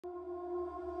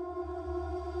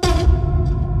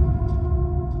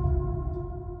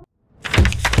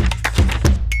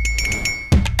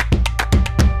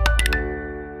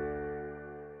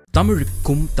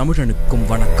தமிழுக்கும் தமிழனுக்கும்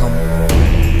வணக்கம்.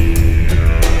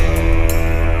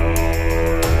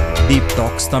 Deep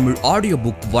tax Tamil audio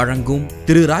book வழங்கும்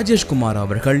திரு ராஜேஷ் குமார்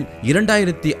அவர்கள்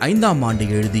 2005ஆம் ஆண்டு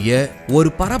எழுதிய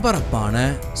ஒரு பரபரப்பான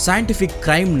சயின்டிபிக்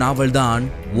கிரைம் நாவல் தான்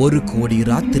ஒரு கோடி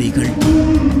ராத்திரிகள்.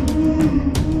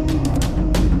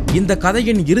 இந்த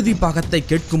கதையின் இறுதி பாகத்தை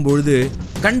கேட்கும் பொழுது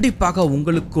கண்டிப்பாக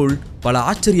உங்களுக்குள் பல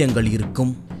ஆச்சரியங்கள்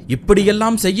இருக்கும்.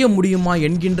 இப்படியெல்லாம் செய்ய முடியுமா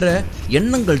என்கின்ற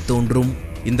எண்ணங்கள் தோன்றும்.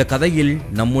 இந்த கதையில்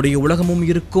நம்முடைய உலகமும்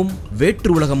இருக்கும்,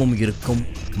 வேற்று உலகமும் இருக்கும்,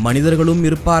 மனிதர்களும்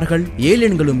இருப்பார்கள்,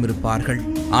 ஏலியன்களும் இருப்பார்கள்.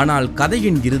 ஆனால்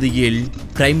கதையின் இறுதியில்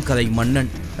கிரைம் கதை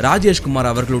மன்னன் ராஜேஷ் குமார்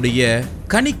அவர்களுடைய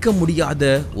கணிக்க முடியாத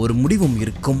ஒரு முடிவும்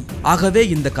இருக்கும். ஆகவே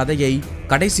இந்த கதையை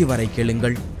கடைசி வரை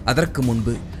கேளுங்கள். அதற்கு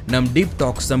முன்பு நம் deep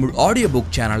tax Tamil audio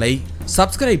book சேனலை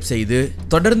சப்ஸ்கிரைப் செய்து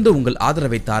தொடர்ந்து உங்கள்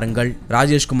ஆதரவை தாருங்கள்.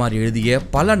 ராஜேஷ்குமார் எழுதிய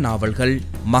பல நாவல்கள்,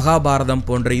 மகாபாரதம்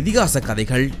போன்ற இதிகாச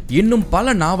கதைகள், இன்னும்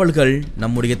பல நாவல்கள்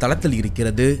நம்முடைய தளத்தில்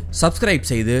இருக்கிறது. சப்ஸ்கிரைப்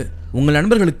செய்து உங்கள்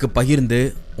நண்பர்களுக்கு பகிர்ந்து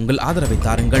உங்கள் ஆதரவை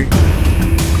தாருங்கள்.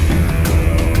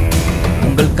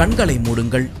 உங்கள் கண்களை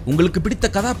மூடுங்கள். உங்களுக்கு பிடித்த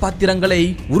கதாபாத்திரங்களை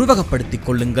உருவகப்படுத்திக்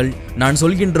கொள்ளுங்கள். நான்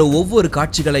சொல்கின்ற ஒவ்வொரு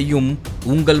காட்சிகளையும்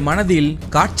உங்கள் மனதில்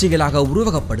காட்சிகளாக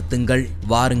உருவகப்படுத்துங்கள்.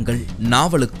 வாருங்கள்,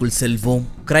 நாவலுக்குள் செல்வோம்.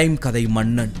 கிரைம் கதை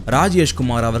மன்னன்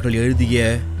ராஜேஷ்குமார் அவர்கள்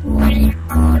எழுதிய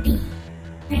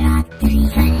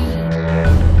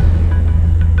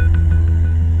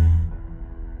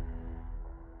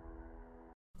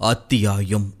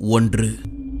அத்தியாயம் 1.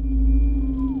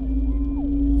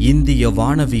 இந்திய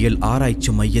வானவியல்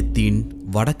ஆராய்ச்சி மையத்தின்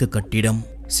வடக்கு கட்டிடம்.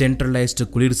 சென்ட்ரலைஸ்டு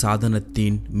குளிர்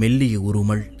சாதனத்தின் மெல்லிய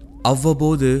உருமல்,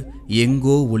 அவ்வப்போது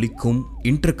எங்கோ ஒலிக்கும்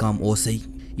இன்டர்காம் ஓசை.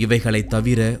 இவைகளை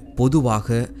தவிர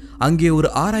பொதுவாக அங்கே ஒரு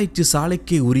ஆராய்ச்சி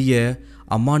சாலைக்கு உரிய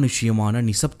அமானுஷ்யமான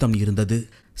நிசப்தம் இருந்தது.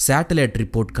 சேட்டலைட்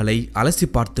ரிப்போர்ட்களை அலசி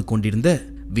பார்த்து கொண்டிருந்த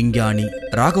விஞ்ஞானி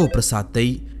ராகவ் பிரசாத்தை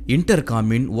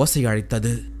இன்டர்காமின் ஓசை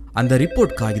அழைத்தது. அந்த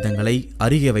ரிப்போர்ட் காகிதங்களை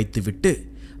அருகே வைத்துவிட்டு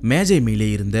மேஜை மேலே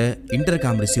இருந்த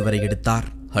இன்டர்காம் ரிசீவரை எடுத்தார்.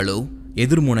 ஹலோ.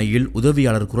 எதிர்முனையில்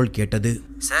உதவியாளர் குரல் கேட்டது.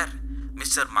 சார்,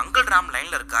 மிஸ்டர் மங்கள்ராம்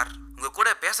லைன்ல இருக்கார், உங்க கூட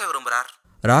பேச விரும்புறார்.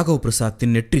 ராகவ்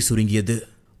பிரசாத்தின் நெற்றி சுருங்கியது.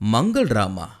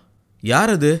 மங்கள்ராமா?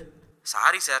 யார் அது?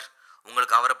 சாரி சார்,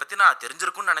 உங்களுக்கு அவரை பத்தி நான்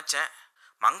தெரிஞ்சிருக்கும்னு நினைச்சேன்.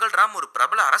 மங்கள்ராம் ஒரு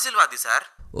பிரபல அரசியல்வாதி சார்.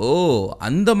 ஓ,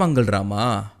 அந்த மங்கள்ராமா?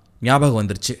 ஞாபகம்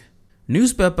வந்துருச்சு.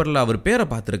 நியூஸ் பேப்பர்ல அவர் பேரை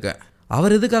பார்த்துருக்கேன்.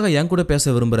 அவர் எதுக்காக என் கூட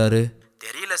பேச விரும்புறாரு?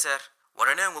 தெரியல சார்,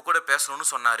 உடனே உங்க கூட பேசணும்னு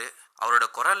சொன்னாரு. அவரோட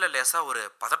குரல்ல லேசா ஒரு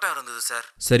பதட்டம் இருந்தது சார்.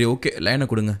 சரி, ஓகே, லைனை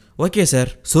கொடுங்க. Okay sir.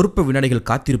 சொற்ப வினாடிகள்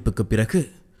காத்திருப்புக்கு பிறகு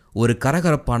ஒரு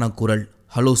கரகரப்பான குரல்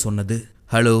ஹலோ சொன்னது.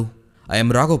 Hello, I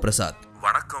am Raghav Prasad.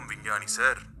 வணக்கம் விஞ்ஞானி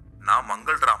சார், நான்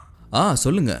மங்கள்ராம்.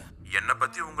 சொல்லுங்க. என்னை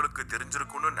பத்தி உங்களுக்கு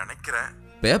தெரிஞ்சிருக்கும்னு நினைக்கிறேன்.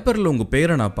 பேப்பர்ல உங்க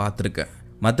பேரை நான் பார்த்துருக்கேன்.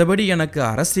 மற்றபடி எனக்கு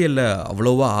அரசியல்ல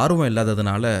அவ்வளோவா ஆர்வம்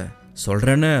இல்லாததுனால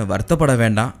சொல்றேன்னு வருத்தப்பட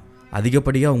வேண்டாம்.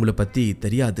 அதிகப்படியா உங்களை பத்தி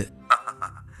தெரியாது.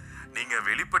 நீங்க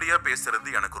வெளிப்படையா பேசுறது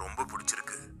எனக்கு ரொம்ப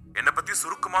பிடிச்சிருக்கு. என்னை பத்தி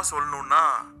சுருக்கமா சொல்லணும்னா,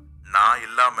 நான்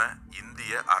இல்லாம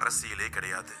இந்திய அரசியலே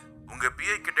கிடையாது. உங்க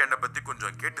பிஐ கிட்ட என்னை பத்தி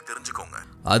கொஞ்சம் கேட்டு தெரிஞ்சுக்கோங்க.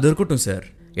 அது இருக்கட்டும் சார்.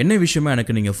 என்ன விஷயமா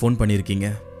எனக்கு நீங்க ஃபோன் பண்ணியிருக்கீங்க,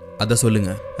 அதை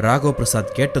சொல்லுங்க. ராகவ்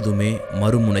பிரசாத் கேட்டதுமே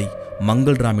மறுமுனை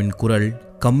மங்கள்ராமின் குரல்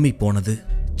கம்மி போனது.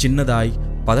 சின்னதாய்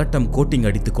பதட்டம் கோட்டிங்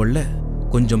அடித்து கொள்ள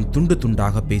கொஞ்சம் துண்டு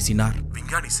துண்டாக பேசினார்.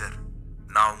 விஞ்ஞானி சார்,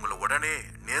 நான் உங்களை உடனே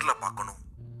நேர்ல பார்க்கணும்.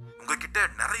 உங்ககிட்ட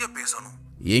நிறைய பேசணும்.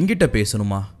 என்கிட்ட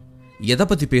பேசணுமா? எதை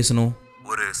பத்தி பேசணும்?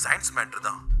 ஒரு சயின்ஸ் மேட்டர்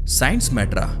தான். சயின்ஸ்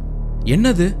மேட்டரா?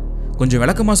 என்னது? கொஞ்சம்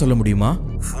விளக்கமா சொல்ல முடியுமா?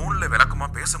 போன்ல விளக்கமா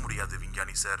பேச முடியாது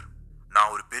விஞ்ஞானி சார்.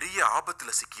 நான் ஒரு பெரிய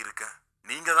ஆபத்துல சிக்கியிருக்கேன்.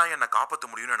 நீங்க தான் என்னை காப்பாற்ற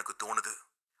முடியும்னு எனக்கு தோணுது.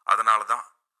 அதனாலதான்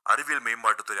அறிவியல்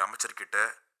மேம்பாட்டுத்துறை அமைச்சர்கிட்ட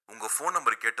உங்க போன்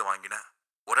நம்பர் கேட்டு வாங்கினேன்.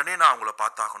 உடனே நான் உங்களை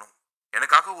பார்த்தாகணும்.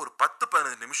 எனக்காக ஒரு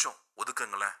 10-15 நிமிஷம்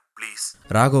ஒதுக்குங்களேன் ப்ளீஸ்.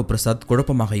 ராகவ் பிரசாத்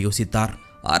குழப்பமாக யோசித்தார்.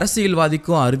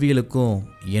 அரசியல்வாதிக்கும் அறிவியலுக்கும்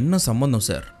என்ன சம்பந்தம்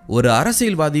சார்? ஒரு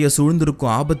அரசியல்வாதியை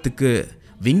சூழ்ந்திருக்கும் ஆபத்துக்கு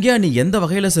விஞ்ஞானி எந்த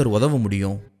வகையில சார் உதவ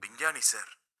முடியும்? விஞ்ஞானி சார்,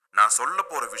 நான் சொல்ல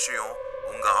போற விஷயம்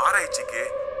உங்க ஆராய்ச்சிக்கு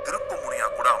திருப்பு முனையா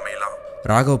கூட அமையலாம்.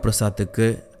 ராகவ் பிரசாத்துக்கு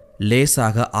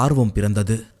லேசாக ஆர்வம்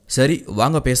பிறந்தது. சரி,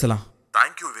 வாங்க பேசலாம்.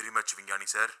 தேங்க்யூ வெரி மச் விஞ்ஞானி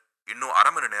சார். இன்னும்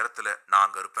அரை மணி நேரத்துல நான்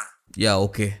அங்க இருப்பேன்.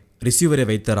 ஓகே. ரிசீவரை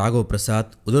வைத்த ராகவ்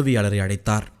பிரசாத் உதவியாளரை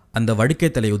அழைத்தார். அந்த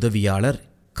வடுக்கைத்தலை உதவியாளர்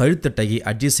கழுத்தட்டையை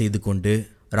அட்ஜஸ்ட் செய்து கொண்டு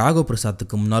ராகவ்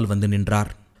பிரசாத்துக்கு முன்னால் வந்து நின்றார்.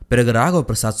 பிறகு ராகவ்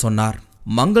பிரசாத் சொன்னார்,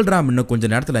 மங்கள்ராம் இன்னும் கொஞ்ச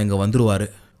நேரத்தில் இங்கே வந்துருவாரு.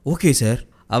 Okay sir.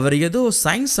 அவர் ஏதோ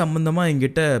சயின்ஸ் சம்பந்தமா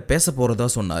என்கிட்ட பேச போறதா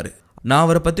சொன்னார். நான்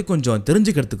அவரை பற்றி கொஞ்சம்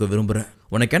தெரிஞ்சுக்கிறதுக்கு விரும்புகிறேன்.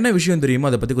 உனக்கு என்ன விஷயம் தெரியுமோ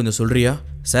அதை பற்றி கொஞ்சம் சொல்றியா?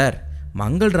 சார்,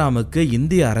 மங்கள்ராமுக்கு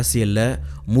இந்திய அரசியலில்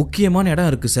முக்கியமான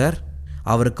இடம் இருக்குது சார்.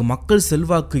 அவருக்கு மக்கள்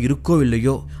செல்வாக்கு இருக்கோ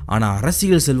இல்லையோ, ஆனால்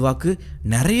அரசியல் செல்வாக்கு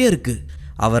நிறைய இருக்குது.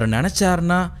 அவர்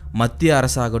நினச்சாருன்னா மத்திய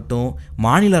அரசாகட்டும்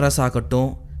மாநில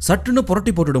அரசாகட்டும் சட்டுன்னு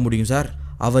புரட்டி போட்டுட முடியும் சார்.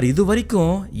 அவர்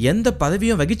இதுவரைக்கும் எந்த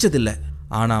பதவியும் வகிச்சதில்லை.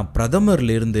 ஆனால்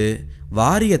பிரதமர்லேருந்து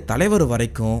வாரிய தலைவர்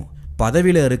வரைக்கும்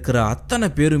பதவியில் இருக்கிற அத்தனை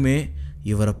பேருமே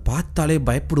இவரை பார்த்தாலே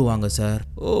பயப்படுவாங்க சார்.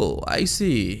 ஓ ஐ சி.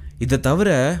 இதை தவிர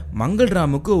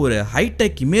மங்கள்ராமுக்கு ஒரு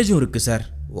ஹைடெக் இமேஜும் இருக்குது சார்.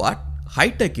 வாட்?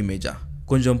 ஹைடெக் இமேஜா?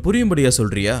 கொஞ்சம் புரியும்படியாக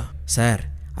சொல்கிறியா? சார்,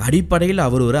 அடிப்படையில்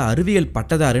அவர் ஒரு அறிவியல்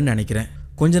பட்டதாருன்னு நினைக்கிறேன்.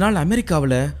 கொஞ்ச நாள்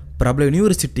அமெரிக்காவில் பிரபல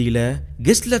யூனிவர்சிட்டியில்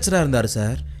கெஸ்ட் லெக்சராக இருந்தார்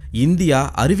சார். இந்தியா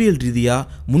அறிவியல் ரீதியாக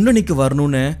முன்னணிக்கு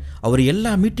வரணும்னு அவர்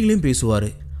எல்லா மீட்டிங்லையும் பேசுவார்.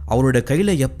 அவரோட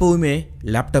கையில் எப்போவுமே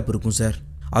லேப்டாப் இருக்கும் சார்.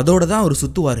 அதோடு தான் அவர்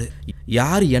சுற்றுவார்.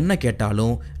 யார் என்ன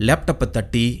கேட்டாலும் லேப்டாப்பை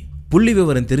தட்டி புள்ளி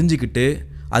விவரம் தெரிஞ்சுக்கிட்டு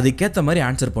அதுக்கேற்ற மாதிரி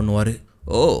ஆன்சர் பண்ணுவார்.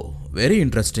 ஓ வெரி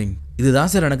இன்ட்ரெஸ்டிங்.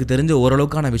 இதுதான் சார் எனக்கு தெரிஞ்ச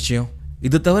ஓரளவுக்கான விஷயம்.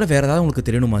 இது தவிர வேறு ஏதாவது உங்களுக்கு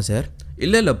தெரியணுமா சார்?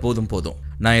 இல்லை போதும்.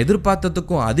 நான்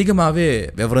எதிர்பார்த்ததுக்கும் அதிகமாகவே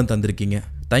விவரம் தந்திருக்கீங்க.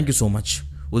 Thank you so much.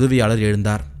 உதவியாளர்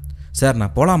எழுந்தார். சார்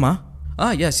நான் போகலாமா?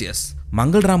 எஸ்.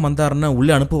 மங்கள்ராம் வந்தாருன்னா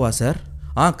உள்ளே அனுப்புவா சார்?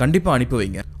 கண்டிப்பாக அனுப்பி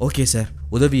வைங்க. Okay sir.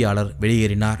 உதவியாளர்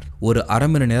வெளியேறினார். ஒரு அரை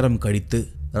மணி நேரம் கழித்து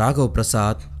ராகவ்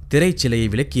பிரசாத் திரைச்சிலையை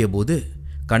விலக்கிய போது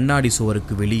கண்ணாடி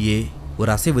சுவருக்கு வெளியே ஒரு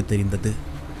அசைவு தெரிந்தது.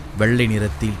 வெள்ளை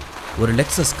நிறத்தில் ஒரு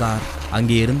லெக்ஸஸ் கார்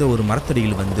அங்கே இருந்த ஒரு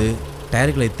மரத்தடியில் வந்து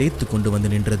டயர்களை தேய்த்து கொண்டு வந்து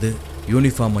நின்றது.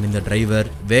 யூனிஃபார்ம் அணிந்த டிரைவர்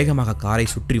வேகமாக காரை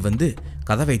சுற்றி வந்து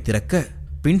கதவை திறக்க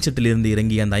பின்செட்டிலிருந்து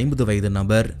இறங்கிய அந்த 50 வயது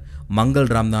நபர்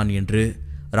மங்கள்ராம் தான் என்று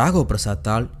ராகவ்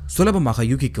பிரசாத்தால் சுலபமாக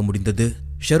யூகிக்க முடிந்தது.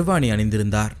 ஷெர்வானி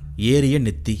அணிந்திருந்தார். ஏறிய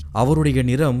நெத்தி. அவருடைய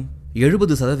நிறம்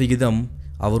 70%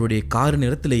 அவருடைய கார்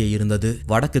நிறத்திலேயே இருந்தது.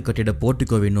 வடக்கு கட்டிட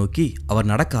போர்ட்டிகோவை நோக்கி அவர்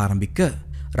நடக்க ஆரம்பிக்க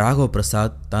ராகவ்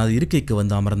பிரசாத் தனது இருக்கைக்கு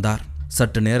வந்து அமர்ந்தார்.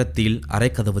 சற்று நேரத்தில்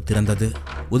அறைக்கதவு திறந்தது.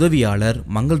 உதவியாளர்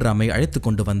மங்கள்ராமை அழைத்து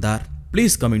கொண்டு வந்தார்.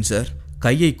 Please come in sir.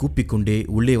 கையை கூப்பிக்கொண்டே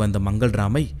உள்ளே வந்த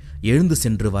மங்கள்ராமை எழுந்து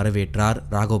சென்று வரவேற்றார்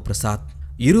ராகவ் பிரசாத்.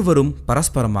 இருவரும்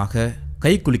பரஸ்பரமாக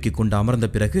கை குலுக்கி கொண்டு அமர்ந்த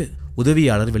பிறகு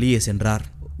உதவியாளர் வெளியே சென்றார்.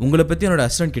 உங்களை பற்றி என்னோட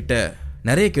அசிஸ்டன்ட் கிட்ட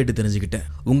நிறைய கேட்டு தெரிஞ்சுக்கிட்டேன்.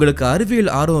 உங்களுக்கு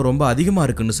அறிவியல் ஆர்வம் ரொம்ப அதிகமாக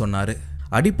இருக்குன்னு சொன்னார்.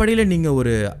 அடிப்படையில் நீங்கள்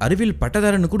ஒரு அறிவியல்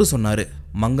பட்டதாரன்னு கூட சொன்னார்.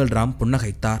 மங்கள்ராம்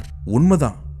புன்னகைத்தார்.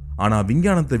 உண்மைதான். ஆனால்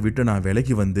விஞ்ஞானத்தை விட்டு நான்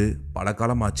விலகி வந்து பல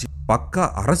காலமாச்சு. பக்கா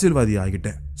அரசியல்வாதி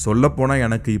ஆகிட்டேன். சொல்லப்போனால்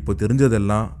எனக்கு இப்போ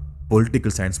தெரிஞ்சதெல்லாம்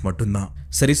பொலிட்டிக்கல் சயின்ஸ் மட்டும்தான்.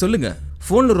 சரி சொல்லுங்க.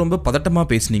 ஃபோனில் ரொம்ப பதட்டமாக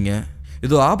பேசுனீங்க.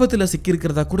 ஏதோ ஆபத்தில்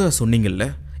சிக்கியிருக்கிறதா கூட சொன்னீங்கல்ல.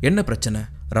 என்ன பிரச்சனை?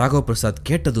 ராகவ் பிரசாத்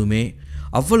கேட்டதுமே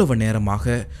அவ்வளவு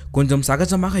நேரமாக கொஞ்சம்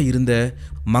சகஜமாக இருந்த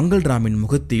மங்கள்ராமின்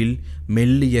முகத்தில்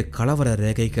மெல்லிய கலவர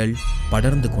ரேகைகள்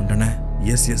படர்ந்து கொண்டன.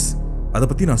 எஸ் அதை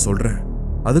பற்றி நான் சொல்கிறேன்.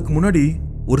 அதுக்கு முன்னாடி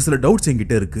ஒரு சில டவுட்ஸ்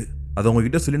என்கிட்ட இருக்கு. அதை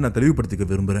உங்ககிட்ட சொல்லி நான் தெளிவுபடுத்திக்க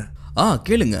விரும்புகிறேன்.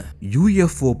 கேளுங்க.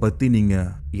 யூஎஃப்ஓ பற்றி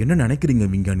நீங்கள் என்ன நினைக்கிறீங்க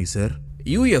விஞ்ஞானி sir?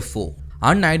 UFO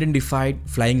unidentified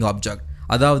flying object,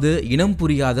 அதாவது இனம்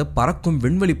புரியாத பறக்கும்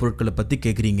விண்வெளி பொருட்களை பற்றி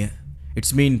கேட்குறீங்க.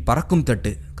 இட்ஸ் மீன் பறக்கும்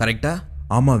தட்டு, கரெக்டா?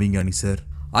 ஆமாம் விஞ்ஞானி சார்.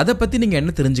 அதை பற்றி நீங்கள்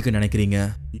என்ன தெரிஞ்சுக்க நினைக்கிறீங்க?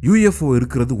 யூஎஃப்ஓ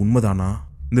இருக்கிறது உண்மைதானா?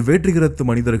 இந்த வேற்றுகிரத்து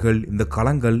மனிதர்கள், இந்த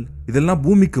களங்கள் இதெல்லாம்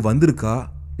பூமிக்கு வந்திருக்கா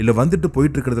இல்லை வந்துட்டு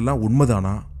போயிட்டு இருக்கிறதெல்லாம்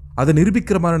உண்மைதானா? அதை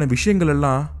நிரூபிக்கிற மாதிரியான விஷயங்கள்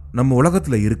எல்லாம் நம்ம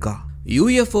உலகத்தில் இருக்கா?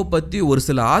 யூஎஃப்ஓ பற்றி ஒரு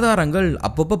சில ஆதாரங்கள்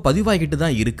அப்பப்போ பதிவாகிட்டு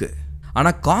தான் இருக்கு.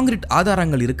 ஆனால் காங்கிரீட்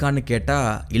ஆதாரங்கள் இருக்கான்னு கேட்டால்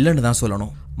இல்லைன்னு தான்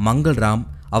சொல்லணும். மங்கள்ராம்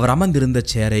அவர் அமர்ந்திருந்த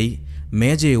சேரை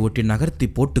மேஜையை ஒட்டி நகர்த்தி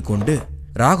போட்டுக்கொண்டு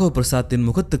ராகவ் பிரசாத்தின்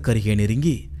முகத்துக்கருகே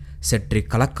நெருங்கி சற்றே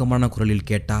கலக்கமான குரலில்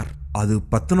கேட்டார். அது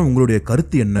பத்தின உங்களுடைய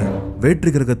கருத்து என்ன? வேற்று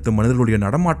கிரகத்து மனிதர்களுடைய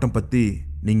நடமாட்டம் பற்றி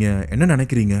நீங்க என்ன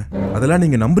நினைக்கிறீங்க? அதெல்லாம்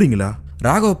நீங்க நம்புறீங்களா?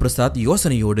 ராகவ் பிரசாத்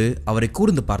யோசனையோடு அவரை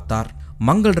கூர்ந்து பார்த்தார்.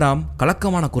 மங்கள்ராம்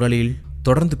கலக்கமான குரலில்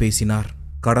தொடர்ந்து பேசினார்.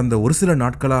 கடந்த ஒரு சில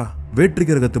நாட்களா வேற்று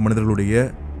கிரகத்து மனிதர்களுடைய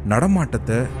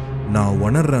நடமாட்டத்தை நான்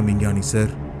உணர்றேன் விஞ்ஞானி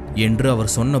சார் என்று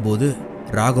அவர் சொன்னபோது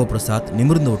ராகவ் பிரசாத்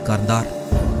நிமிர்ந்து உட்கார்ந்தார்.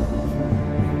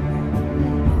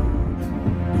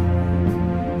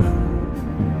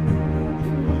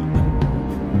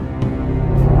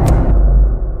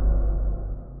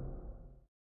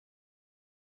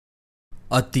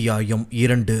 அத்தியாயம்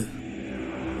 2.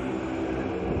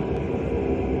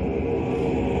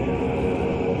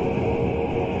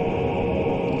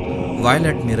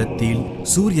 வயலட் நிறத்தில்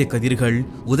சூரிய கதிர்கள்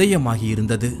உதயமாகி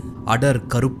இருந்தது. அடர்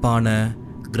கருப்பான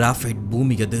கிராஃபைட்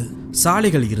பூமி அது.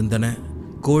 சாலைகள் இருந்தன.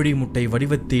 கோழி முட்டை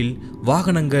வடிவத்தில்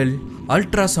வாகனங்கள்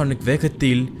அல்ட்ராசானிக்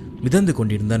வேகத்தில் மிதந்து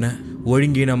கொண்டிருந்தன.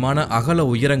 ஒழுங்கீனமான அகல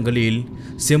உயரங்களில்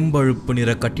செம்பழுப்பு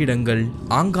நிற கட்டிடங்கள்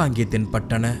ஆங்காங்கே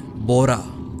தென்பட்டன. போரா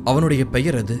அவனுடைய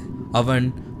பெயர் அது. அவன்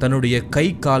தன்னுடைய கை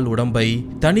கால் உடம்பை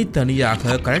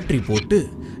தனித்தனியாக கழற்றி போட்டு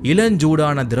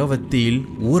இளஞ்சூடான திரவத்தில்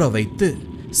ஊற வைத்து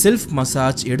செல்ஃப்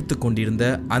மசாஜ் எடுத்துக்கொண்டிருந்த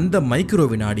அந்த மைக்ரோ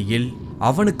வினாடியில்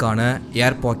அவனுக்கான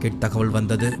ஏர் பாக்கெட் தகவல்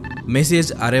வந்தது.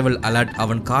 மெசேஜ் அரைவல் அலர்ட்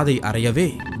அவன் காதை அறையவே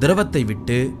திரவத்தை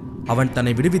விட்டு அவன்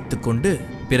தன்னை விடுவித்துக் கொண்டு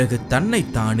பிறகு தன்னை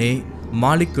தானே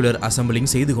மாலிகுலர்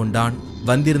அசம்பிளிங் செய்து கொண்டான்.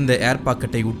 வந்திருந்த ஏர்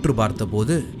பாக்கெட்டை உற்று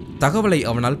பார்த்தபோது தகவலை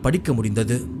அவனால் படிக்க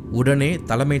முடிந்தது. உடனே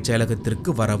தலைமைச் செயலகத்திற்கு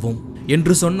வரவும்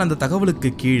என்று சொன்ன அந்த தகவலுக்கு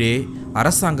கீழே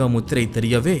அரசாங்க முத்திரை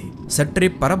தெரியவே சற்றே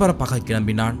பரபரப்பாக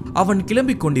கிளம்பினான். அவன்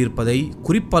கிளம்பிக் கொண்டிருப்பதை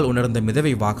குறிப்பால் உணர்ந்த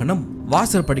மிதவை வாகனம்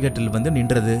வாசல் படிக்கட்டில் வந்து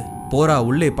நின்றது. போரா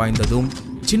உள்ளே பாய்ந்ததும்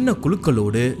சின்ன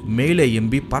குழுக்களோடு மேலே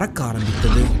எம்பி பறக்க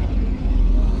ஆரம்பித்தது.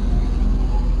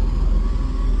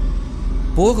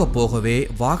 போக போகவே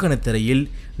வாகன திரையில்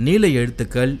நீல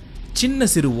எழுத்துக்கள் சின்ன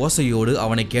சிறு ஓசையோடு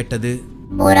அவனை கேட்டது.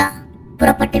 போரா,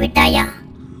 புறப்பட்டு விட்டாயா?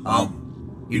 ஆம்,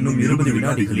 இன்னும் 20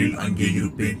 வினாடிகளில் அங்கே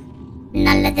இருப்பேன்.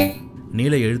 நல்லது.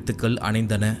 நீல எழுத்துக்கள்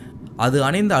அணைந்தன. அது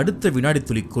அணைந்த அடுத்த வினாடி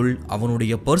துளிக்குள்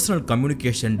அவனுடைய பர்சனல்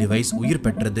கம்யூனிகேஷன் டிவைஸ் உயிர்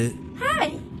பெற்றது.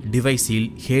 டிவைஸில்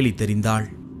ஹேலி தெரிந்தாள்.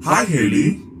 Hi Haley.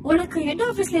 உனக்கு ஹெட்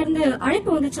ஆபீஸ்ல இருந்து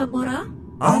அழைப்பு வந்துச்சா போரா?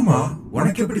 ஆமா,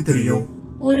 உனக்கு எப்படி தெரியும்?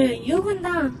 ஒரு யூகம்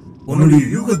தான். உன்னுடைய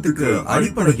யூகத்துக்கு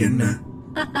அடிப்படை என்ன?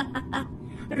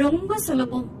 ரொம்ப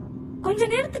சுலபம். கொஞ்ச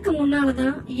நேரத்துக்கு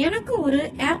முன்னாலதான் எனக்கு ஒரு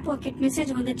ஏர் பாக்கெட்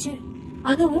மெசேஜ் வந்துச்சு.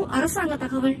 அதுவும் அரசாங்க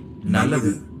தகவல்.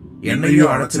 நல்லது.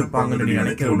 என்னையும் அழைச்சிருப்பாங்கன்னு நீ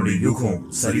நினைக்கிற உன்னுடைய யூகம்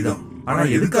சரிதான். ஆனா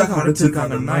எதுக்காக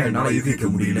அழைச்சிருக்காங்கன்னா என்னால யூகிக்க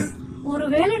முடியல.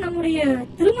 ஒருவேளை நம்முடைய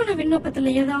திருமண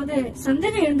விண்ணப்பத்துல ஏதாவது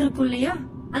சந்தேகம் இருந்திருக்கும் இல்லையா?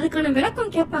 அதுக்கான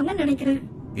விளக்கம் கேட்பாங்கன்னு நினைக்கிறேன்.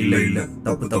 இல்ல இல்ல,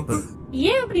 தப்பு தப்பு.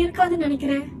 ஏன் அப்படி இருக்காதுன்னு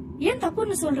நினைக்கிறேன்? ஏன்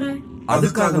தப்புன்னு சொல்ற?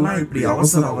 அதுக்காகலாம் இப்படி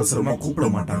அவசரமா கூப்பிட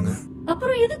மாட்டாங்க.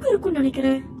 அப்புறம் எதுக்கு இருக்கும்னு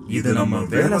நினைக்கிறேன்? இது நம்ம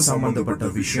வேலை சம்பந்தப்பட்ட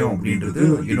விஷயம் அப்படின்றது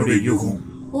என்னுடைய யூகம்.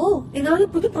 ஓ, ஏதாவது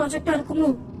புது ப்ராஜெக்டா இருக்குமோ?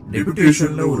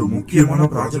 டெபுடேஷன்ல ஒரு முக்கியமான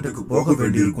ப்ராஜெக்டுக்கு போக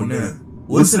வேண்டியிருக்குன்னு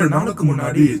ஒரு சில நாளுக்கு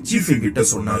முன்னாடி சீஃப் என்கிட்ட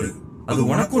சொன்னாரு. அது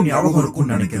உனக்கும் ஞாபகம்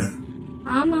இருக்கும்னு நினைக்கிறேன்.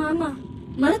 ஆமா ஆமா,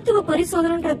 மருத்துவ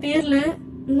பரிசோதனைன்ற பேர்ல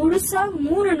முழுசா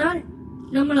 3 நாள்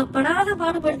நம்மள படாத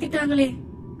பாடுபடுத்திட்டாங்களே,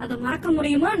 அத மறக்க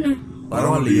முடியுமா என்ன?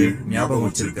 பரவாயில்லையே, ஞாபகம்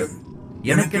வச்சிருக்க.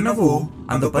 எனக்கு என்னவோ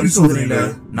அந்த பரிசோதனையில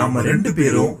நாம 2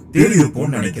 பேரும் தேறி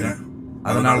இருப்போம்னு நினைக்கிறேன்.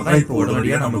 அதனாலதான் இப்ப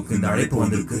உடனடியா நமக்கு இந்த அழைப்பு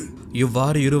வந்திருக்கு.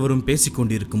 இவ்வாறு இருவரும்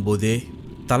பேசிக்கொண்டிருக்கும் போதே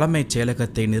தலைமைச்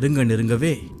செயலகத்தை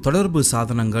நெருங்கவே தொடர்பு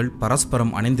சாதனங்கள்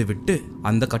பரஸ்பரம் அணைந்துவிட்டு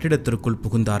அந்த கட்டிடத்திற்குள்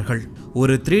புகுந்தார்கள்.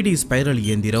 ஒரு 3D ஸ்பைரல்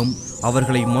இயந்திரம்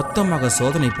அவர்களை மொத்தமாக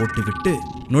சோதனை போட்டுவிட்டு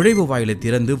நுழைவு வாயிலை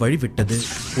திறந்து வழிவிட்டது.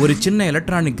 ஒரு சின்ன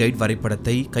எலக்ட்ரானிக் கைட்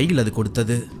வரைபடத்தை கையில் அது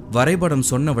கொடுத்தது. வரைபடம்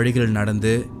சொன்ன வழிகளில்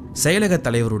நடந்து செயலக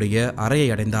தலைவருடைய அறையை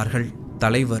அடைந்தார்கள்.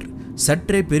 தலைவர்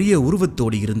சற்றே பெரிய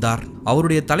உருவத்தோடு இருந்தார்.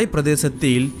 அவருடைய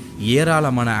தலைப்பிரதேசத்தில்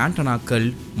ஏராளமான ஆண்டனாக்கள்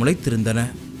முளைத்திருந்தன.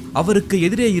 அவருக்கு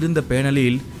எதிரே இருந்த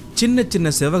பேனலில் சின்ன சின்ன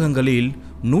செவகங்களில்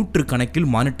 100 கணக்கில்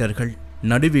மானிட்டர்கள்.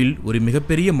 நடுவில் ஒரு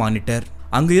மிகப்பெரிய மானிட்டர்.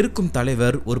 அங்கு இருக்கும்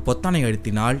தலைவர் ஒரு பொத்தானை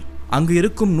அழுத்தினால் அங்கு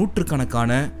இருக்கும் 100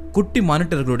 கணக்கான குட்டி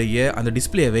மானிட்டர்களுடைய அந்த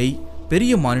டிஸ்பிளேவை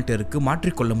பெரிய மானிட்டருக்கு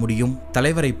மாற்றிக்கொள்ள முடியும்.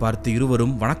 தலைவரை பார்த்து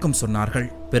இருவரும் வணக்கம் சொன்னார்கள்.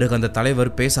 பிறகு அந்த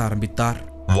தலைவர் பேச ஆரம்பித்தார்.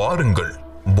 வாருங்கள்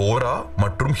போரா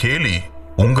மற்றும் ஹேலி,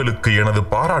 உங்களுக்கு எனது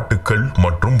பாராட்டுக்கள்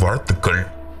மற்றும் வாழ்த்துக்கள்.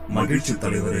 மகிழ்ச்சி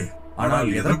தலைவரே. ஆனால்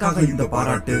எதற்காக இந்த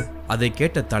பாராட்டு? அதை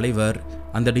கேட்ட தலைவர்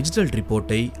அந்த டிஜிட்டல்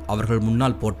ரிப்போர்ட்டை அவர்கள்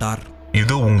முன்னால் போட்டார்.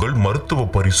 இது உங்கள் மருத்துவ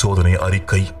பரிசோதனை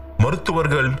அறிக்கை.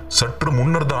 மருத்துவர்கள் சற்று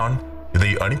முன்னர்தான்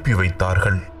இதை அனுப்பி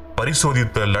வைத்தார்கள்.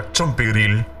 பரிசோதித்த 1,00,000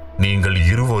 பேரில் நீங்கள்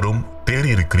இருவரும்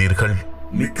தேறியிருக்கிறீர்கள்.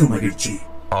 மிக்க மகிழ்ச்சி.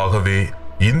 ஆகவே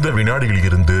இந்த வினாடியில்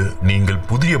இருந்து நீங்கள்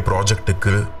புதிய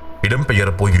ப்ராஜெக்டுக்கு இடம்பெயர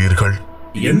போகிறீர்கள்.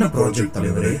 என்ன ப்ராஜெக்ட்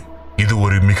தலைவரே? இது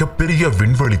ஒரு மிகப்பெரிய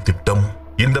விண்வெளி திட்டம்.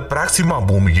 இந்த பிராக்சிமா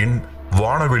பூமியின்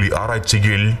வானவெளி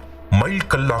ஆராய்ச்சியில் மைல்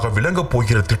கல்லாக விளங்கப்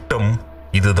போகிற திட்டம்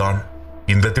இதுதான்.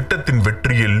 இந்த திட்டத்தின்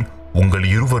வெற்றியில் உங்கள்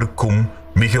இருவருக்கும்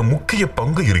மிக முக்கிய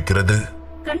பங்கு இருக்கிறது.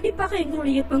 கண்டிப்பாக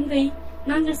எங்களுடைய பங்கை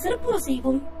நாங்கள் சிறப்பாக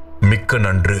செய்வோம். மிக்க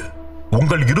நன்று.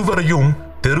 உங்கள் இருவரையும்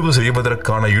தேர்வு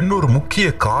செய்வதற்கான இன்னொரு முக்கிய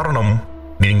காரணம்,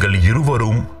 நீங்கள்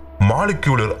இருவரும்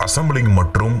மாலிக்யூலர் அசம்பிளிங்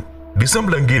மற்றும்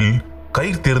டிசம்பிளிங்கில் கை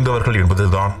தேர்ந்தவர்கள்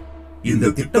என்பதுதான்.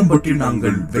 இந்த திட்டம் பற்றி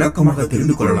நாங்கள் விளக்கமாக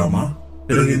தெரிந்து கொள்ளலாமா?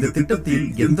 பிறகு இந்த திட்டத்தில்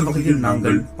எந்த வகையில்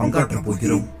நாங்கள் பங்காற்ற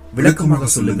போகிறோம்? விளக்கமாக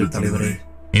சொல்லுங்கள் தலைவரே.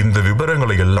 இந்த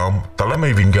விவரங்களை எல்லாம்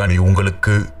தலைமை விஞ்ஞானி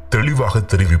உங்களுக்கு தெளிவாக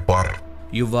தெரிவிப்பார்.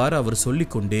 இவ்வாறு அவர்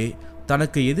சொல்லிக்கொண்டே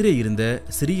தனக்கு எதிரே இருந்த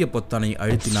சிறிய பொத்தானை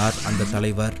அழுத்தினார் அந்த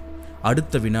தலைவர்.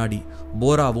 அடுத்த வினாடி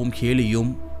போராவும்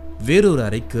ஹேலியும் வேறொரு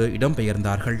அறைக்கு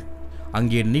இடம்பெயர்ந்தார்கள்.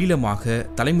 அங்கே நீளமாக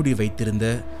தலைமுடி வைத்திருந்த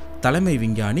தலைமை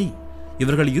விஞ்ஞானி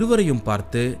இவர்கள் இருவரையும்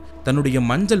பார்த்து தன்னுடைய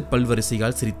மஞ்சள்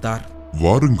பல்வரிசையால் சிரித்தார்.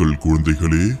 வாருங்கள்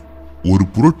குழந்தைகளே, ஒரு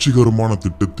புரட்சிகரமான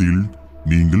திட்டத்தில்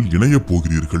நீங்கள் இணையப்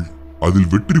போகிறீர்கள். அதில்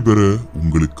வெற்றி பெற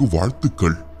உங்களுக்கு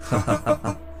வாழ்த்துக்கள்.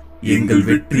 எங்கள்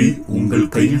வெற்றி உங்கள்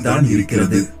கையில் தான்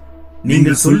இருக்கிறது.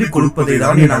 நீங்கள் சொல்லிக் கொடுப்பதை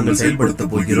தானே நாங்கள் செயல்படுத்த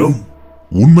போகிறோம்.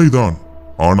 உண்மைதான்.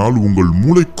 ஆனால் உங்கள்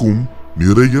மூளைக்கும்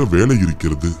நிறைய வேலை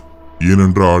இருக்கிறது.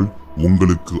 ஏனென்றால்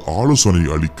உங்களுக்கு ஆலோசனை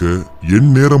அளிக்க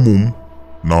என் நேரமும்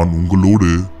நான் உங்களோடு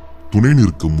துணை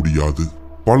நிற்க முடியாது.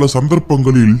 பல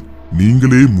சந்தர்ப்பங்களில்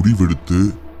நீங்களே முடிவெடுத்து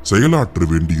செயலாற்ற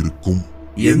வேண்டியிருக்கும்.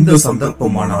 எந்த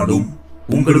சந்தர்ப்பமானாலும்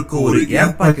உங்களுக்கு ஒரு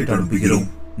ஏர் பாக்கெட் அனுப்புகிறோம்.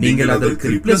 நீங்கள் அதற்கு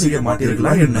ரிப்ளை செய்ய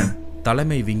மாட்டீர்களா என்ன?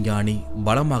 தலைமை விஞ்ஞானி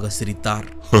பலமாக சிரித்தார்.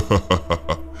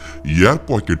 ஏர்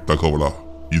பாக்கெட் தகவலா?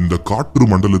 இந்த காற்று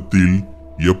மண்டலத்தில்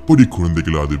எப்படி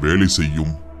குழந்தைகள் அது வேலை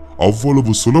செய்யும்?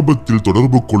 அவ்வளவு சுலபத்தில்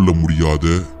தொடர்பு கொள்ள முடியாத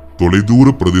தொலைதூர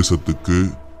பிரதேசத்துக்கு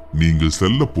நீங்கள்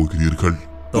செல்ல போகிறீர்கள்.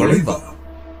 தொலைவா?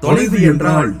 தொலைவு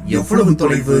என்றால் எவ்வளவு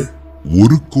தொலைவு?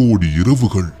 1 கோடி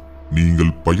இரவுகள்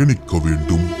நீங்கள் பயணிக்க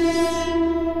வேண்டும்.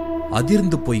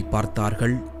 அதிர்ந்து போய்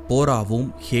பார்த்தார்கள் போராவும்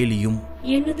ஹேலியும்.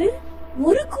 என்னது,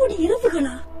 1 கோடி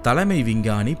இரவுகளா? தலைமை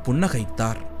விஞ்ஞானி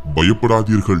புன்னகைத்தார்.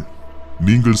 பயப்படாதீர்கள்.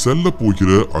 நீங்கள் செல்ல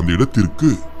போகிற அந்த இடத்திற்கு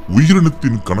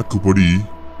உயிரினத்தின் கணக்குப்படி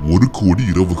 1 கோடி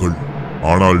இரவுகள்.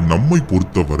 ஆனால் நம்மை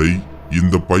பொறுத்தவரை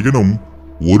இந்த பயணம்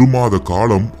 1 மாத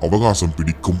காலம் அவகாசம்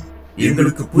பிடிக்கும்.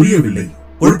 எங்களுக்கு புரியவில்லை,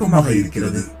 குழப்பமாக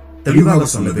இருக்கிறது. தெளிவாக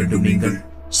சொல்ல வேண்டும் நீங்கள்.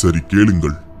 சரி,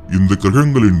 கேளுங்கள். இந்த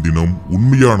கிரகங்களின் தினம்,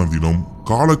 உண்மையான தினம்,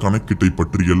 கால கணக்கீட்டை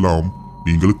பற்றியெல்லாம்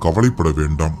நீங்கள் கவலைப்பட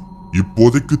வேண்டாம்.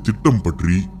 இப்போதைக்கு திட்டம்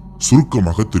பற்றி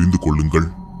சுருக்கமாக தெரிந்து கொள்ளுங்கள்.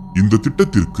 இந்த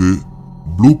திட்டத்திற்கு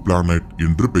ப்ளூ பிளானட்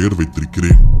என்று பெயர்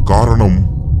வைத்திருக்கிறேன். காரணம்,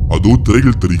 அதோ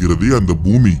திரையில் தெரிகிறதே அந்த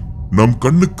பூமி நம்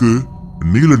கண்ணுக்கு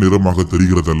நீல நிறமாக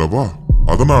தெரிகிறதல்லவா?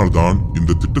 அதனால்தான்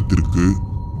இந்த திட்டத்திற்கு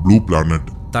ப்ளூ பிளானட்.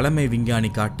 தலைமை விஞ்ஞானி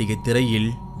காட்டிய திரையில்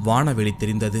வானவெளி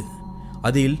தெரிந்தது.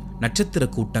 அதில் நட்சத்திர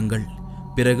கூட்டங்கள்,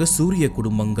 பிறகு சூரிய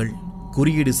குடும்பங்கள்.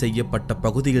 குறியீடு செய்யப்பட்ட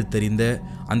பகுதியில் தெரிந்த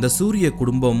அந்த சூரிய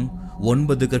குடும்பம்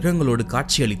 9 கிரகங்களோடு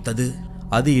காட்சியளித்தது.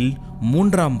 அதில்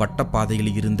 3ஆம்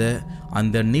வட்டப்பாதையில் இருந்த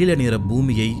அந்த நீல நிற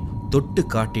பூமியை தொட்டு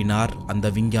காட்டினார் அந்த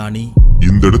விஞ்ஞானி.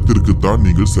 இந்த இடத்திற்கு தான்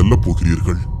நீங்கள் செல்ல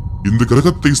போகிறீர்கள். இந்த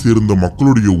கிரகத்தை சேர்ந்த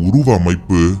மக்களுடைய உருவ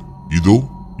அமைப்பு இதோ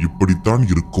இப்படித்தான்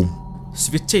இருக்கும்.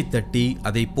 ஸ்விட்சை தட்டி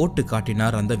அதை போட்டு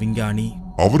காட்டினார் அந்த விஞ்ஞானி.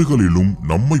 அவர்களிலும்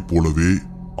நம்மை போலவே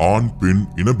ஆண் பெண்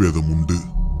இனபேதம் உண்டு.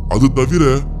 அது தவிர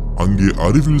அங்கே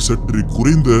அறிவில் சற்று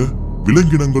குறைந்த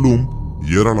விலங்கினங்களும்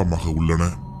ஏராளமாக உள்ளன.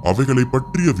 அவைகளை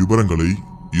பற்றிய விவரங்களை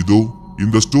இதோ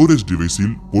இந்த ஸ்டோரேஜ்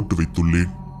டிவைஸில் போட்டு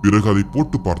வைத்துள்ளேன். பிறகு அதை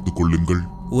போட்டு பார்த்துக் கொள்ளுங்கள்.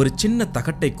 ஒரு சின்ன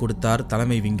தகட்டை கொடுத்தார்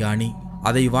தலைமை விஞ்ஞானி.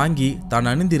 அதை வாங்கி தான்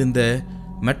அணிந்திருந்த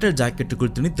மெட்டல்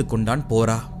ஜாக்கெட்டுக்குள் திணித்துக் கொண்டான்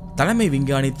போரா. தலைமை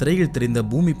விஞ்ஞானி திரையில் தெரிந்த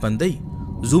பூமி பந்தை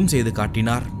ஜூம் செய்து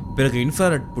காட்டினார். பிறகு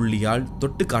இன்ஃப்ராரெட் புள்ளியால்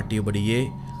தொட்டு காட்டியபடியே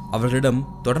அவர்களிடம்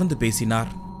தொடர்ந்து பேசினார்.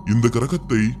 இந்த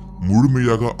கிரகத்தை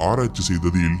முழுமையாக ஆராய்ச்சி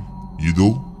செய்ததில் இதோ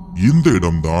இந்த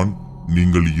இடம்தான்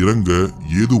நீங்கள் இறங்க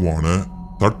ஏதுவான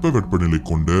தட்பவெப்பநிலை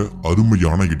கொண்ட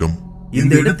அருமையான இடம்.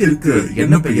 இந்த இடத்திற்கு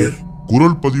என்ன பெயர்?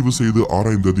 குரல் பதிவு செய்து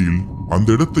ஆராய்ந்ததில் அந்த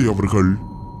இடத்தை அவர்கள்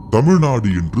தமிழ்நாடு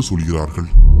என்று சொல்கிறார்கள்.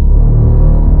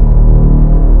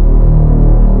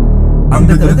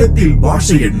 அந்த கிரகத்தில்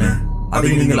பாஷை என்ன?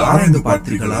 அதை நீங்கள் ஆராய்ந்து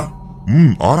பார்த்தீர்களா?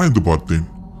 ஆராய்ந்து பார்த்தேன்.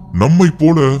 நம்மை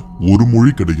போல ஒரு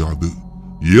மொழி கிடையாது.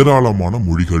 ஏராளமான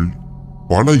மொழிகள்,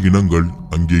 பல இனங்கள்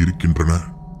அங்கே இருக்கின்றன.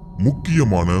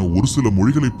 முக்கியமான ஒரு சில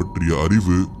மொழிகளை பற்றிய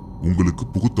அறிவு உங்களுக்கு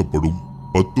புகுத்தப்படும்.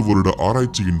 10 வருட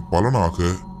ஆராய்ச்சியின் பலனாக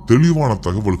தெளிவான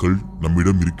தகவல்கள்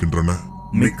நம்மிடம் இருக்கின்றன.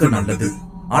 மிக்க நல்லது.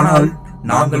 ஆனால்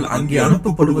நாங்கள் அங்கே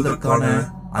அனுப்பப்படுவதற்கான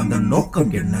அந்த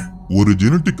நோக்கம் என்ன? ஒரு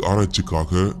ஜெனடிக்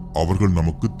ஆராய்ச்சிக்காக அவர்கள்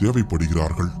நமக்கு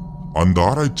தேவைப்படுகிறார்கள். அந்த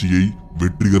ஆராய்ச்சியை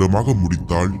வெற்றிகரமாக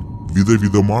முடித்தால்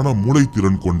விதவிதமான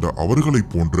மூளைத்திறன் கொண்ட அவர்களை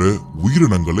போன்ற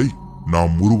உயிரினங்களை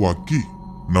நாம் உருவாக்கி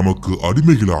நமக்கு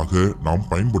அடிமைகளாக நாம்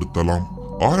பயன்படுத்தலாம்.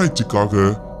 ஆராய்ச்சிக்காக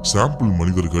சாம்பிள்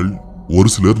மனிதர்கள் ஒரு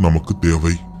சிலர் நமக்கு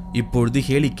தேவை. இப்பொழுது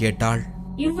ஹேலி கேட்டாள்,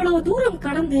 இவ்வளவு தூரம்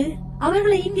கடந்து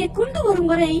அவர்களை இங்கே கொண்டு வரும்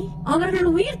வரை அவர்கள்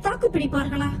உயிர் தாக்கு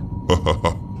பிடிப்பார்களா?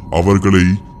 அவர்களை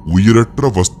உயிரற்ற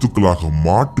வஸ்துக்களாக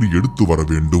மாற்றி எடுத்து வர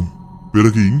வேண்டும்.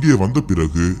 பிறகு இங்கே வந்த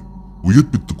பிறகு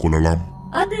உயிர்ப்பித்துக் கொள்ளலாம்.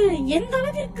 அது எந்த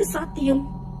அளவிற்கு சாத்தியம்?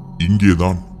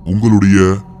 இங்கேதான் உங்களுடைய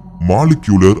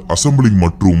மாலிக்யூலர் அசம்பிளிங்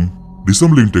மற்றும்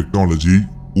டிசம்பிளிங் டெக்னாலஜி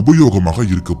உபயோகமாக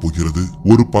இருக்க போகிறது.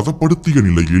 ஒரு பதப்படுத்திய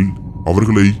நிலையில்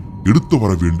அவர்களை எடுத்து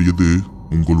வர வேண்டியது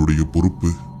உங்களுடைய பொறுப்பு.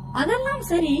 அதெல்லாம்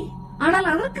சரி, ஆனால்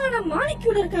அதற்கான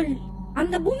மாலிக்யூலர்கள்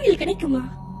அந்த பூமியில் கிடைக்குமா?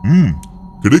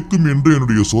 கிடைக்கும் என்று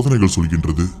என்னுடைய சோதனைகள்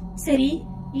சொல்கின்றது. சரி,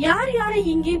 யார் யாரை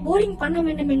இங்கே போரிங் பண்ண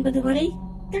வேண்டும் என்பது வரை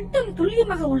திட்டம்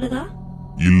துல்லியமாக உள்ளதா?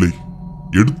 இல்லை,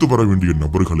 எடுத்து வர வேண்டிய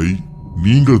நபர்களை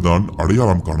நீங்கள் தான்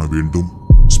அடையாளம் காண வேண்டும்.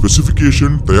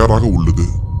 ஸ்பெசிபிகேஷன் தயாராக உள்ளது.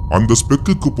 அந்த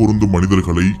ஸ்பெக்குக்கு பொருந்தும்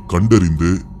மனிதர்களை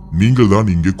கண்டறிந்து நீங்கள் தான்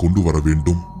இங்கே கொண்டு வர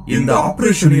வேண்டும். இந்த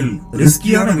ஆபரேஷனில்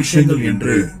ரிஸ்கியான விஷயங்கள்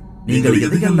என்று நீங்கள்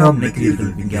எதையெல்லாம்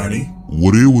நினைக்கிறீர்கள் விஞ்ஞானி?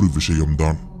 ஒரே ஒரு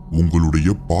விஷயம்தான், உங்களுடைய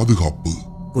பாதுகாப்பு.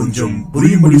 கொஞ்சம்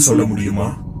புரியும்படி சொல்ல முடியுமா?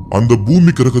 அந்த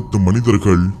பூமி கிரகத்து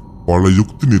மனிதர்கள் பல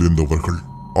யுக்தி நிறைந்தவர்கள்.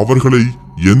 அவர்களை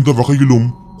எந்த வகையிலும்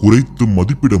குறைத்து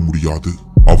மதிப்பிட முடியாது.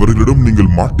 அவர்களிடம்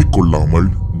நீங்கள் மாட்டிக்கொள்ளாமல்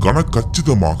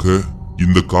கனக்கச்சிதமாக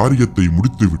இந்த காரியத்தை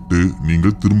முடித்துவிட்டு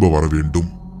நீங்கள் திரும்ப வர வேண்டும்.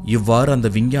 இவ்வாறு அந்த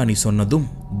விஞ்ஞானி சொன்னதும்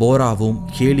போராவும்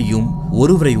ஹேலியும்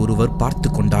ஒருவரை ஒருவர் பார்த்து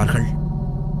கொண்டார்கள்.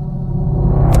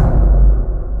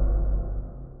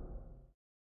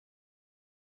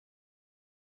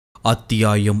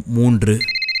 அத்தியாயம் 3.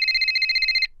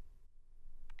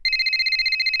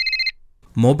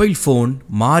 மொபைல் போன்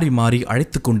மாறி மாறி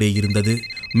அழைத்துக் கொண்டே இருந்தது.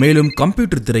 மேலும்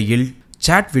கம்ப்யூட்டர் திரையில்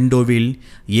சாட் விண்டோவில்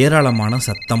ஏராளமான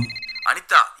சத்தம்.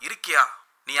 அனிதா இருக்கியா?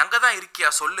 நீ அங்கதான் இருக்கியா?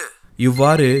 சொல்லு.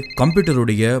 இவ்வாறு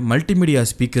கம்ப்யூட்டருடைய மல்டிமீடியா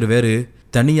ஸ்பீக்கர் வேறு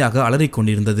தனியாக அலறிக்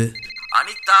கொண்டிருந்தது.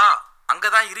 அனிதா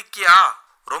அங்கதான் இருக்கியா?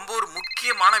 ரொம்ப ஒரு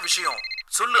முக்கியமான விஷயம்.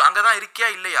 சொல்லு, அங்கதான் இருக்கியா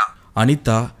இல்லையா?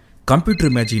 அனிதா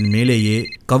கம்ப்யூட்டர் மேஜையின் மேலேயே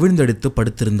கவிழ்ந்தெடுத்து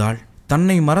படுத்திருந்தாள்.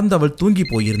 தன்னை மறந்து அவள் தூங்கி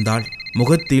போயிருந்தாள்.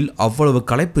 முகத்தில் அவ்வளவு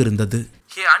களைப்பு இருந்தது.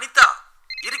 ஹே அனிதா,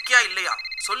 இருக்கியா இல்லையா?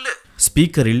 சொல்லு.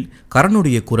 ஸ்பீக்கரில்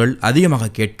கரனுடைய குரல்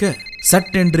அதிகமாக கேட்க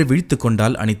சட்டென்று விழித்து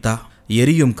கொண்டாள் அனிதா.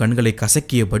 எரியும் கண்களை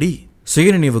கசக்கியபடி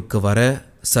சுயநினைவுக்கு வர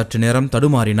சற்று நேரம்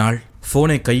தடுமாறினாள்.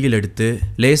 போனை கையில் எடுத்து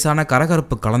லேசான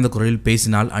கரகரப்பு கலந்த குரலில்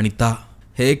பேசினாள் அனிதா.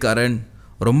 ஹே கரண்,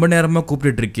 ரொம்ப நேரமா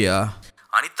கூப்பிட்டு இருக்கியா?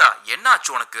 அனிதா, என்ன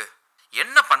ஆச்சு உனக்கு?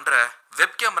 என்ன பண்ற?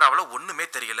 வெப் கேமராவில் ஒண்ணுமே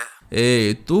தெரியல. ஏய்,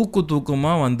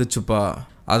 தூக்கமா வந்துச்சுப்பா.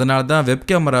 அதனால தான் வெப்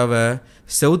கேமராவை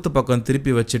செவுத்து பக்கம்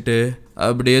திருப்பி வச்சுட்டு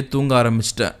அப்படியே தூங்க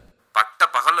ஆரம்பிச்சிட்டேன். பட்ட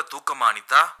பகல்ல தூக்கமா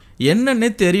அனிதா? என்னன்னே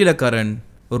தெரியல கரண்,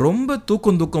 ரொம்ப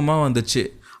தூக்கமா வந்துச்சு.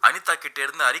 அனிதா கிட்ட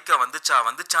இருந்து அறிக்கை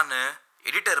வந்துச்சான்னு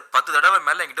எடிட்டர் 10 தடவை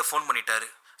மேல என்கிட்ட ஃபோன் பண்ணிட்டாரு.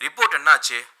 ரிப்போர்ட் என்ன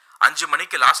ஆச்சு? 5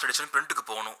 மணிக்கு லாஸ்ட் எடிஷன் பிரிண்ட்டுக்கு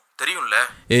போகணும், தெரியும்ல?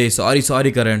 ஏய்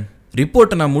சாரி கரண்,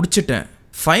 ரிப்போர்ட்டை நான் முடிச்சிட்டேன்.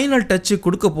 ஃபைனல் டச்சு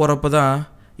கொடுக்க போறப்ப தான்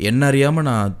என்ன அறியாம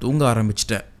நான் தூங்க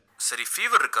ஆரம்பிச்சிட்டேன். சரி,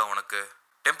 ஃபீவர் இருக்கா உனக்கு?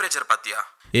 டெம்பரேச்சர் பாத்தியா?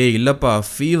 ஏய் இல்லப்பா,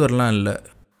 ஃபீவர்லாம் இல்லை.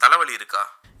 தலைவலி இருக்கா?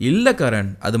 இல்லை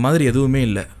கரண், அது மாதிரி எதுவுமே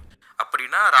இல்லை.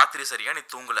 அப்படின்னா ராத்திரி சரியா நீ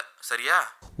தூங்கல, சரியா?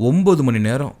 9 மணி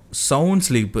நேரம் சவுண்ட்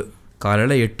ஸ்லீப்பு.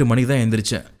 காலையில் 8 மணிக்கு தான்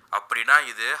எந்திரிச்சேன். அப்படின்னா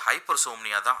இது ஹைப்பர்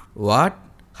சோம்னியா தான். வாட்?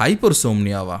 ஹைப்பர்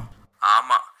சோம்னியாவா?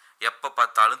 ஆமா, எப்ப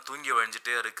பார்த்தாலும் தூங்கி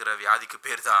வழிஞ்சிட்டே இருக்கிற வியாதிக்கு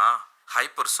பேர் தான்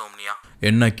ஹைப்பர் சோம்னியா.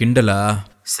 என்ன கிண்டலா?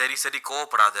 சரி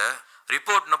கோவப்படாத.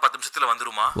 ரிப்போர்ட் இன்னும் 10 நிமிஷத்துல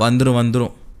வந்துருமா?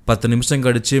 வந்துரும். 10 நிமிஷம்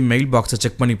கழிச்சு மெயில் பாக்ஸை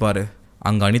செக் பண்ணி பாரு.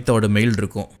 அங்கே அனிதாவோட மெயில்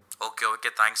இருக்கும். Okay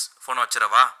thanks. ஃபோன்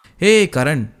வச்சிடவா? ஏய்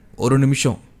கரண், ஒரு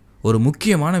நிமிஷம். ஒரு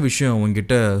முக்கியமான விஷயம்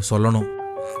உங்ககிட்ட சொல்லணும்.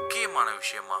 முக்கியமான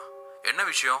விஷயமா? என்ன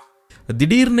விஷயம்?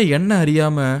 திடீர்னு என்ன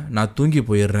அறியாம நான் தூங்கி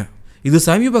போயிடுறேன். இது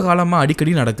சமீப காலமா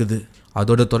அடிக்கடி நடக்குது.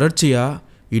 அதோட தொடர்ச்சியா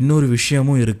இன்னொரு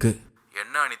விஷயமும் இருக்கு.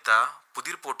 என்ன அனிதா,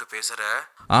 புதிர் போட்டு பேசுற?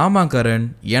 ஆமா கரண்,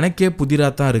 எனக்கே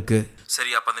புதிராத்தான் இருக்கு.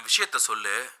 சரி, அப்ப அந்த விஷயத்த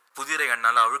சொல்லு. புதிரை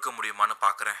என்னால அழுக்க முடியுமான்னு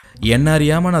பாக்குறேன். என்ன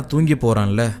அறியாம நான் தூங்கி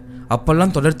போறேன்ல,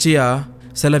 அப்பெல்லாம் தொடர்ச்சியா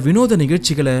சில வினோத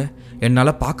நிகழ்ச்சிகளை என்னால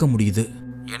பார்க்க முடியுது.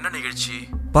 என்ன நிகழ்ச்சி?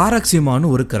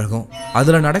 பாராக்சிமான்னு ஒரு கிரகம்.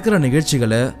 அதுல நடக்கிற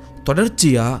நிகழ்ச்சிகளை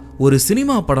தொடர்ச்சியா ஒரு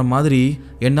சினிமா படம் மாதிரி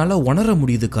என்னால உணர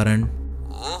முடியுது கரண்.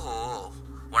 ஓஹோ,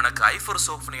 உனக்கு ஹைப்பர்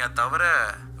சோம்னியா தவிர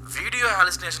வீடியோ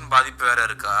ஹாலுசினேஷன் பாதிப்பு வேற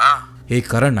இருக்கா? ஏய்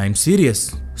கரண், ஐ எம் சீரியஸ்.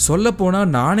 சொல்ல போனா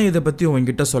நானே இதை பத்தி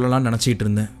உங்ககிட்ட சொல்லலாம்னு நினைச்சிட்டு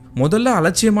இருந்தேன். முதல்ல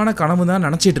அலட்சியமான கனவு தான்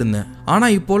நினைச்சிட்டு இருந்தேன். ஆனா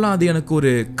இப்போலாம் அது எனக்கு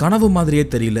ஒரு கனவு மாதிரியே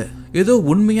தெரியல. ஏதோ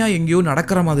உண்மையா எங்கேயோ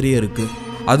நடக்கிற மாதிரியே இருக்கு.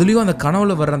 அதுலயும் அந்த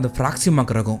கனவுல வர்ற அந்த பிராக்சிமா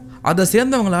கிரகம், அதை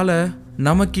சேர்ந்தவங்களால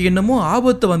நமக்கு என்னமோ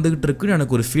ஆபத்து வந்துகிட்டு இருக்குன்னு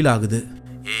எனக்கு ஒரு ஃபீல் ஆகுது.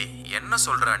 ஏய், என்ன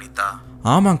சொல்ற அனிதா?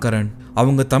 ஆமா கரண்,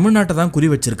 அவங்க தமிழ்நாட்டை தான் குறி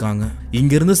வச்சிருக்காங்க.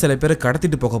 இங்கிருந்து சில பேரை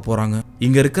கடத்திட்டு போக போறாங்க.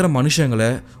 இங்க இருக்கிற மனுஷங்களை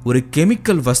ஒரு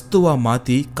கெமிக்கல் வஸ்துவா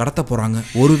மாத்தி கடத்த போறாங்க.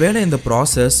 ஒருவேளை இந்த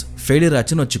ப்ராசஸ் ஃபெயிலியர்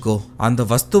ஆச்சுன்னு வச்சுக்கோ, அந்த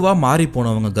வஸ்துவா மாறி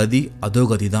போனவங்க கதி அதோ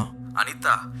கதி தான்.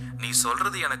 அனிதா, நீ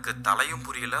சொல்றது எனக்கு தலையும்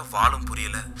புரியல வாலும்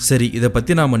புரியல. சரி, இதை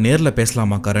பத்தி நாம நேர்ல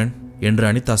பேசலாமா கரண் என்று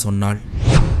அனிதா சொன்னாள்.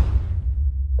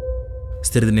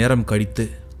 சிறிது நேரம் கழித்து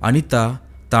அனிதா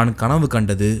தான் கனவு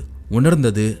கண்டது,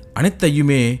 உணர்ந்தது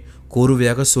அனைத்தையுமே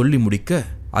கோர்வையாக சொல்லி முடிக்க,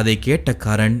 அதை கேட்ட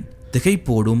கரண்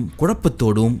திகைப்போடும்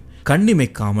குழப்பத்தோடும்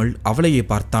கண்ணிமைக்காமல் அவளையே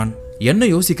பார்த்தான். என்ன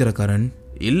யோசிக்கிற கரண்?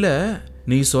 இல்ல,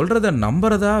 நீ சொல்றத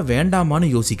நம்புறதா வேண்டாமான்னு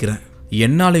யோசிக்கிறேன்.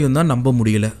 என்னாலையும் தான் நம்ப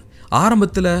முடியல.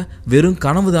 ஆரம்பத்துல வெறும்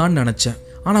கனவுதான் நினைச்சேன்.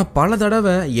 ஆனா பல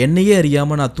தடவை என்னையே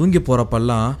அறியாம நான் தூங்கி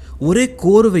போறப்பெல்லாம் ஒரே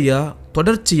கோர்வையா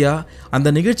தொடர்ச்சியா அந்த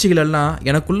நிகழ்ச்சிகள் எல்லாம்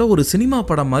எனக்குள்ள ஒரு சினிமா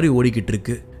படம் மாதிரி ஓடிக்கிட்டு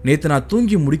இருக்கு. நேற்று நான்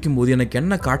தூங்கி முடிக்கும் போது எனக்கு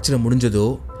என்ன காட்சியில முடிஞ்சதோ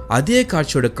அதே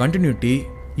காட்சியோட கண்டினியூட்டி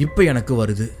இப்போ எனக்கு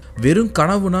வருது. வெறும்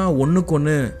கனவுனா ஒன்றுக்கு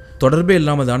ஒன்று தொடர்பே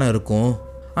இல்லாமல் தானே இருக்கும்.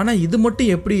 ஆனால் இது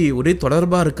மட்டும் எப்படி ஒரே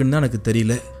தொடர்பாக இருக்குன்னு தான் எனக்கு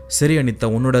தெரியல. சரி அனிதா,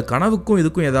 உன்னோட கனவுக்கும்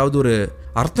இதுக்கும் ஏதாவது ஒரு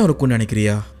அர்த்தம் இருக்கும்னு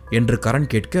நினைக்கிறியா என்று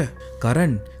கரண் கேட்க,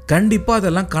 கரண் கண்டிப்பாக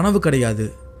அதெல்லாம் கனவு கிடையாது,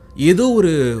 ஏதோ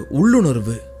ஒரு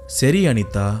உள்ளுணர்வு. சரி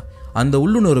அனிதா, அந்த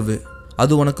உள்ளுணர்வு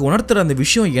அது உனக்கு உணர்த்துற அந்த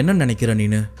விஷயம் என்னன்னு நினைக்கிற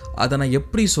நீனு? அதை நான்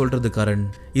எப்படி சொல்றது கரண்?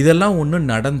 இதெல்லாம் ஒன்று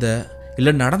நடந்த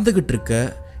இல்லை நடந்துகிட்டு இருக்க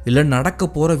இல்லை நடக்க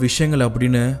போகிற விஷயங்கள்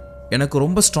அப்படின்னு எனக்கு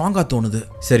ரொம்ப ஸ்ட்ராங்காக தோணுது.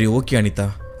 சரி ஓகே அனிதா,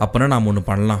 அப்போனா நாம் ஒன்று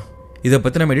பண்ணலாம். இதை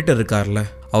பற்றி நம்ம எடிட்டர் இருக்கார்ல,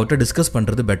 அவர்கிட்ட டிஸ்கஸ்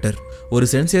பண்ணுறது பெட்டர். ஒரு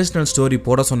சென்சேஷனல் ஸ்டோரி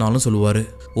போட சொன்னாலும் சொல்லுவார்.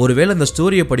 ஒருவேளை இந்த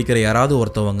ஸ்டோரியை படிக்கிற யாராவது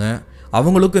ஒருத்தவங்க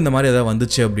அவங்களுக்கும் இந்த மாதிரி எதாவது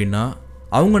வந்துச்சு அப்படின்னா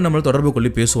அவங்க நம்மளை தொடர்பு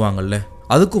கொள்ளி பேசுவாங்கல்ல,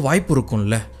 அதுக்கும் வாய்ப்பு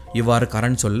இருக்கும்ல. இவ்வாறு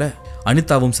கரண் சொல்ல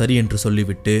அனிதாவும் சரி என்று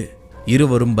சொல்லிவிட்டு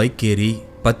இருவரும் பைக் ஏறி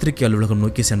பத்திரிகை அலுவலகம்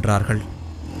நோக்கி சென்றார்கள்.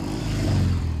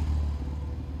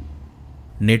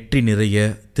 நெற்றி நிறைய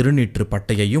திருநீற்று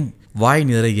பட்டையையும் வாய்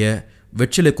நிறைய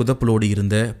வெற்றிலை குதப்பலோடு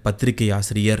இருந்த பத்திரிகை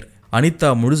ஆசிரியர் அனிதா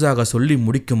முழுசாக சொல்லி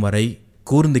முடிக்கும் வரை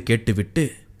கூர்ந்து கேட்டுவிட்டு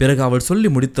பிறகு அவள் சொல்லி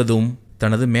முடித்ததும்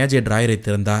தனது மேஜை டிராயரை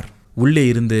திறந்தார். உள்ளே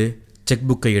இருந்து செக்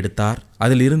புக்கை எடுத்தார்.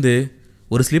 அதில் இருந்து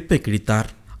ஒரு ஸ்லிப்பை கிழித்தார்.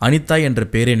 அனிதா என்ற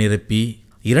பெயரை நிரப்பி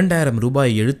 2000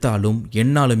 ரூபாய் எழுத்தாலும்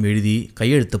எண்ணாலும் எழுதி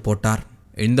கையெழுத்து போட்டார்.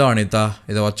 இந்தா அனிதா,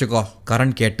 இதை வச்சுக்கோ.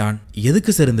 கரண் கேட்டான்.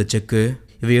 எதுக்கு சார் இந்த செக்கு?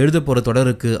 இவை எழுத போகிற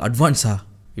தொடருக்கு அட்வான்ஸா?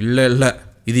 இல்லை,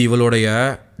 இது இவளுடைய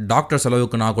டாக்டர்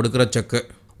செலவுக்கு நான் கொடுக்குற செக்கு.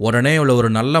 உடனே இவளை ஒரு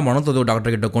நல்ல மனத்தத்துவ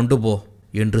டாக்டர்கிட்ட கொண்டு போ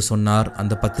என்று சொன்னார்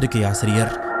அந்த பத்திரிகை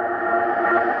ஆசிரியர்.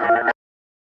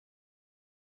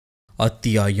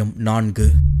 அத்தியாயம் 4.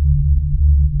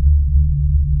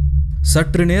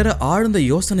 சற்று நேர ஆழ்ந்த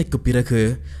யோசனைக்கு பிறகு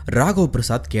ராகவ்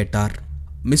பிரசாத் கேட்டார்.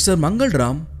 மிஸ்டர்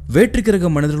மங்கள்ராம், வேற்றுக்கிரக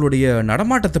மனிதர்களுடைய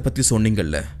நடமாட்டத்தை பற்றி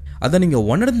சொன்னீங்கல்ல, அதை நீங்கள்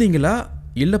உணர்ந்தீங்களா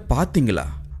இல்லை பார்த்தீங்களா?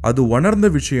 அது உணர்ந்த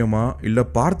விஷயமா இல்லை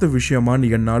பார்த்த விஷயமான்னு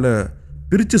என்னால்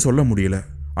பிரித்து சொல்ல முடியல.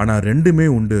 ஆனால் ரெண்டுமே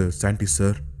உண்டு சயின்டிஸ்ட்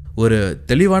சார். ஒரு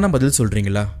தெளிவான பதில்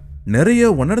சொல்கிறீங்களா? நிறைய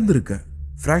உணர்ந்திருக்கேன்.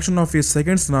 ஃப்ராக்ஷன் ஆஃப் ஏ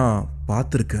செகண்ட்ஸ் நான்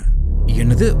பார்த்துருக்கேன்.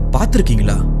 என்னது,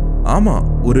 பார்த்துருக்கீங்களா? ஆமாம்,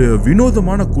 ஒரு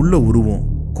வினோதமான குள்ள உருவம்,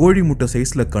 கோழி முட்டை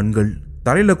சைஸில் கண்கள்,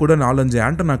 தலையில் கூட 4-5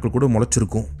 ஆண்டனாக்கள் கூட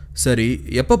முளைச்சிருக்கும். சரி,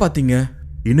 எப்போ பார்த்தீங்க?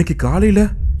 இன்னைக்கு காலையில்.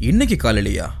 இன்னைக்கு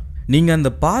காலையிலையா? நீங்கள் அந்த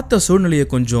பார்த்த சூழ்நிலையை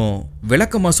கொஞ்சம்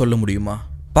விளக்கமாக சொல்ல முடியுமா?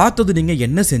 பார்த்தது நீங்கள்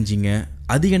என்ன செஞ்சீங்க,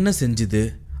 அது என்ன செஞ்சுது,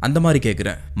 அந்த மாதிரி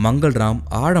கேட்குறேன். மங்கள்ராம்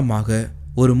ஆழமாக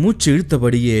ஒரு மூச்சு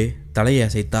இழுத்தபடியே தலையை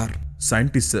அசைத்தார்.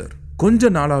 சயின்டிஸ்ட் சார், கொஞ்ச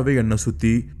நாளாகவே என்னை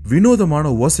சுற்றி வினோதமான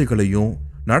ஓசைகளையும்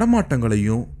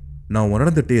நடமாட்டங்களையும் நான்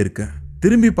உணர்ந்துட்டே இருக்கேன்.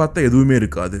 திரும்பி பார்த்தா எதுவுமே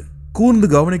இருக்காது. கூர்ந்து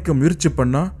கவனிக்க முயற்சி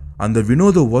பண்ணா அந்த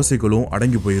வினோத ஓசைகளும்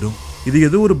அடங்கி போயிடும். இது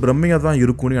ஏதோ ஒரு பிரம்மையாக தான்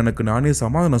இருக்கும்னு எனக்கு நானே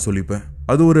சமாதானம் சொல்லிப்பேன்.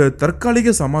 அது ஒரு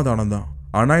தற்காலிக சமாதானம் தான்.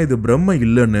 ஆனால் இது பிரம்மை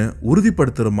இல்லைன்னு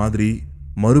உறுதிப்படுத்துகிற மாதிரி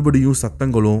மறுபடியும்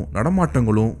சத்தங்களும்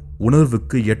நடமாட்டங்களும்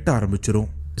உணர்வுக்கு எட்ட ஆரம்பிச்சிடும்.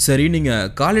 சரி,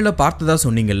 நீங்கள் காலையில் பார்த்ததா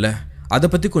சொன்னீங்கல்ல, அதை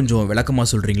பற்றி கொஞ்சம் விளக்கமாக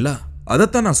சொல்கிறீங்களா?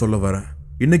 அதைத்தான் நான் சொல்ல வரேன்.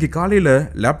 இன்னைக்கு காலையில்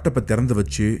லேப்டாப்பை திறந்து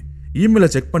வச்சு இமெயிலை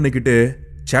செக் பண்ணிக்கிட்டு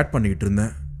சேட் பண்ணிக்கிட்டு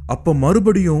இருந்தேன். அப்போ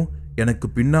மறுபடியும் எனக்கு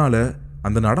பின்னால்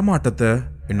அந்த நடமாட்டத்தை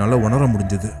என்னால் உணர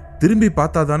முடிஞ்சது. திரும்பி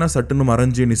பார்த்தா தானே சட்டுன்னு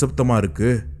மறைஞ்சு நிசப்தமாக இருக்கு.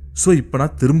 ஸோ இப்போ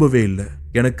நான் திரும்பவே இல்லை.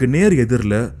 எனக்கு நேர்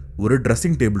எதிரில் ஒரு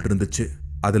ட்ரெஸ்ஸிங் டேபிள் இருந்துச்சு.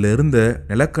 அதில் இருந்த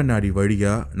நிலக்கண்ணாடி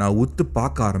வழியாக நான் உத்து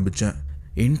பார்க்க ஆரம்பித்தேன்.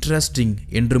 இன்ட்ரெஸ்டிங்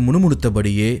என்று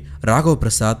முணுமுணுத்தபடியே ராகவ்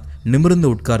பிரசாத் நிமிர்ந்து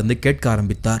உட்கார்ந்து கேட்க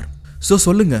ஆரம்பித்தார். ஸோ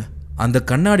சொல்லுங்க, அந்த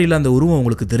கண்ணாடியில் அந்த உருவம்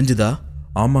உங்களுக்கு தெரிஞ்சுதா?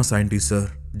 ஆமாம் சயின்டிஸ்ட் சார்,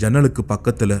 ஜன்னலுக்கு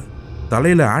பக்கத்தில்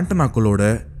தலையில் ஆண்டனாக்களோட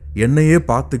என்னையே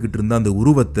பார்த்துக்கிட்டு இருந்த அந்த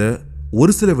உருவத்தை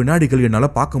ஒரு சில வினாடிகள்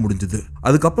என்னால் பார்க்க முடிஞ்சுது.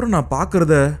 அதுக்கப்புறம் நான்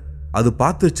பார்க்குறத அது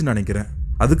பார்த்துருச்சுன்னு நினைக்கிறேன்.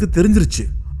 அதுக்கு தெரிஞ்சிருச்சு.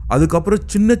 அதுக்கப்புறம்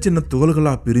சின்ன சின்ன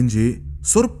துகள்களாக பிரிஞ்சு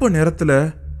சொற்ப நேரத்தில்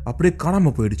அப்படியே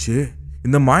காணாமல் போயிடுச்சு.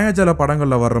 இந்த மாயாஜால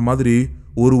படங்களில் வர்ற மாதிரி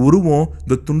ஒரு உருவம்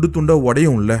இந்த துண்டு துண்டாக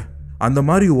உடையும்ல, அந்த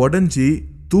மாதிரி உடஞ்சி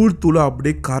தூள் தூளாக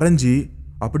அப்படியே கரைஞ்சி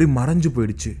அப்படி மறைஞ்சு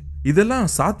போயிடுச்சு. இதெல்லாம்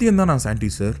சாத்தியம்தான் நான்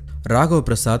சயின்டிஸ்ட் சார். ராகவ்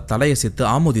பிரசாத் தலையசைத்து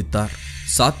ஆமோதித்தார்.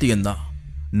 சாத்தியம்தான்.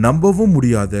 நம்பவும்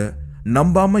முடியாத,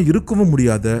 நம்பாமல் இருக்கவும்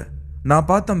முடியாத நான்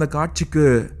பார்த்த அந்த காட்சிக்கு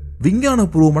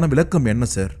விஞ்ஞானபூர்வமான விளக்கம் என்ன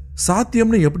சார்?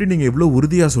 சாத்தியம்னு எப்படி நீங்கள் இவ்வளோ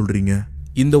உறுதியாக சொல்கிறீங்க?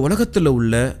 இந்த உலகத்தில்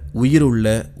உள்ள உயிருள்ள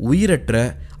உயிரற்ற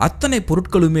அத்தனை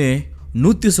பொருட்களுமே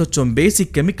 100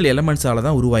 பேசிக் கெமிக்கல் எலமெண்ட்ஸால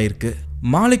தான் உருவாயிருக்கு.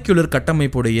 மாலிகுலர்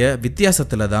கட்டமைப்புடைய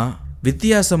வித்தியாசத்தில் தான்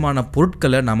வித்தியாசமான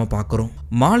பொருட்களை நாம் பார்க்குறோம்.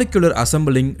 மாலிகுலர்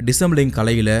அசம்பிளிங் டிசம்பிளிங்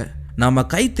கலையில் நாம்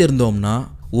கை தேர்ந்தோம்னா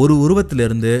ஒரு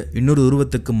உருவத்திலிருந்து இன்னொரு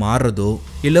உருவத்துக்கு மாறுறதோ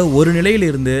இல்லை ஒரு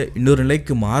நிலையிலிருந்து இன்னொரு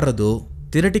நிலைக்கு மாறுறதோ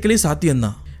தியரட்டிக்கலி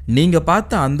சாத்தியம்தான். நீங்கள்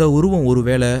பார்த்த அந்த உருவம்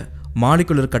ஒருவேளை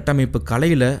மாலிகுலர் கட்டமைப்பு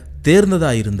கலையில்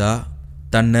தேர்ந்ததாக இருந்தால்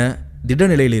தன்னை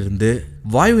திடநிலையிலிருந்து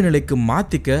வாயு நிலைக்கு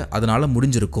மாற்றிக்க அதனால்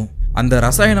முடிஞ்சிருக்கும். அந்த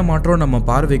ரசாயன மாற்றம் நம்ம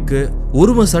பார்வைக்கு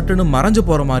உருவம் சட்டுன்னு மறைஞ்சு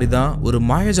போகிற மாதிரி தான், ஒரு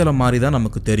மாயஜலம் மாதிரி தான்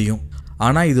நமக்கு தெரியும்.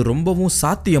 ஆனால் இது ரொம்பவும்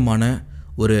சாத்தியமான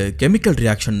ஒரு கெமிக்கல்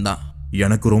ரியாக்ஷன் தான்.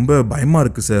 எனக்கு ரொம்ப பயமாக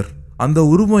இருக்குது சார். அந்த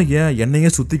உருவம் ஏன் என்னையே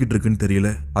சுற்றிக்கிட்டு இருக்குன்னு தெரியல.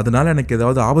 அதனால எனக்கு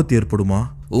ஏதாவது ஆபத்து ஏற்படுமா?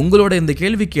 உங்களோட இந்த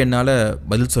கேள்விக்கு என்னால்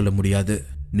பதில் சொல்ல முடியாது.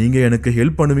 நீங்கள் எனக்கு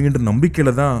ஹெல்ப் பண்ணுவீங்கன்ற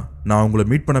நம்பிக்கையில் தான் நான் உங்களை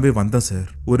மீட் பண்ணவே வந்தேன் சார்.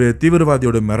 ஒரு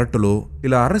தீவிரவாதியோட மிரட்டலோ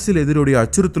இல்லை அரசியல் எதிரியோடைய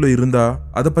அச்சுறுத்தலோ இருந்தால்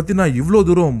அதை பற்றி நான் இவ்வளோ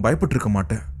தூரம் பயப்பட்டிருக்க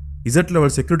மாட்டேன். Z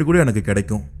லெவல் செக்யூரிட்டி கூட எனக்கு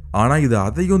கிடைக்கும். ஆனால் இது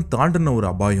அதையும் தாண்டின ஒரு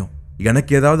அபாயம்.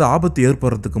 எனக்கு ஏதாவது ஆபத்து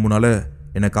ஏற்படுறதுக்கு முன்னால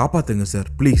என்னை காப்பாத்துங்க சார்,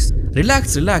 ப்ளீஸ்.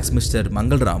 Relax mister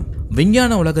மங்கள்ராம்.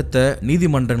 விஞ்ஞான உலகத்தை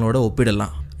நீதிமன்றங்களோட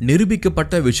ஒப்பிடலாம்.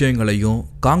 நிரூபிக்கப்பட்ட விஷயங்களையும்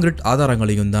காங்கிரீட்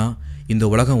ஆதாரங்களையும் தான் இந்த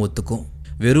உலகம் ஒத்துக்கும்.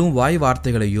 வெறும் வாய்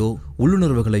வார்த்தைகளையோ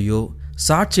உள்ளுணர்வுகளையோ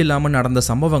சாட்சி இல்லாமல் நடந்த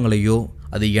சம்பவங்களையோ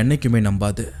அது என்னைக்குமே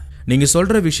நம்பாது. நீங்கள்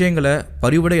சொல்கிற விஷயங்களை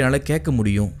பரிவுட என்னால் கேட்க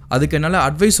முடியும், அதுக்கு என்னால்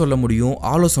அட்வைஸ் சொல்ல முடியும்,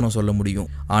 ஆலோசனை சொல்ல முடியும்.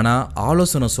 ஆனால்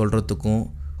ஆலோசனை சொல்கிறதுக்கும்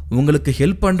உங்களுக்கு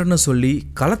ஹெல்ப் பண்ணுறேன்னு சொல்லி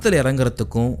களத்தில்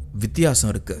இறங்குறதுக்கும் வித்தியாசம்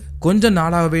இருக்குது. கொஞ்ச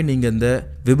நாளாகவே நீங்கள் இந்த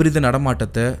விபரீத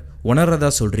நடமாட்டத்தை உணர்றதா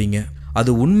சொல்கிறீங்க.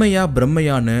 அது உண்மையா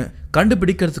பிரம்மையான்னு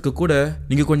கண்டுபிடிக்கிறதுக்கு கூட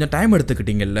நீங்கள் கொஞ்சம் டைம்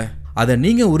எடுத்துக்கிட்டீங்கல்ல. அதை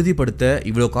நீங்கள் உறுதிப்படுத்த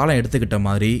இவ்வளோ காலம் எடுத்துக்கிட்ட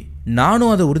மாதிரி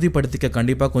நானும் அதை உறுதிப்படுத்திக்க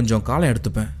கண்டிப்பாக கொஞ்சம் காலம்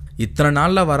எடுத்துப்பேன். இத்தனை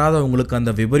நாளில் வராத உங்களுக்கு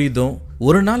அந்த விபரீதம்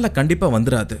ஒரு நாளில் கண்டிப்பாக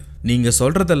வந்துடாது. நீங்கள்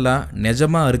சொல்கிறதெல்லாம்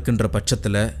நிஜமாக இருக்குன்ற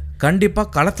பட்சத்தில்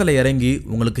கண்டிப்பாக களத்தில் இறங்கி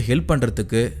உங்களுக்கு ஹெல்ப்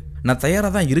பண்ணுறதுக்கு நான்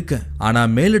தயாராக தான் இருக்கேன்.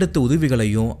 ஆனால் மேலெடுத்த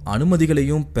உதவிகளையும்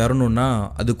அனுமதிகளையும் பெறணும்னா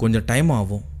அது கொஞ்சம் டைம்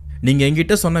ஆகும். நீங்கள்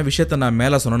என்கிட்ட சொன்ன விஷயத்த நான்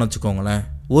மேலே சொன்னேன்னு வச்சுக்கோங்களேன்,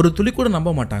 ஒரு துளி கூட நம்ப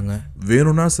மாட்டாங்க.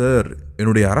 வேணும்னா சார்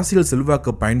என்னுடைய அரசியல்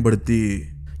செல்வாக்கை பயன்படுத்தி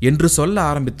என்று சொல்ல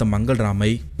ஆரம்பித்த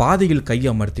மங்கள்ராமை பாதியில்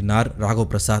கையமர்த்தினார்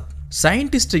ராகவ் பிரசாத்.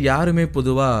 சயின்டிஸ்ட் யாருமே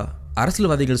பொதுவாக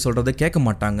அரசியல்வாதிகள் சொல்கிறத கேட்க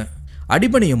மாட்டாங்க,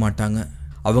 அடிபணிய மாட்டாங்க.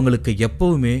 அவங்களுக்கு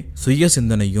எப்பவுமே சுய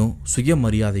சிந்தனையும்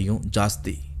சுயமரியாதையும்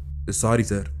ஜாஸ்தி. சாரி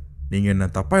சார், நீங்கள் என்ன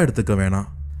தப்பாக எடுத்துக்க வேணாம்.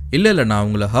 இல்லை நான்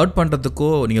உங்களை ஹர்ட் பண்ணுறதுக்கோ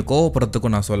நீங்கள் கோவப்படுறதுக்கோ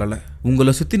நான் சொல்லலை.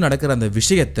 உங்களை சுற்றி நடக்கிற அந்த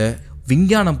விஷயத்தை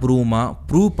விஞ்ஞானம் பூர்வமாக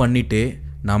ப்ரூவ் பண்ணிட்டே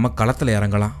நாம் களத்தில்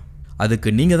இறங்கலாம். அதுக்கு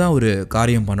நீங்கள் தான் ஒரு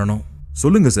காரியம் பண்ணணும்.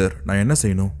 சொல்லுங்கள் சார், நான் என்ன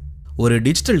செய்யணும்? ஒரு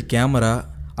டிஜிட்டல் கேமரா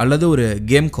அல்லது ஒரு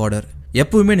கேம் கார்டர்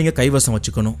எப்பவுமே நீங்கள் கைவசம்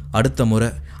வச்சுக்கணும். அடுத்த முறை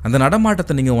அந்த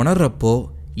நடமாட்டத்தை நீங்கள் உணர்றப்போ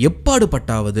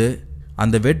எப்பாடுபட்டாவது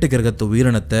அந்த வேட்டு கிரகத்து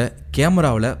உயிரினத்தை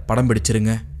கேமராவில் படம்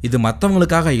பிடிச்சிருங்க. இது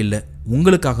மற்றவங்களுக்காக இல்லை,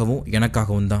 உங்களுக்காகவும்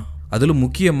எனக்காகவும் தான். அதிலும்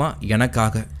முக்கியமாக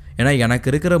எனக்காக. ஏன்னா எனக்கு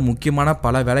இருக்கிற முக்கியமான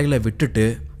பல வேலைகளை விட்டுட்டு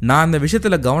நான் அந்த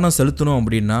விஷயத்தில் கவனம் செலுத்தணும்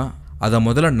அப்படின்னா அதை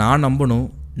முதல்ல நான் நம்பணும்,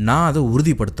 நான் அதை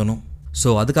உறுதிப்படுத்தணும். ஸோ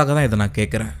அதுக்காக தான் இதை நான்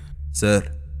கேட்குறேன். சார்,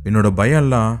 என்னோட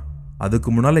பயம்லாம் அதுக்கு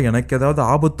முன்னால் எனக்கு ஏதாவது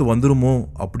ஆபத்து வந்துருமோ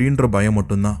அப்படின்ற பயம்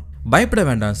மட்டும்தான். பயப்பட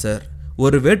வேண்டாம் சார்.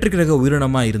 ஒரு வேற்றுக்கிரக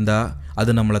உயிரினமாக இருந்தால்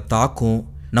அது நம்மளை தாக்கும்,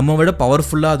 நம்ம விட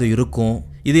பவர்ஃபுல்லாக அது இருக்கும்.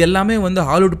 இது எல்லாமே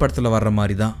ஹாலிவுட் படத்தில் வர்ற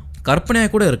மாதிரி தான்,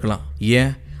 கற்பனையாக கூட இருக்கலாம்.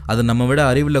 ஏன் அது நம்ம விட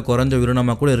அறிவில் குறைஞ்ச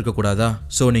உயிரினமாக கூட இருக்கக்கூடாதா?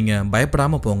 ஸோ நீங்கள்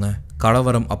பயப்படாமல் போங்க.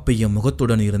 கலவரம் அப்பிய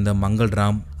முகத்துடன் இருந்த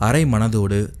மங்கள்ராம் அரை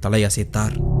மனதோடு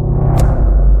தலையசைத்தார்.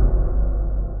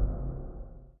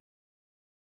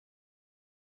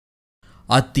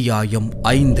 அத்தியாயம்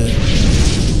 5.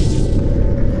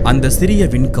 அந்த சிறிய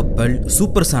விண்கப்பல்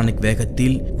சூப்பர்சானிக்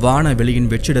வேகத்தில்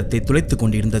வானவெளியின் வெற்றிடத்தை துளைத்துக்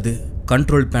கொண்டிருந்தது.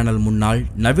 கண்ட்ரோல் பேனல் முன்னால்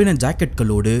நவீன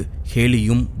ஜாக்கெட்களோடு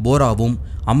ஹேலியும் போராவும்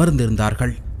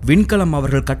அமர்ந்திருந்தார்கள். விண்கலம்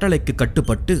அவர்கள் கட்டளைக்கு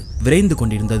கட்டுப்பட்டு விரைந்து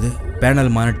கொண்டிருந்தது. பேனல்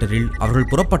மானிட்டரில் அவர்கள்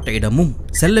புறப்பட்ட இடமும்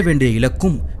செல்ல வேண்டிய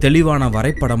இலக்கும் தெளிவான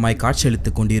வரைபடமாய்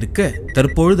காட்சியளித்துக் கொண்டிருக்க,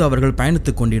 தற்பொழுது அவர்கள்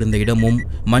பயணித்துக் கொண்டிருந்த இடமும்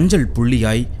மஞ்சள்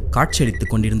புள்ளியாய்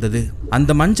காட்சியளித்துக் கொண்டிருந்தது.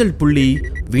 அந்த மஞ்சள் புள்ளி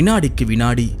வினாடிக்கு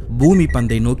வினாடி பூமி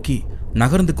பந்தை நோக்கி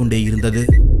நகர்ந்து கொண்டே இருந்தது.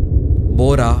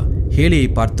 போரா ஹேலியை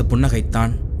பார்த்து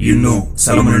புன்னகைத்தான். இன்னும்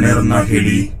சில மணி நேரம் தான்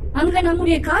ஹேலி. அங்க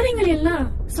நம்முடைய காரியங்கள் எல்லாம்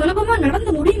சுலபமா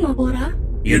நடந்து முடியுமா போரா?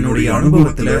 என்னுடைய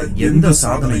அனுபவத்துல எந்த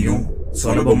சாதனையும்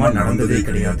சுலபமா நடந்ததே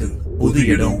கிடையாது. புது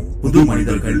இடம், புது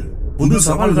மனிதர்கள், புது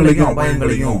சவால்களையும்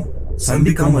அபாயங்களையும்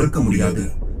சந்திக்காம இருக்க முடியாது.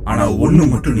 ஆனா ஒண்ணு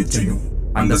மட்டும் நிச்சயம்,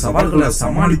 அந்த சவால்களை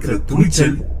சமாளிக்கிற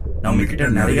துணிச்சல் நம்ம கிட்ட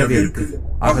நிறையவே இருக்கு.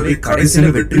 ஆகவே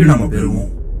கடைசியில வெற்றி நம்ம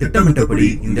பெறுவோம். திட்டமிட்டபடி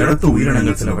இந்த இடத்து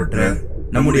உயிரினங்கள் சிலவற்றை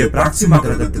நம்முடைய பிராக்சிமா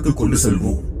கிரகத்துக்கு கொண்டு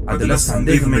செல்வோம், அதுல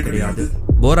சந்தேகமே கிடையாது.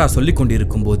 போரா சொல்லிக்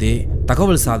கொண்டிருக்கும் போதே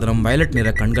தகவல் சாதனம் வயலட் நிற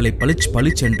கண்களை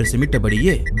பளிச் என்று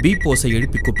சிமிட்டபடியே பீப் ஓசை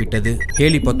எழுப்பி கூப்பிட்டது.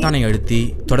 ஹேலி பொத்தானை அழுத்தி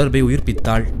தொடர்பை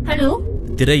உயிர்ப்பித்தாள். ஹலோ.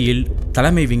 திரையில்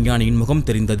தலைமை விஞ்ஞானியின் முகம்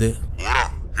தெரிந்தது.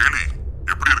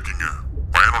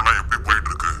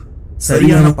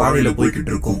 சரியான பாதையில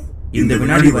போய்கிட்டு இருக்கோம். இந்த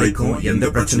வினாடி வரைக்கும் எந்த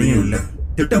பிரச்சனையும் இல்ல.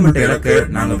 திட்டமிட்ட இலக்க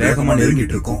நாங்க வேகமா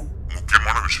நெருங்கிட்டு இருக்கோம்.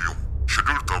 முக்கியமான விஷயம்,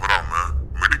 ஷெட்யூல் தவறாம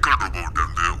மெடிக்கல் ரோபோட்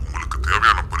இருந்து உங்களுக்கு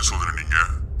தேவையான பரிசோதனை நீங்க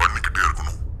பண்ணிக்கிட்டே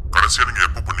இருக்கணும். கடைசியா நீங்க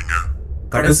எப்ப பண்ணீங்க?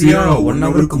 கடைசியா 1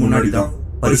 ஹவருக்கு முன்னாடி தான்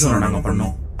பரிசோதனை நாங்க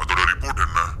பண்ணோம். அதோட ரிப்போர்ட்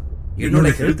என்ன? என்னோட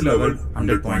health level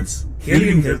 100 points,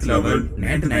 ஹேலியின் health level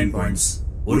 99 points.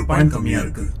 ஒரு பாயிண்ட் கம்மியா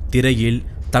இருக்கு. திரையில்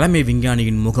தலைமை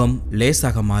விஞ்ஞானியின் முகம்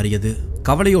லேசாக மாறியது.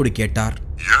 கவலையோடு கேட்டார்.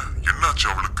 என்னாச்சு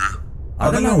அவளுக்கு?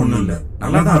 அதெல்லாம் ஒண்ணும் இல்ல,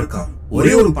 நல்லாதான் இருக்கா.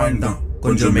 ஒரே ஒரு பாயிண்ட் தான்,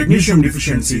 கொஞ்சம் மெக்னீசியம்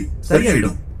டிஃபிஷியன்சி,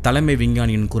 சரியாயிடும். தலைமை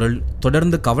விஞ்ஞானியின் குரல்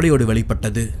தொடர்ந்து கவலையோடு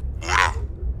வெளிப்பட்டது.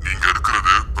 நீங்க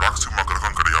இருக்கிறது பிராக்சிமா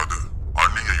கிரகம் கிடையாது,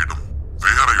 அந்நிய இடம்,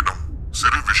 வேற இடம்.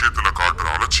 சிறு விஷயத்துல காட்டுற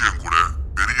அலட்சியம் கூட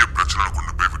பெரிய பிரச்சனை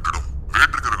கொண்டு போய் விட்டுடும்.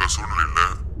 வேற்று கிரக சூழ்நிலையில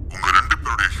உங்க 2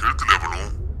 பேருடைய ஹெல்த்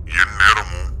லெவலும் என்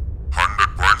நேரமும்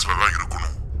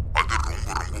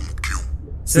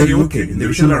சரி, ஓகே, இந்த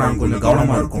விஷயத்துல நாங்க கொஞ்சம்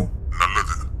கவனமா இருக்கோம்.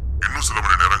 நல்லது. இன்னும் சில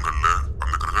மணி நேரங்கள்ல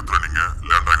அந்த கிரகத்துல நீங்க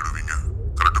லேண்ட் ஆகிடுவீங்க.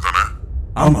 கரெக்ட் தானே?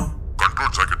 ஆமா.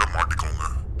 கண்ட்ரோல் ஜாக்கெட்டை மாட்டிக்கோங்க.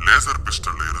 லேசர்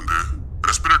பிஸ்டல்ல இருந்து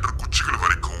ரெஸ்பிரேட்டர் குச்சிகள்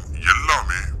வரைக்கும்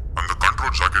எல்லாமே அந்த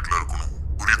கண்ட்ரோல் ஜாக்கெட்ல இருக்கணும்.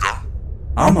 புரியுதா?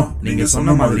 ஆமா, நீங்க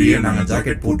சொன்ன மாதிரியே நாங்க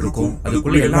ஜாக்கெட் போட்டிருக்கோம்.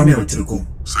 அதுக்குள்ள எல்லாமே வச்சிருக்கோம்.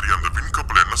 சரி, அந்த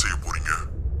விண்கப்பல் என்ன செய்ய போறீங்க?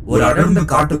 ஒரு அடர்ந்த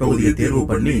காட்டு பகுதியை தேர்வு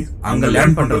பண்ணி அங்க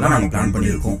லேண்ட் பண்றதா நாங்க பிளான்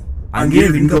பண்ணிருக்கோம். அங்கேயே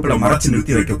விண்கப்பலை மறைச்சு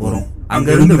நிறுத்தி வைக்க போறோம். அங்க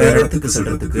இருந்து வேற இடத்துக்கு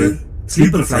செல்றதுக்கு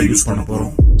ஸ்லீப்பர் ஃபிளை யூஸ் பண்ண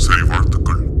போறோம். சரி,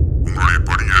 வாழ்த்துக்கள். உங்களுடைய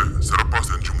பணியை சிறப்பா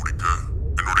செஞ்சு முடிக்க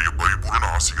என்னுடைய பரிபூரண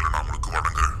ஆசைகளை நான் உங்களுக்கு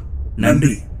வழங்குறேன்.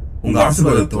 நன்றி. உங்க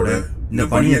ஆசீர்வாதத்தோட இந்த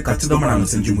பணியை கச்சிதமா நாங்க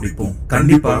செஞ்சு முடிப்போம்.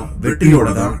 கண்டிப்பா வெற்றியோட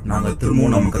தான் நாங்க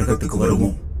திரும்பவும் நம்ம கிரகத்துக்கு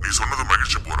வருவோம். நீ சொன்னது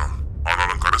மகிழ்ச்சி போறா.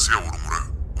 ஆனாலும் கடைசியா ஒரு முறை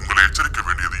உங்களை எச்சரிக்க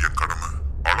வேண்டியது என் கடமை.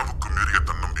 அளவுக்கு மீறிய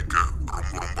தன்னம்பிக்கை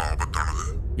ரொம்ப ரொம்ப ஆபத்தானது.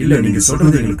 இல்ல, நீங்க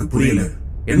சொல்றது எங்களுக்கு புரியல.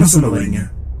 என்ன சொல்ல வரீங்க?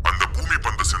 அந்த பூமி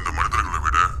பந்தை சேர்ந்த மனிதர்களை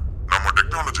விட நம்ம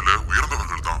டெக்னாலஜில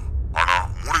உயர்ந்தவர்கள் தான். ஆனா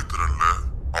மூளைத்திறன்ல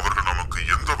அவர்கள் நமக்கு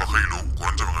எந்த வகையிலும்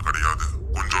குறைஞ்சவங்க கிடையாது.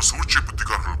 கொஞ்சம் சூழ்ச்சி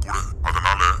புத்திக்காரர்கள் கூட.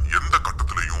 அதனால எந்த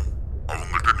கட்டத்திலையும்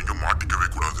அவங்கள்ட்ட நீங்க மாட்டிக்கவே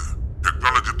கூடாது.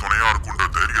 டெக்னாலஜி துணையா இருக்குன்ற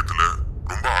தைரியத்துல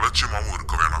ரொம்ப அலட்சியமாவும்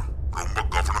இருக்க வேணாம். ரொம்ப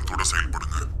கவனத்தோட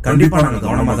செயல்படுங்க. கண்டிப்பா நாங்க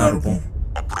கவனமா தான் இருப்போம்.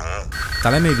 அப்புறம்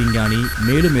தலைமை விஞ்ஞானி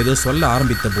மேலும் ஏதோ சொல்ல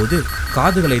ஆரம்பித்த போது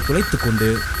காதுகளை துளைத்துக் கொண்டு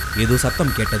ஏதோ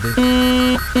சத்தம் கேட்டது.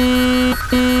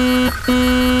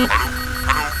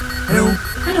 ஹலோ,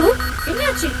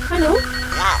 என்னாச்சு? ஹலோ,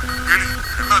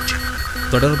 என்னாச்சு?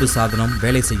 தொடர்பு சாதனம்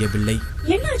வேலை செய்யவில்லை.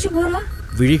 என்னாச்சு போரா?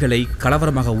 விழிகளை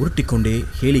கலவரமாக உருட்டிக்கொண்டே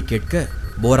ஹேலி கேட்க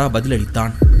போரா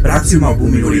பதிலளித்தான். பிராக்சிமா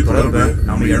பூமியோடைய தொடர்பை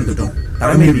நாம இழந்துட்டோம்.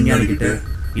 தலைமை விஞ்ஞானி கிட்ட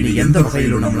இனி எந்த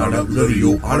வகையிலும் நம்மளால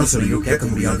உதவியோ ஆலோசனையோ கேட்க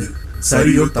முடியாது.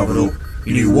 சரியோ தவறோ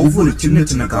இனி ஒவ்வொரு சின்ன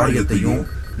சின்ன காரியத்தையும்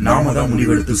நாம தான்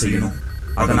முடிவெடுத்து செய்யணும்.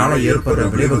 அதனால ஏற்படுற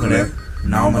விளைவுகளை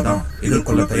நாம தான்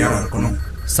எதிர்கொள்ள தயாரா இருக்கணும்.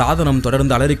 சாதனம்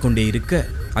தொடர்ந்து அலறிக்கொண்டே இருக்க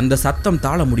அந்த சத்தம்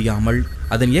தாழ முடியாமல்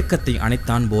அதன் இயக்கத்தை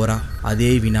அணைத்தான் போரா.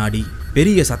 அதே வினாடி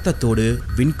பெரிய சத்தத்தோடு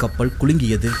விண்கப்பல்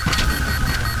குலுங்கியது.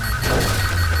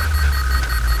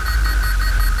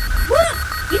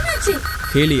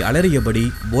 ஹேலி அலறியபடி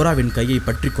போராவின் கையை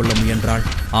பற்றி கொள்ள முயன்றாள்.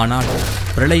 ஆனால்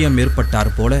பிரளயம்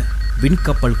ஏற்பட்டார் போல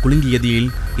விண்கப்பல் குலுங்கியதில்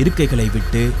இருக்கைகளை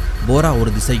விட்டு போரா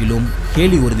ஒரு திசையிலும்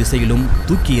ஹேலி ஒரு திசையிலும்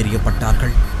தூக்கி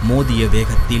எறியப்பட்டார்கள். மோதிய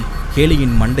வேகத்தில்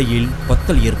ஹேலியின் மண்டையில்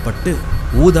கொத்தல் ஏற்பட்டு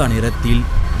ஊதா நிறத்தில்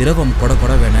திரவம்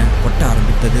கொடகொடவென கொட்ட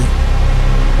ஆரம்பித்தது.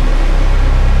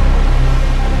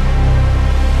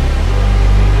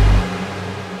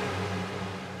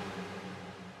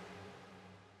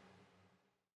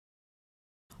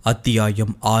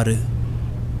 அத்தியாயம் 6.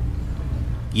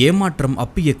 ஏமாற்றம்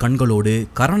அப்பிய கண்களோடு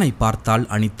கரனை பார்த்தாள்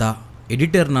அனிதா.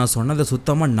 எடிட்டர், நான் சொன்னதை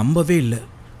சுத்தமாக நம்பவே இல்லை.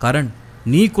 கரண்,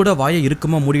 நீ கூட வாயை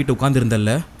இறுக்கமா மூடிட்டு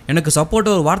உட்கார்ந்திருந்தல்ல, எனக்கு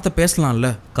சப்போர்ட்டாக ஒரு வார்த்தை பேசலாம்ல.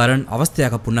 கரண்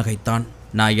அவஸ்தையாக புன்னகைத்தான்.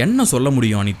 நான் என்ன சொல்ல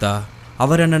முடியும் அனிதா?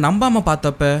 அவர் என்னை நம்பாமல்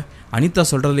பார்த்தப்ப அனிதா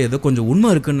சொல்கிறதுல ஏதோ கொஞ்சம்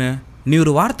உண்மை இருக்குன்னு நீ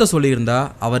ஒரு வார்த்தை சொல்லியிருந்தா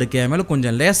அவருக்கு என் மேலே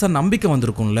கொஞ்சம் லேசாக நம்பிக்கை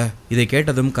வந்திருக்கும்ல. இதை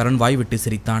கேட்டதும் கரண் வாய் விட்டு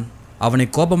சிரித்தான். அவனை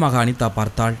கோபமாக அனிதா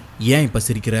பார்த்தாள். ஏன் இப்போ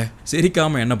சிரிக்கிற?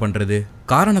 சிரிக்காமல் என்ன பண்ணுறது?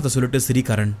 காரணத்தை சொல்லிட்டு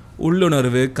சிரிக்கரண்.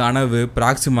 உள்ளுணர்வு, கனவு,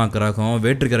 பிராக்சிமா கிரகம்,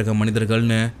 வேற்று கிரக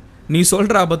மனிதர்கள்னு நீ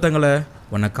சொல்கிற அபத்தங்களை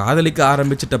உன்னை காதலிக்க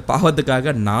ஆரம்பிச்சிட்ட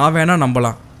பாவத்துக்காக நான் வேணா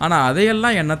நம்பலாம். ஆனால்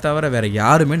அதையெல்லாம் என்னை தவிர வேற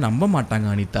யாருமே நம்ப மாட்டாங்க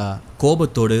அனிதா.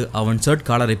 கோபத்தோடு அவன் ஷர்ட்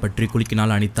காலரை பற்றி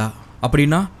குலுக்கினாள் அனிதா.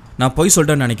 அப்படின்னா நான் பொய்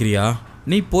சொல்கிறேன்னு நினைக்கிறியா?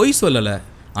 நீ பொய் சொல்லலை,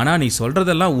 ஆனால் நீ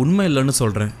சொல்கிறதெல்லாம் உண்மை இல்லைன்னு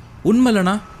சொல்கிறேன். உண்மை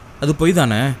இல்லைனா அது பொய்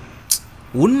தானே?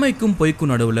 உண்மைக்கும் பொய்க்கும்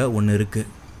நடுவில் ஒன்று இருக்குது.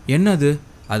 என்னது?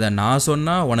 அதை நான்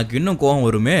சொன்னால் உனக்கு இன்னும் கோபம்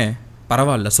வருமே.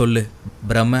 பரவாயில்ல, சொல்லு.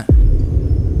 பிரம.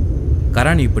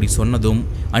 கரண் இப்படி சொன்னதும்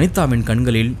அனிதாவின்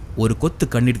கண்களில் ஒரு கொத்து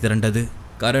கண்ணீர் திரண்டது.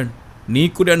 கரண், நீ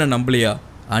கூட என்ன நம்பலையா?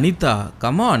 அனிதா,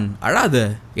 கமான், அழாத.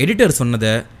 எடிட்டர்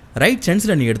சொன்னதை ரைட்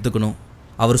சென்ஸில் நீ எடுத்துக்கணும்.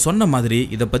 அவர் சொன்ன மாதிரி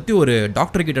இதை பற்றி ஒரு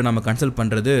டாக்டர்கிட்ட நம்ம கன்சல்ட்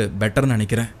பண்ணுறது பெட்டர்னு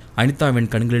நினைக்கிறேன்.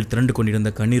 அனிதாவின் கண்களில் திரண்டு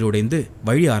கொண்டிருந்த கண்ணீர் உடைந்து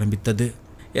வழி ஆரம்பித்தது.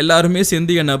 எல்லாருமே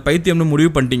சேர்ந்து என்னை பைத்தியம்னு முடிவு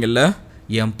பண்ணிட்டீங்கல்ல?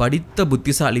 என் படித்த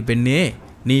புத்திசாலி பெண்ணே,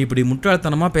 நீ இப்படி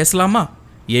முட்டாள்தனமாக பேசலாமா?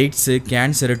 எய்ட்ஸு,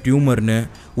 கேன்சரு, டியூமர்னு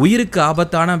உயிருக்கு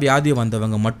ஆபத்தான வியாதி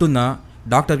வந்தவங்க மட்டும்தான்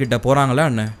டாக்டர்கிட்ட போகிறாங்களா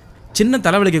என்ன? சின்ன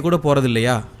தலைவலிக்கு கூட போகிறது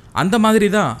இல்லையா? அந்த மாதிரி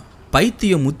தான்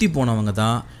பைத்தியம் முத்தி போனவங்க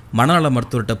தான் மனநல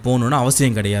மருத்துவர்கிட்ட போகணுன்னு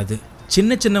அவசியம் கிடையாது.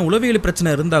 சின்ன சின்ன உளவியல்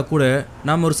பிரச்சனை இருந்தால் கூட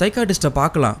நாம் ஒரு சைக்காட்டிஸ்ட்டை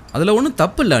பார்க்கலாம். அதில் ஒன்றும்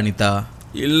தப்பு இல்லை அனிதா.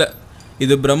 இல்லை,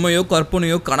 இது பிரம்மையோ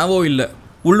கற்பனையோ கனவோ இல்லை,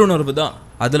 உள்ளுணர்வு தான்.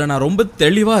 அதில் நான் ரொம்ப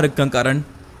தெளிவாக இருக்கேன் கரண்.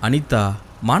 அனிதா,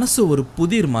 மனசு ஒரு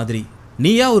புதிர் மாதிரி.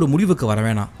 நீயா ஒரு முடிவுக்கு வர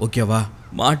வேணாம், ஓகேவா?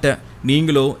 மாட்டேன்.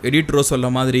 நீங்களோ எடிட்டரோ சொல்ல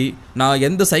மாதிரி நான்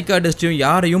எந்த சைக்காட்டிஸ்டையும்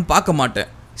யாரையும் பார்க்க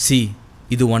மாட்டேன்.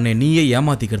 இது உன்னை நீயே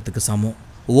ஏமாத்திக்கிறதுக்கு சமம்.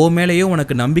 ஓ மேலேயோ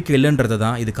உனக்கு நம்பிக்கை இல்லைன்றதை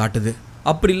தான் இது காட்டுது.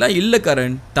 அப்படிலாம் இல்லை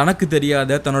கரண். தனக்கு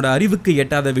தெரியாத தன்னோட அறிவுக்கு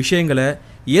எட்டாத விஷயங்களை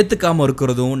ஏற்றுக்காமல்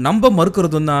இருக்கிறதும் நம்ப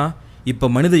மறுக்கிறதும் தான் இப்போ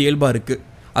மனித இயல்பாக இருக்குது.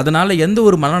 அதனால் எந்த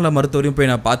ஒரு மனநல மருத்துவரையும்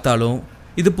போய் நான் பார்த்தாலும்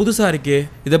இது புதுசாக இருக்கே,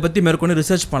 இதை பற்றி மேற்கொண்டு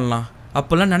ரிசர்ச் பண்ணலாம்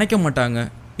அப்போல்லாம் நினைக்க மாட்டாங்க.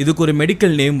 இதுக்கு ஒரு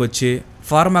மெடிக்கல் நேம் வச்சு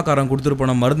ஃபார்மாக்காரன் கொடுத்துட்டு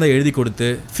போன மருந்தை எழுதி கொடுத்து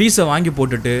ஃபீஸை வாங்கி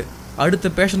போட்டுட்டு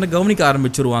அடுத்த பேஷண்ட்டை கவனிக்க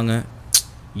ஆரம்பிச்சிருவாங்க.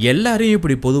 எல்லாரையும்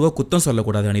இப்படி பொதுவாக குத்தம்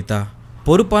சொல்லக்கூடாது அனிதா.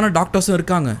 பொறுப்பான டாக்டர்ஸும்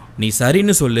இருக்காங்க. நீ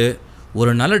சரின்னு சொல்லு,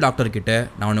 ஒரு நல்ல டாக்டர்கிட்ட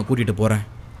நான் உன்னை கூட்டிகிட்டு போகிறேன்.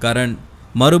 கரண்,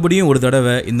 மறுபடியும் ஒரு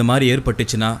தடவை இந்த மாதிரி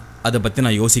ஏற்பட்டுச்சுன்னா அதை பற்றி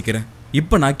நான் யோசிக்கிறேன்.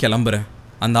 இப்போ நான் கிளம்புறேன்.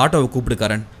 அந்த ஆட்டோவை கூப்பிடு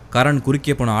கரண். கரண்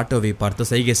குறுக்கே போன ஆட்டோவை பார்த்து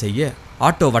சைகை செய்ய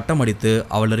ஆட்டோ வட்டமடித்து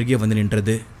அவள் அருகே வந்து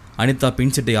நின்றது. அனிதா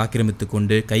பின்சீட்டை ஆக்கிரமித்து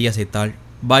கொண்டு கையசைத்தாள்.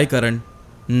 பாய் கரண்.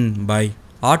 பாய்.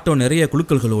 ஆட்டோ நிறைய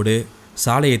குழுக்கல்களோடு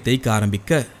சாலையை தேய்க்க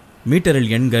ஆரம்பிக்க மீட்டரில்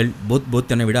எண்கள்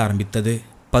பொத் என விட ஆரம்பித்தது.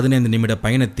 15 நிமிட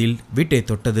பயணத்தில் வீட்டை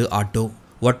தொட்டது ஆட்டோ.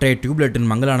 ஒற்றை டியூப்லைட்டின்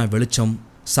மங்கலான வெளிச்சம்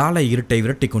சாலை இருட்டை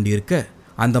விரட்டி கொண்டிருக்க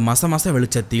அந்த மசமச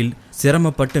வெளிச்சத்தில்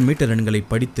சிரமப்பட்டு மீட்டர் எண்களை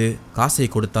படித்து காசை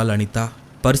கொடுத்தாள் அனிதா.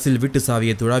 பரிசில் வீட்டு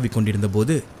சாவியை துழாவி கொண்டிருந்த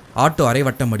போது ஆட்டோ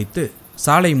அரைவட்டம் அடித்து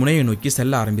சாலை முனையை நோக்கி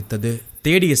செல்ல ஆரம்பித்தது.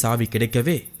 தேடிய சாவி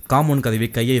கிடைக்கவே காம்பவுண்ட் கதவை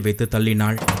கையை வைத்து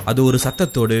தள்ளினாள். அது ஒரு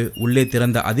சத்தத்தோடு உள்ளே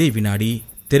திறந்த அதே வினாடி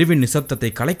தெருவின் நிசப்தத்தை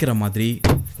கலைக்கிற மாதிரி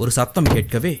ஒரு சத்தம்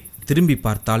கேட்கவே திரும்பி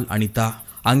பார்த்தாள் அனிதா.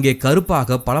 அங்கே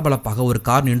கருப்பாக பளபளப்பாக ஒரு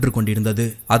கார் நின்று கொண்டிருந்தது.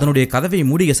 அதனுடைய கதவை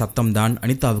மூடிய சத்தம்தான்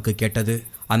அனிதாவுக்கு கேட்டது.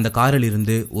 அந்த காரில்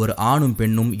இருந்து ஒரு ஆணும்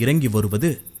பெண்ணும் இறங்கி வருவது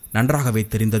நன்றாகவே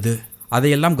தெரிந்தது.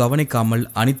 அதையெல்லாம் கவனிக்காமல்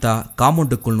அனிதா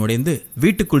காம்பவுண்டுக்குள் நுழைந்து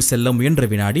வீட்டுக்குள் செல்ல முயன்ற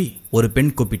வினாடி ஒரு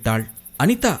பெண் கூப்பிட்டாள்,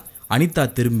 அனிதா. அனிதா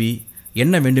திரும்பி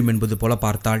என்ன வேண்டும் என்பது போல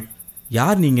பார்த்தாள்.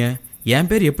 யார் நீங்க? என்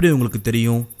பேர் எப்படி உங்களுக்கு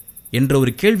தெரியும் என்ற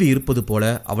ஒரு கேள்வி இருப்பது போல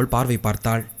அவள் பார்வை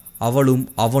பார்த்தாள். அவளும்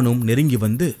அவனும் நெருங்கி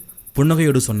வந்து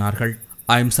புன்னகையோடு சொன்னார்கள்,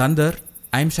 I am Chandar,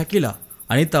 I am Shakeela.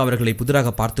 Anitha அவர்களை புதிராக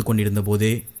பார்த்து கொண்டிருந்த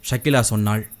போதே ஷக்கிலா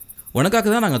சொன்னாள், உனக்காக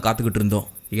தான் நாங்கள் காத்துக்கிட்டு இருந்தோம்.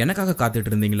 எனக்காக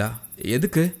காத்துட்டு இருந்தீங்களா?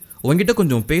 எதுக்கு? உங்ககிட்ட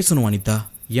கொஞ்சம் பேசணும் அனிதா.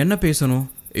 என்ன பேசணும்?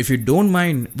 இஃப் யூ டோன்ட்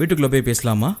மைண்ட் வீட்டுக்குள்ளே போய்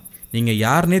பேசலாமா? நீங்கள்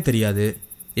யாருன்னே தெரியாது,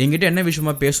 என்கிட்ட என்ன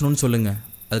விஷயமா பேசணும்னு சொல்லுங்கள்,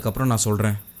 அதுக்கப்புறம் நான்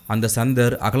சொல்கிறேன். அந்த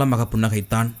சந்தர் அகலமாக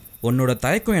புன்னகைத்தான். உன்னோட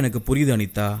தயக்கம் எனக்கு புரியுது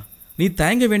அனிதா. நீ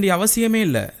தயங்க வேண்டிய அவசியமே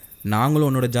இல்லை. நாங்களும்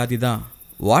உன்னோட ஜாதி தான்.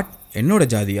 வாட்? என்னோட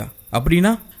ஜாதியா?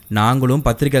 அப்படின்னா நாங்களும்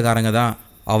பத்திரிக்கைக்காரங்க தான்.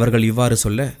 அவர்கள் இவ்வாறு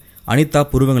சொல்ல அனிதா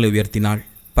புருவங்களை உயர்த்தினாள்.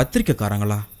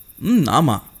 பத்திரிக்கைக்காரங்களா?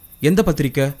 ஆமாம். எந்த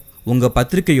பத்திரிக்கை? உங்கள்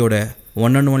பத்திரிக்கையோட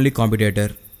ஒன் அண்ட் ஒன்லி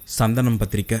காம்படிட்டர், சந்தனம்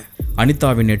பத்திரிக்கை.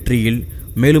 அனிதாவின் நெற்றியில்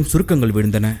மேலும் சுருக்கங்கள்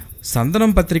விழுந்தன.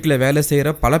 சந்தனம் பத்திரிக்கையில் வேலை செய்கிற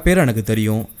பல பேர் எனக்கு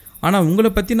தெரியும். ஆனால் உங்களை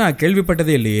பற்றி நான்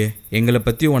கேள்விப்பட்டதே இல்லையே. எங்களை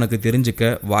பற்றி உனக்கு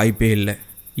தெரிஞ்சுக்க வாய்ப்பே இல்லை.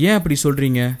 ஏன் அப்படி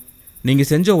சொல்கிறீங்க? நீங்கள்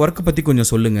செஞ்ச ஒர்க்கை பற்றி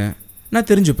கொஞ்சம் சொல்லுங்கள், நான்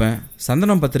தெரிஞ்சுப்பேன்.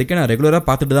 சந்தனம் பத்திரிக்கை நான் ரெகுலராக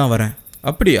பார்த்துட்டு தான் வரேன்.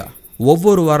 அப்படியா?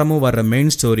 ஒவ்வொரு வாரமும் வர்ற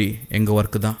மெயின் ஸ்டோரி எங்கள்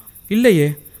ஒர்க்கு தான். இல்லையே,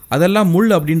 அதெல்லாம்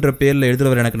முள் அப்படின்ற பேரில்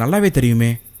எழுதுறவர் எனக்கு நல்லாவே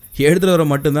தெரியுமே. எழுதுறவரை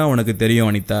மட்டும்தான் உனக்கு தெரியும்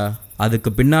அனிதா. அதுக்கு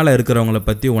பின்னால் இருக்கிறவங்கள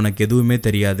பற்றி உனக்கு எதுவுமே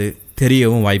தெரியாது,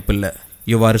 தெரியவும் வாய்ப்பில்லை.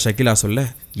 இவ்வாறு ஷக்கிலா சொல்ல,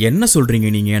 என்ன சொல்கிறீங்க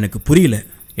நீங்கள்? எனக்கு புரியல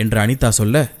என்று அனிதா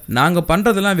சொல்ல, நாங்கள்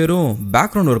பண்ணுறதெல்லாம் வெறும்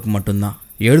பேக்ரவுண்ட் ஒர்க் மட்டும்தான்.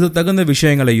 எழுத தகுந்த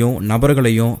விஷயங்களையும்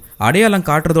நபர்களையும் அடையாளம்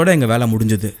காட்டுறதோட எங்கள் வேலை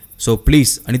முடிஞ்சது. ஸோ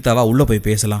ப்ளீஸ் அனிதாவா உள்ளே போய்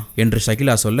பேசலாம் என்று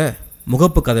ஷக்கிலா சொல்ல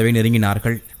முகப்பு கதவை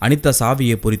நெருங்கினார்கள். அனிதா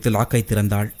சாவியை பொறித்து லாக்கை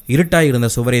திறந்தாள். இருட்டாய் இருந்த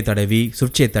சுவரை தடவி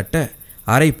சுவிட்சை தட்ட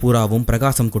அறை பூராவும்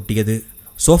பிரகாசம் கொட்டியது.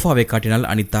 சோஃபாவை காட்டினாள்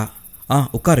அனிதா.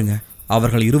 உட்காருங்க.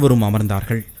 அவர்கள் இருவரும்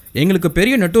அமர்ந்தார்கள். எங்களுக்கு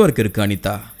பெரிய நெட்வொர்க் இருக்குது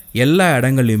அனிதா. எல்லா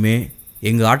இடங்கள்லையுமே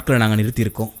எங்கள் ஆட்களை நாங்கள்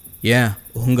நிறுத்தியிருக்கோம். ஏன்,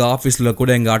 உங்கள் ஆஃபீஸில் கூட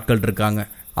எங்கள் ஆட்கள் இருக்காங்க.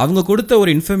 அவங்க கொடுத்த ஒரு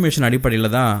இன்ஃபர்மேஷன்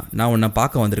அடிப்படையில் தான் நான் உன்னை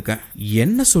பார்க்க வந்திருக்கேன்.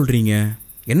 என்ன சொல்கிறீங்க?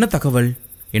 என்ன தகவல்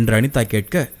என்று அனிதா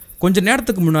கேட்க, கொஞ்ச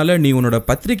நேரத்துக்கு முன்னால் நீ உன்னோட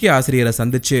பத்திரிகை ஆசிரியரை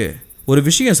சந்திச்சு ஒரு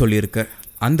விஷயம் சொல்லியிருக்க.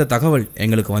 அந்த தகவல்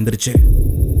எங்களுக்கு வந்துருச்சு.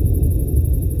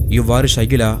 இவ்வாறு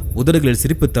ஷகிலா உதடுகளில்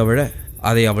சிரிப்பு தவிர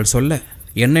அதை அவள் சொல்ல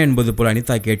என்ன என்பது போல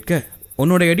அனிதா கேட்க,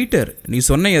 உன்னோட எடிட்டர் நீ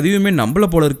சொன்ன எதையுமே நம்பல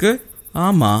போல இருக்கு.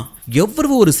 ஆமாம்,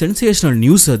 எவ்வளவு ஒரு சென்சேஷனல்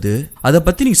நியூஸ் அது. அதை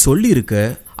பற்றி நீ சொல்லியிருக்க.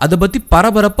 அதை பற்றி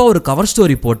பரபரப்பாக ஒரு கவர்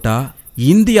ஸ்டோரி போட்டா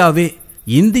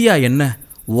இந்தியா என்ன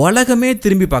உலகமே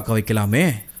திரும்பி பார்க்க வைக்கலாமே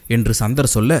என்று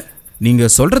சந்தர் சொல்ல,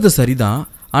 நீங்கள் சொல்கிறது சரிதான்,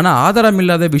 ஆனால் ஆதாரம்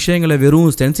இல்லாத விஷயங்களை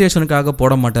வெறும் சென்சேஷனுக்காக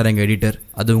போட மாட்டார் எங்கள் எடிட்டர்.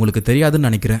 அது உங்களுக்கு தெரியாதுன்னு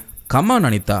நினைக்கிறேன். கமான்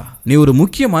அனிதா, நீ ஒரு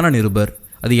முக்கியமான நிருபர்,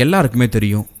 அது எல்லாருக்குமே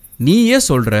தெரியும். நீயே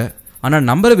சொல்கிற, ஆனால்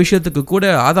நம்புற விஷயத்துக்கு கூட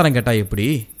ஆதாரம் கேட்டால் எப்படி?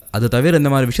 அது தவிர இந்த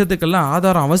மாதிரி விஷயத்துக்கெல்லாம்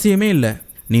ஆதாரம் அவசியமே இல்லை.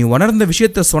 நீ உணர்ந்த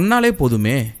விஷயத்த சொன்னாலே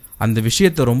போதுமே. அந்த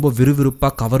விஷயத்தை ரொம்ப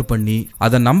விறுவிறுப்பாக கவர் பண்ணி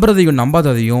அதை நம்புறதையும்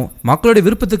நம்பாததையும் மக்களுடைய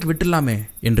விருப்பத்துக்கு விட்டுலாமே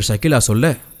என்று ஷக்கிலா சொல்ல,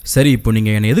 சரி இப்போ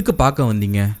நீங்கள் என்னை எதுக்கு பார்க்க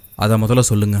வந்தீங்க அதை முதல்ல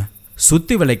சொல்லுங்க.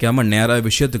 சுற்றி விளைக்காம நேராக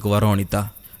விஷயத்துக்கு வரோம் அனிதா.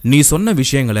 நீ சொன்ன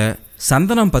விஷயங்களை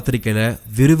சந்தனம் பத்திரிக்கையில்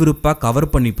விறுவிறுப்பாக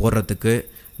கவர் பண்ணி போடுறதுக்கு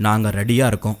நாங்கள்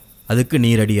ரெடியாக இருக்கோம். அதுக்கு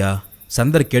நீ ரெடியா?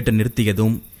 சந்தர் கேட்டு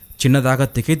நிறுத்தியதும் சின்னதாக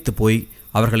திகைத்து போய்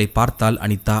அவர்களை பார்த்தாள்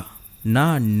அனிதா.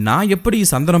 நான் எப்படி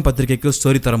சந்தனம் பத்திரிகைக்கு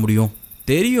ஸ்டோரி தர முடியும்?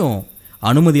 தெரியும்,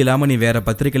 அனுமதி இல்லாமல் நீ வேற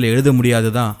பத்திரிகையில் எழுத முடியாது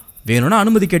தான். வேணும்னா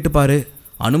அனுமதி கேட்டுப்பாரு.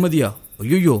 அனுமதியா?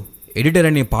 ஐயோ, எடிட்டர்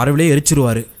என்னை பார்வையிலே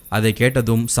எரிச்சிருவாரு. அதை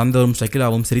கேட்டதும் சந்தரும்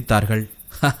ஷகிலாவும் சிரித்தார்கள்.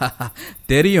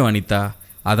 தெரியும் அனிதா,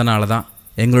 அதனால தான்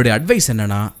எங்களுடைய அட்வைஸ்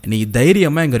என்னன்னா, நீ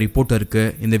தைரியமாக எங்கள் ரிப்போர்ட்டருக்கு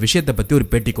இந்த விஷயத்தை பற்றி ஒரு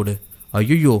பேட்டி கொடு.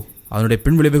 ஐயோ, அதனுடைய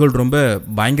பின்விளைவுகள் ரொம்ப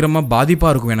பயங்கரமாக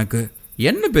பாதிப்பாக இருக்கும். எனக்கு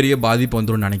என்ன பெரிய பாதிப்பு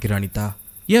வந்துடும் நினைக்கிறேன் அனிதா.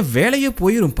 என் வேலையே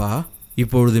போயிரும்பா.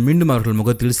 இப்பொழுது மீண்டும் அவர்கள்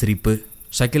முகத்தில் சிரிப்பு.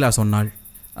 ஷகிலா சொன்னாள்,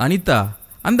 அனிதா,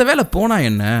 அந்த வேலை போனா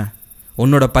என்ன?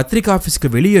 உன்னோட பத்திரிகை ஆஃபீஸ்க்கு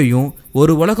வெளியேயும்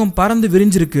ஒரு உலகம் பறந்து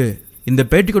விரிஞ்சிருக்கு. இந்த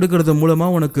பேட்டி கொடுக்கறது மூலமா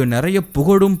உனக்கு நிறைய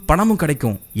புகழும் பணமும்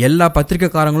கிடைக்கும். எல்லா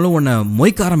பத்திரிகைக்காரங்களும் உன்னை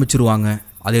மொய்க்க ஆரம்பிச்சிருவாங்க.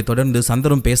 அதை தொடர்ந்து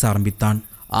சந்தரும் பேச ஆரம்பித்தான்.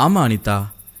 ஆமா அனிதா,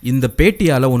 இந்த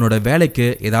பேட்டியால உன்னோட வேலைக்கு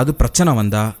ஏதாவது பிரச்சனை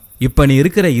வந்தா இப்ப நீ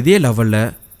இருக்கிற இதே லெவல்ல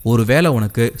ஒரு வேலை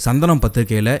உனக்கு சந்தனம்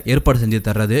பத்திரிகையில ஏற்பாடு செஞ்சு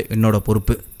தர்றது என்னோட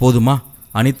பொறுப்பு. போதுமா?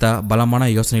 அனிதா பலமான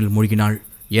யோசனையில் மூழ்கினாள்.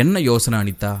 என்ன யோசனை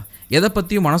அனிதா? எதை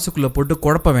பற்றியும் மனசுக்குள்ளே போட்டு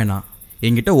குழப்ப வேணாம்.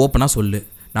 என்கிட்ட ஓப்பனாக சொல்லு.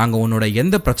 நாங்கள் உன்னோட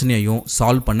எந்த பிரச்சனையையும்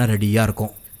சால்வ் பண்ண ரெடியாக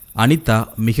இருக்கோம். அனிதா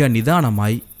மிக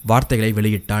நிதானமாய் வார்த்தைகளை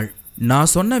வெளியிட்டாள்.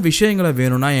 நான் சொன்ன விஷயங்களை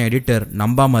வேணும்னா என் எடிட்டர்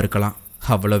நம்பாமல் இருக்கலாம்.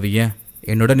 அவ்வளவு ஏன்,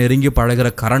 என்னோட நெருங்கி பழகிற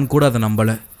கரண் கூட அதை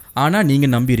நம்பலை. ஆனால்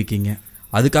நீங்கள் நம்பியிருக்கீங்க.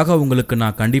 அதுக்காக உங்களுக்கு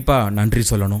நான் கண்டிப்பாக நன்றி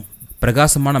சொல்லணும்.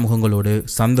 பிரகாசமான முகங்களோடு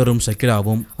சந்தரும்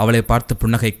ஷகிலாவும் அவளை பார்த்து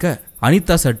புன்னகைக்க,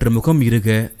 அனிதா சற்று முகம் இருக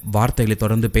வார்த்தைகளை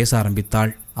தொடர்ந்து பேச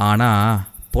ஆரம்பித்தாள். ஆனால்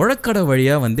புழக்கடை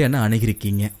வழியாக வந்து என்ன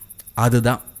அணுகிருக்கீங்க,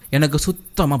 அதுதான் எனக்கு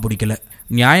சுத்தமாக பிடிக்கல.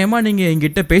 நியாயமாக நீங்கள்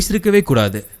என்கிட்ட பேசியிருக்கவே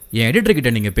கூடாது. என்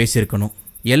எடிட்டர்கிட்ட நீங்கள் பேசியிருக்கணும்.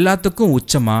 எல்லாத்துக்கும்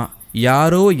உச்சமாக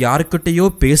யாரோ யாருக்கிட்டையோ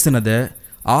பேசுனதை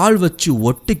ஆள் வச்சு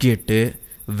ஒட்டு கேட்டு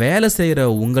வேலை செய்கிற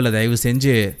உங்களை தயவு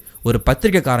செஞ்சு ஒரு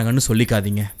பத்திரிக்கைக்காரங்கன்னு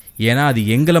சொல்லிக்காதீங்க. ஏன்னா அது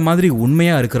எங்களை மாதிரி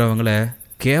உண்மையாக இருக்கிறவங்கள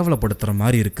கேவலப்படுத்துகிற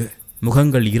மாதிரி இருக்குது.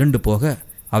 முகங்கள் இருண்டு போக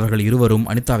அவர்கள் இருவரும்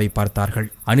அனிதாவை பார்த்தார்கள்.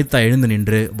 அனிதா எழுந்து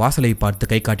நின்று வாசலை பார்த்து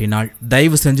கை காட்டினாள்.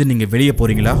 தயவு செஞ்சு நீங்க வெளியே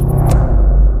போறீங்களா?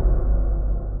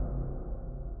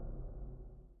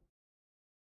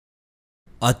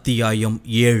 அத்தியாயம்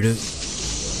 7.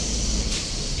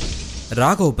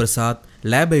 ராகவ் பிரசாத்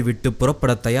லேபை விட்டு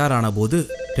புறப்பட தயாரான போது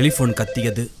டெலிஃபோன்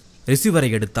கத்தியது. ரிசீவரை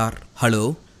எடுத்தார். ஹலோ.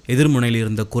 எதிர்முனையில்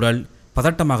இருந்த குரல்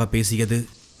பதட்டமாக பேசியது.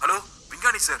 ஹலோ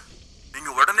விஞ்ஞானி சார், நீங்க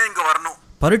உடனே இங்க வரணும்.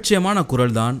 பரிச்சயமான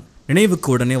குரல்தான். நினைவுக்கு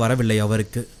உடனே வரவில்லை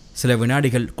அவருக்கு. சில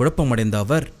வினாடிகள் குழப்பமடைந்த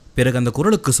அவர் பிறகு அந்த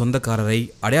குரலுக்கு சொந்தக்காரரை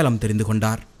அடையாளம் தெரிந்து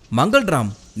கொண்டார்.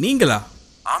 மங்கள்ராம், நீங்களா?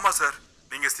 ஆமா சார்,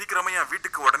 நீங்க சீக்கிரமா என்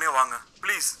வீட்டுக்கு உடனே வாங்க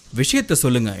ப்ளீஸ். விஷயத்தை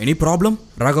சொல்லுங்க. Any problem?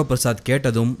 ராகவ் பிரசாத்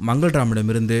கேட்டதும்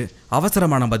மங்கள்ராமிடமிருந்து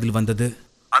அவசரமான பதில் வந்தது.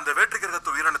 அந்த வேற்று கிரகத்து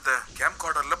உயிரினத்தை கேம்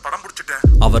கார்டர்ல படம் பிடிச்சிட்டேன்.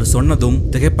 அவர் சொன்னதும்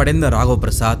திகைப்படைந்த ராகவ்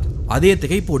பிரசாத் அதே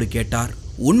திகைப்போடு கேட்டார்,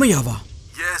 உண்மையாவா?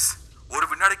 எஸ், ஒரு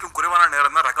வினாடிக்கும் குறைவான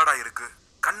நேரம் தான் ரெக்கார்ட் ஆயிருக்கு.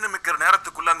 கண்ணு மிக்கிற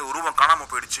நேரத்துக்குள்ள அந்த உருவம் காணாம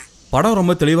போயிடுச்சு. படம்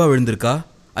ரொம்ப தெளிவா விழுந்திருக்கா?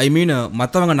 ஐ மீன்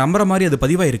மற்றவங்க நம்புற மாதிரி அது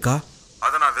பதிவா இருக்கா?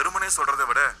 அதை நான் வெறுமனே சொல்றதை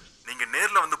விட நீங்க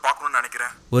நேர்ல வந்து பார்க்கணும்னு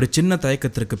நினைக்கிறேன். ஒரு சின்ன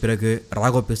தயக்கத்திற்கு பிறகு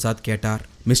ராகவ் பிரசாத் கேட்டார்,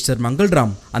 மிஸ்டர்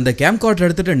மங்கள்ராம், அந்த கேம் கார்டர்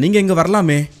எடுத்துட்டு நீங்க இங்க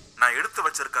வரலாமே. நான் எடுத்து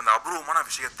வச்சிருக்க அந்த அபூர்வமான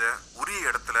விஷயத்தை உரிய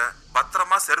இடத்துல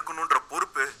பத்திரமா செருக்கணும்ன்ற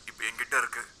பொறுப்பு இப்ப என்கிட்ட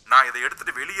இருக்கு. நான் இதை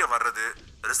எடுத்துட்டு வெளியே வர்றது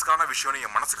ரிஸ்கான விஷயம்னு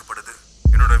என் மனசுக்கு படுது.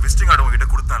 என்னோட விசிட்டிங் கார்டு உங்ககிட்ட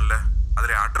கொடுத்தான்ல,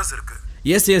 அதுல அட்ரஸ் இருக்கு.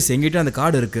 எஸ், எங்கிட்ட அந்த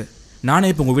கார்டு இருக்கு. நானே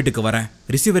இப்போ உங்கள் வீட்டுக்கு வரேன்.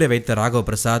 ரிசீவரை வைத்த ராகவ்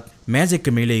பிரசாத்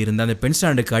மேஜைக்கு மேலே இருந்த அந்த பென்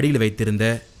ஸ்டாண்டுக்கு அடியில் வைத்திருந்த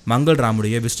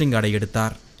மங்கள்ராமுடைய விசிட்டிங் கார்டை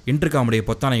எடுத்தார். இன்டர்காமுடைய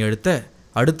பொத்தானை எடுத்த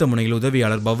அடுத்த முனையில்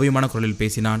உதவியாளர் பவ்யமான குரலில்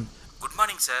பேசினான். Good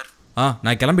morning sir.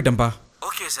 நான் கிளம்பிட்டேன்ப்பா.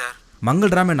 Okay sir.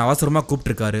 மங்கள்ராம் என்னை அவசரமாக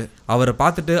கூப்பிட்டுருக்காரு. அவரை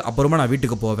பார்த்துட்டு அப்புறமா நான்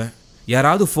வீட்டுக்கு போவேன்.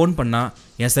 யாராவது ஃபோன் பண்ணால்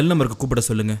என் செல் நம்பருக்கு கூப்பிட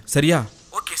சொல்லுங்க, சரியா?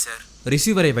 Okay sir.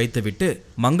 ரிசீவரை வைத்துவிட்டு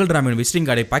மங்கள்ராமின் விசிட்டிங்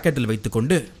கார்டை பாக்கெட்டில்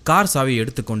வைத்துக்கொண்டு கார் சாவியை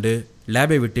எடுத்துக்கொண்டு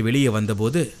லேபை விட்டு வெளியே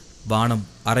வந்தபோது வானம்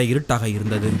அரை இருட்டாக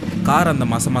இருந்தது. கார் அந்த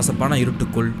மசமசப்பான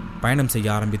இருட்டுக்குள் பயணம் செய்ய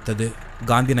ஆரம்பித்தது.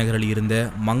 காந்தி நகரில் இருந்த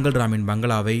மங்கள்ராமின்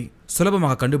பங்களாவை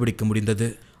சுலபமாக கண்டுபிடிக்க முடிந்தது.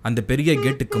 அந்த பெரிய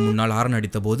கேட்டுக்கு முன்னால் ஹாரன்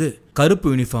அடித்த போது கருப்பு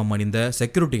யூனிஃபார்ம் அணிந்த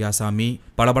செக்யூரிட்டி ஆசாமி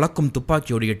பளபளக்கும்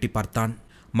துப்பாக்கியோடு எட்டி பார்த்தான்.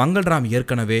 மங்கள்ராம்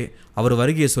ஏற்கனவே அவர்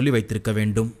வருகையை சொல்லி வைத்திருக்க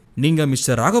வேண்டும். நீங்க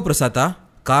மிஸ்டர் ராகவ் பிரசாத்தா?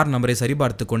 கார் நம்பரை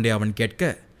சரிபார்த்து கொண்டே அவன்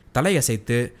கேட்க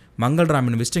தலையசைத்து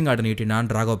மங்கள்ராமின் விசிட்டிங் கார்டு நீட்டினான்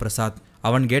ராகவ் பிரசாத்.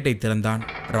 அவன் கேட்டை திறந்தான்.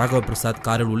 ராகவ் பிரசாத்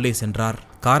காரில் உள்ளே சென்றார்.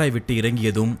 காரை விட்டு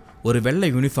இறங்கியதும் ஒரு வெள்ளை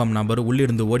யூனிஃபார்ம் நபர்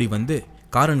உள்ளிருந்து ஓடி வந்து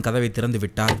காரின் கதவை திறந்து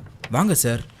விட்டார். வாங்க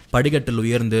சார். படிக்கட்டில்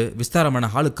உயர்ந்து விஸ்தாரமான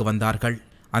ஹாலுக்கு வந்தார்கள்.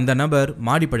 அந்த நபர்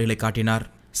மாடிப்படிகளை காட்டினார்.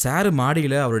 சார்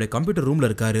மாடியில் அவருடைய கம்ப்யூட்டர் ரூமில்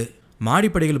இருக்காரு.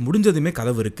 மாடிப்படிகள் முடிஞ்சதுமே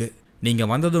கதவு இருக்கு. நீங்க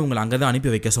வந்ததும் உங்களை அங்கே தான்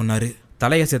அனுப்பி வைக்க சொன்னாரு.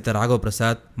 தலையசைத்த ராகவ்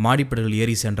பிரசாத் மாடிப்படிகள்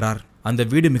ஏறி சென்றார். அந்த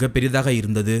வீடு மிக பெரிதாக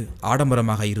இருந்தது,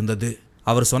 ஆடம்பரமாக இருந்தது.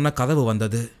 அவர் சொன்ன கதவு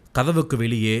வந்தது. கதவுக்கு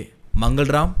வெளியே,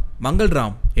 மங்கள்ராம்,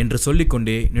 மங்கள்ராம் என்று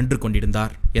சொல்லிக்கொண்டே நின்று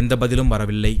கொண்டிருந்தார். எந்த பதிலும்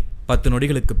வரவில்லை. 10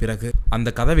 நொடிகளுக்கு பிறகு அந்த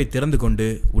கதவை திறந்து கொண்டு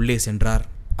உள்ளே சென்றார்.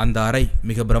 அந்த அறை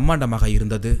மிக பிரம்மாண்டமாக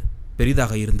இருந்தது,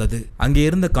 பெரிதாக இருந்தது. அங்கே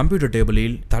இருந்த கம்ப்யூட்டர்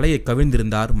டேபிளில் தலையை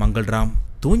கவிழ்ந்திருந்தார் மங்கள்ராம்.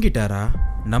 தூங்கிட்டாரா?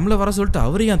 நம்மள வர சொல்லிட்டு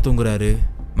அவரு ஏன் தூங்குறாரு?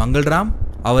 மங்கள்ராம்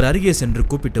அவர் அருகே சென்று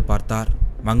கூப்பிட்டு பார்த்தார்.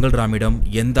 மங்கள்ராமிடம்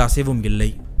எந்த அசைவும் இல்லை.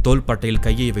 தோள்பட்டையில்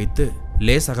கையை வைத்து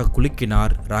லேசாக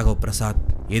குலுக்கினார் ராகவ் பிரசாத்.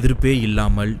 எதிர்ப்பே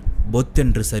இல்லாமல்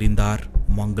பொத்தென்று சரிந்தார்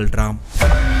மங்கள்ராம்.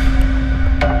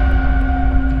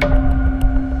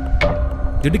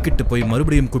 திடுக்கிட்டு போய்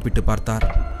மறுபடியும் கூப்பிட்டு பார்த்தார்.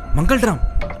 மங்கள்ராம்,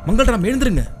 மங்கள்ராம்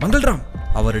எழுந்திருங்க, மங்கள்ராம்.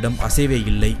 அவரிடம் அசைவே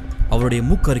இல்லை. அவருடைய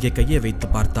மூக்கு அருகே கையை வைத்து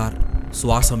பார்த்தார்.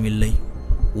 சுவாசம் இல்லை.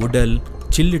 உடல்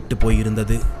சில்லிட்டு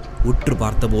போயிருந்தது. உற்று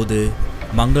பார்த்தபோது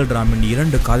மங்கள்ராமின்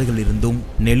 2 காதுகளிலிருந்தும்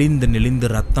நெளிந்து நெளிந்து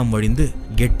ரத்தம் வழிந்து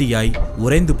கெட்டியாய்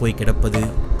உறைந்து போய் கிடப்பது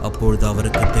அப்பொழுது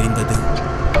அவருக்கு தெரிந்தது.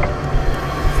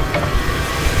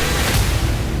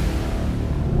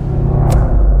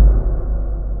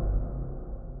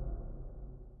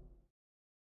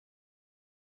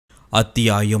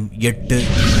 அத்தியாயம் 8.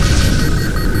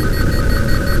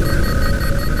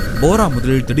 போரா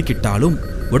முதலில் திடுக்கிட்டாலும்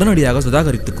உடனடியாக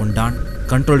சுதாகரித்துக் கொண்டான்.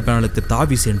 கண்ட்ரோல் பேனலுக்கு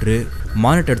தாவி சென்று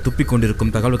மானிட்டர் துப்பிக்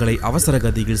கொண்டிருக்கும் தகவல்களை அவசர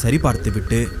கதியில்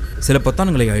சரிபார்த்துவிட்டு சில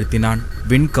பொத்தான்களை அழுத்தினான்.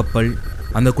 விண்கப்பல்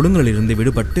அந்த குழுங்களிலிருந்து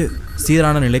விடுபட்டு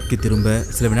சீரான நிலைக்கு திரும்ப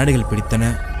சில வினாடிகள் பிடித்தன.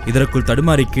 இதற்குள்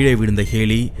தடுமாறி கீழே விழுந்த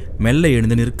ஹேலி மெல்ல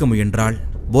எழுந்து நிற்க முயன்றாள்.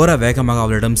 போரா வேகமாக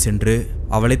அவளிடம் சென்று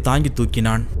அவளை தாங்கி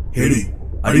தூக்கினான். ஹேலி,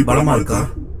 அடி பலமா இருக்கா?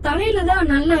 தலையில தான்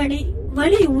நல்ல அடி,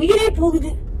 வலி உயிரே போகுது.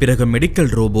 பிறகு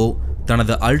மெடிக்கல் ரோபோ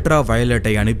தனது அல்ட்ரா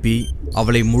வயலட்டை அனுப்பி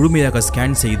அவளை முழுமையாக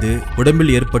ஸ்கேன் செய்து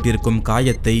உடம்பில் ஏற்பட்டிருக்கும்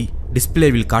காயத்தை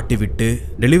டிஸ்பிளேவில் காட்டிவிட்டு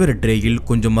டெலிவரி ட்ரேயில்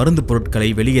கொஞ்சம் மருந்து பொருட்களை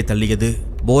வெளியே தள்ளியது.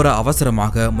 போரா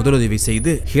அவசரமாக முதலுதவி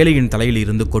செய்து ஹேலியின் தலையில்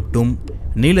இருந்து கொட்டும்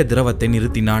நீல திரவத்தை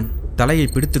நிறுத்தினான். தலையை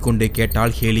பிடித்துக் கொண்டே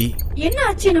கேட்டாள் ஹேலி. என்ன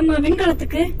ஆச்சு நம்ம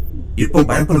விண்கலத்துக்கு? இப்போ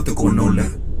பயப்படுறதுக்கு ஒண்ணும் இல்ல.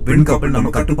 விண்கப்பல் நம்ம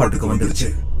கட்டுப்பாட்டுக்கு வந்துருச்சு.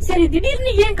 சரி,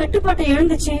 திடீர்னு ஏன் கட்டுப்பாட்டை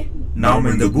இழந்துச்சு? நாம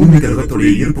இந்த பூமி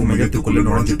கிரகத்துடைய ஈர்ப்பு மையத்துக்குள்ள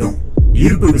நுழைஞ்சிட்டோம்.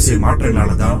 ஈர்ப்பு விசை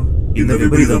மாற்றங்களாலதான் இந்த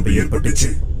விபரீதம் ஏற்பட்டுச்சு.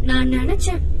 நான்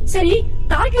நினைச்சேன். சரி,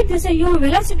 டார்கெட் திசையும்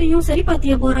வெலாசிட்டியும் சரி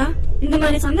பாத்தியா போரா? இந்த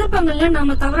மாதிரி சந்தர்ப்பங்கள்ல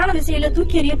நாம தவறான திசையில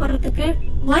தூக்கி எறியப்படுறதுக்கு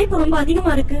வாய்ப்பு ரொம்ப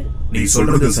அதிகமா இருக்கு. நீ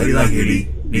சொல்றது சரிதான் ஹேலி.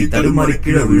 நீ தடுமாறி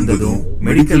கீழே விழுந்ததும்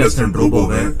மெடிக்கல் அசிஸ்டன்ட்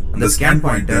ரோபோவை அந்த ஸ்கேன்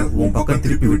பாயிண்ட உன் பக்கம்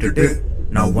திருப்பி விட்டுட்டு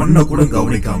நான் ஒன்ன கூட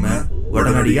கவனிக்காம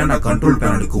உடனடியா நான் கண்ட்ரோல்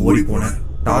பேனலுக்கு ஓடி போனேன்.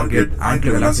 டார்கெட்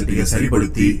ஆங்கிள் வெலாசிட்டியை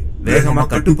சரிப்படுத்தி வேகமா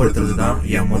கட்டுப்படுத்துறதுதான்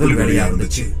என் முதல் வேலையா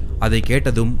இருந்துச்சு. அதை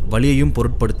கேட்டதும் வலியையும்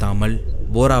பொருட்படுத்தாமல்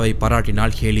போராவை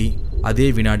பாராட்டினாள் ஹேலி. அதே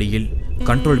வினாடியில்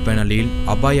கண்ட்ரோல் பேனலில்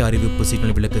அபாய அறிவிப்பு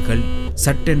சிக்னல் விளக்குகள்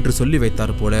சட்டென்று சொல்லி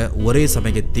வைத்தார் போல ஒரே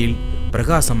சமயத்தில்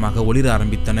பிரகாசமாக ஒளிர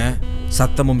ஆரம்பித்தன.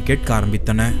 சத்தமும் கேட்க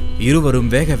ஆரம்பித்தன.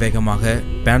 இருவரும் வேக வேகமாக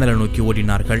பேனலை நோக்கி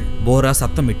ஓடினார்கள். போரா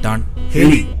சத்தமிட்டான்.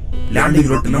 ஹேலி,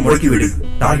 லேண்டிங் ரோட்ல முடக்கி விடு.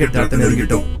 டார்கெட் தரத்தை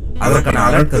நெருங்கிட்டோம். அதற்கான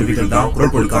அலர்ட் கருவிகள் தான்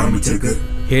குரல் கொடுக்க ஆரம்பிச்சிருக்கு.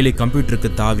 ஹேலி கம்ப்யூட்டருக்கு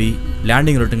தாவி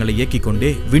லேண்டிங் ரோட்டுகளை இயக்கிக் கொண்டே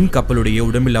விண் கப்பலுடைய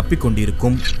உடம்பில்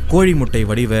அப்பிக்கொண்டிருக்கும் கோழி முட்டை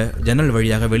வடிவ ஜன்னல்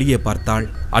வழியாக வெளியே பார்த்தாள்.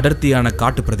 அடர்த்தியான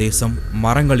காட்டு பிரதேசம்,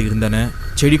 மரங்கள் இருந்தன,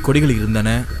 செடி கொடிகள் இருந்தன.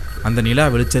 அந்த நிலா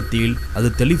வெளிச்சத்தில் அது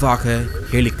தெளிவாக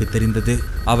ஹேலிக்கு தெரிந்தது.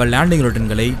 அவள் லேண்டிங்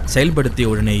ரோட்டன்களை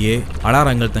செயல்படுத்திய உடனேயே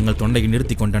அலாரங்கள் தங்கள் தொண்டையை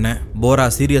நிறுத்தி கொண்டன. போரா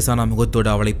சீரியஸான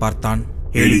முகத்தோடு அவளை பார்த்தான்.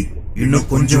 ஹேலி, இன்னும்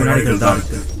கொஞ்சம் வினாடிகள் தான்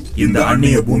இருக்கு. இந்த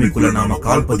அந்நிய பூமிக்குள்ள நாம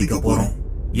கால் பதிக்க போறோம்.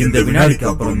 இந்த வினாடிக்கு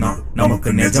அப்புறம் தான் நமக்கு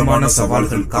நிஜமான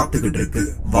சவால்கள் காத்துக்கிட்டு இருக்கு.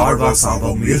 வாழ்வா சாவா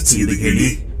முயற்சி இது ஹேலி.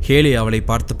 ஹேலி அவளை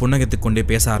பார்த்து புன்னகைத்துக் கொண்டே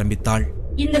பேச ஆரம்பித்தாள்.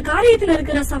 இந்த காரியத்துல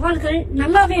இருக்கிற சவால்கள்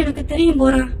நல்லாவே எனக்கு தெரியும்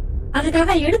போரா.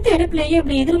 அதுக்காக எடுத்த எடுப்பிலேயே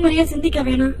இப்படி எதிர்மறையா சிந்திக்க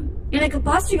வேணாம். எனக்கு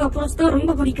பாசிட்டிவ் அப்ரோச் தான்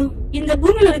ரொம்ப பிடிக்கும். இந்த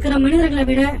பூமியில இருக்கிற மனிதர்களை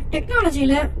விட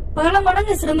டெக்னாலஜில பல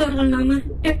மடங்கு சிறந்தவர்கள் நாம.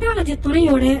 டெக்னாலஜி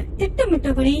துணையோட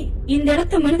திட்டமிட்டபடி இந்த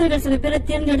இடத்த மனிதர்கள் சில பேரை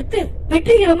தேர்ந்தெடுத்து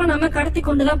வெற்றிகரமா நாம கடத்தி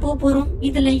கொண்டுதான் போறோம்.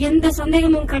 இதுல எந்த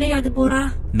சந்தேகமும் கிடையாது போரா.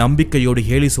 நம்பிக்கையோடு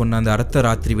ஹேலி சொன்ன அந்த அர்த்த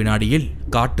ராத்திரி வினாடியில்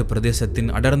காட்டு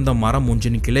பிரதேசத்தின் அடர்ந்த மரம்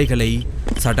ஒன்றின் கிளைகளை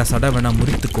சடசடவென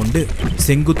முறித்து கொண்டு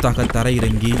செங்குத்தாக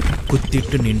தரையிறங்கி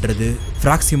குத்திட்டு நின்றது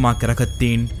பிராக்சிமா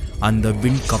கிரகத்தின் அந்த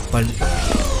விண் கப்பல்.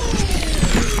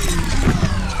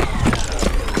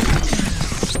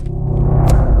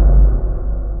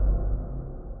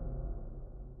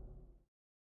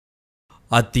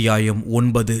 அத்தியாயம்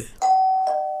 9.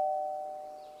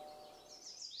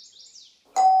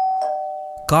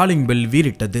 Calling bell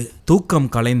வீறிட்டது. தூக்கம்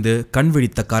கலைந்து கண்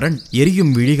விழித்த கரண்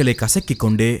எரியும் விழிகளை கசக்கிக்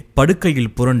கொண்டே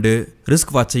படுக்கையில் புரண்டு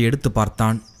ரிஸ்க் வாட்சை எடுத்து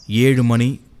பார்த்தான். 7 மணி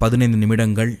 15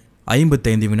 நிமிடங்கள்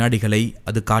 55 வினாடிகளை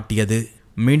அது காட்டியது.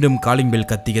 மீண்டும் காலிங் பெல்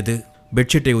கத்தியது.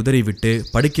 பெட்ஷீட்டை உதறிவிட்டு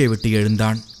படுக்கையை விட்டு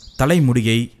எழுந்தான்.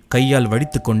 தலைமுடியை கையால்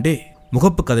வடித்து கொண்டே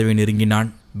முகப்பு கதவை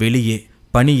நெருங்கினான். வெளியே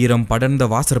பனி ஈரம் படர்ந்த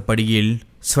வாசற்படியில்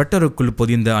ஸ்வெட்டருக்குள்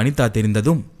பொதிந்த அனிதா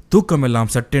தெரிந்ததும்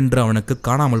தூக்கமெல்லாம் சட்டென்று அவனுக்கு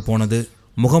காணாமல் போனது.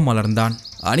 முகம் மலர்ந்தான்.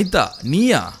 அனிதா,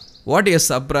 நீயா? What A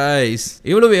surprise!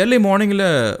 இவ்வளவு ஏர்லி மார்னிங்கில்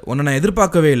உன்னை நான்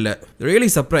எதிர்பார்க்கவே இல்லை. Really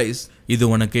surprise. இது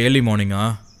உனக்கு ஏர்லி மார்னிங்கா?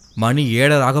 மணி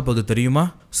 7:30 ஆக போகுது தெரியுமா?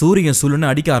 சூரியன்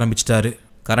சுள்ளுன்னு அடிக்க ஆரம்பிச்சிட்டாரு.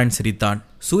 கரண் சிரித்தான்.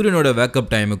 சூரியனோட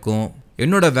வேக்கப் டைமுக்கும்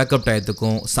என்னோட வேக்கப்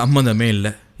டயத்துக்கும் சம்மந்தமே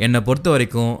இல்லை. என்னை பொறுத்த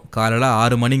வரைக்கும் காலையில்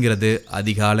 6 மணிங்கிறது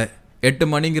அதிகாலை, 8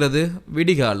 மணிங்கிறது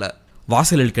விடிகாலை.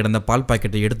 வாசலில் கிடந்த பால்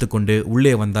பாக்கெட்டை எடுத்துக்கொண்டு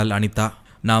உள்ளே வந்தாள் அனிதா.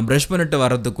 நான் ப்ரஷ் பண்ணிட்டு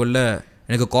வர்றதுக்குள்ள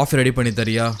எனக்கு காஃபி ரெடி பண்ணி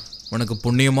தரியா? உனக்கு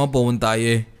புண்ணியமாக போகும்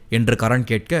தாயே என்று கரண்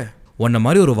கேட்க, உன்ன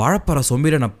மாதிரி ஒரு வாழைப்பற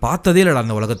சொம்பிரை நான் பார்த்ததே இல்லைடா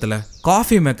அந்த உலகத்தில்.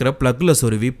 காஃபி மேக்கரை ப்ளக்கில்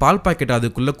சொருவி பால் பாக்கெட்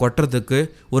அதுக்குள்ளே கொட்டுறதுக்கு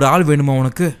ஒரு ஆள் வேணுமா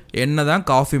உனக்கு? என்னதான்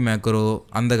காஃபி மேக்கரோ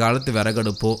அந்த காலத்து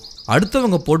விறகடுப்போ,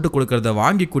 அடுத்தவங்க போட்டு கொடுக்கறத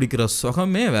வாங்கி குடிக்கிற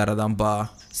சுகமே வேறதான்பா.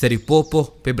 சரி போ போ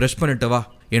போய் ப்ரஷ் பண்ணிட்டு வா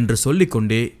என்று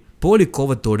சொல்லிக்கொண்டே போலி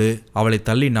கோவத்தோடு அவளை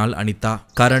தள்ளினாள் அனிதா.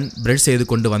 கரண் பிரஷ் செய்து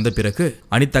கொண்டு வந்த பிறகு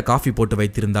அனிதா காஃபி போட்டு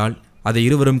வைத்திருந்தாள். அதை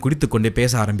இருவரும் குடித்து கொண்டே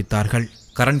பேச ஆரம்பித்தார்கள்.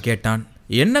 கரண் கேட்டான்,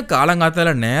 என்ன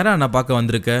காலங்காத்தால நேராக நான் பார்க்க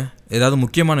வந்திருக்க? ஏதாவது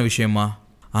முக்கியமான விஷயமா?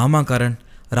 ஆமாம் கரண்,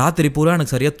 ராத்திரி பூரா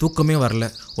எனக்கு சரியாக தூக்கமே வரல.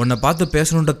 உன்னை பார்த்து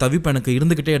பேசணுன்ற தவிப்பு எனக்கு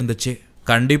இருந்துக்கிட்டே இருந்துச்சு.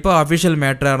 கண்டிப்பாக அஃபிஷியல்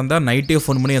மேட்டராக இருந்தால் நைட்டே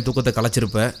ஃபோன் பண்ணி என் தூக்கத்தை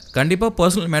கலைச்சிருப்பேன். கண்டிப்பாக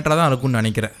பர்சனல் மேட்டராக தான் இருக்கும்னு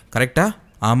நினைக்கிறேன். கரெக்டா?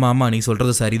 ஆமாம் நீ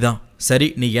சொல்கிறது சரிதான். சரி,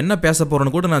 நீ என்ன பேச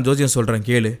போகிறன்னு கூட நான் ஜோசியம் சொல்கிறேன்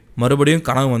கேளு. மறுபடியும்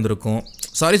கனவு வந்திருக்கும்.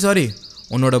 சாரி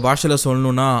உன்னோட பாஷையில்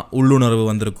சொல்லணுன்னா உள்ளுணர்வு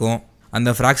வந்திருக்கும். அந்த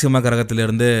ஃப்ராக்சிமா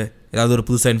கிரகத்திலேருந்து ஏதாவது ஒரு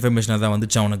புதுசாக இன்ஃபர்மேஷனாக தான்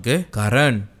வந்துச்சா உனக்கு?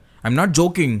 Karan, I'm not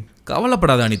jogging.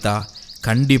 கவலைப்படாத அனிதா,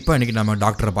 கண்டிப்பாக இன்றைக்கி நம்ம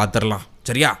டாக்டரை பார்த்துடலாம்,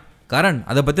 சரியா? கரண்,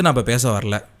 அதை பற்றி நான் இப்போ பேச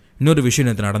வரல. இன்னொரு விஷயம்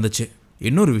நேற்று நடந்துச்சு.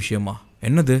 இன்னொரு விஷயமா?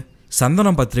 என்னது?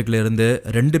 சந்தனம் பத்திரிக்கையிலேருந்து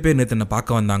 2 பேர் நேற்று என்னை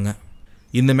பார்க்க வந்தாங்க.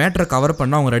 இந்த மேட்டரை கவர்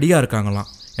பண்ண அவங்க ரெடியாக இருக்காங்களாம்.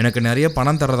 எனக்கு நிறைய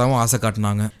பணம் தரதாகவும் ஆசை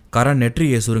காட்டினாங்க. கரண்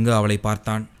நெற்றியை சுருங்க அவளை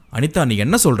பார்த்தான். அனிதா, நீ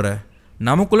என்ன சொல்கிற?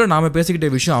 நமக்குள்ளே நாம் பேசிக்கிட்ட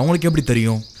விஷயம் அவங்களுக்கு எப்படி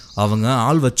தெரியும்? அவங்க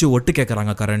ஆள் வச்சு ஒட்டு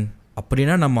கேட்குறாங்க கரண்.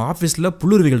 அப்படின்னா நம்ம ஆஃபீஸில்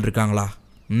புல்லுருவிகள் இருக்காங்களா?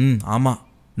 ஆமாம்.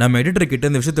 நம்ம எடிட்டர்கிட்ட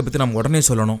இந்த விஷயத்தை பற்றி நம்ம உடனே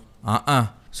சொல்லணும்.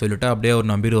 சொல்லிட்டா அப்படியே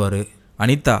அவர் நம்பிடுவார்.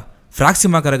 அனிதா,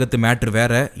 ஃப்ராக்சிமா கரகத்து மேட்ரு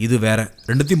வேற, இது வேற.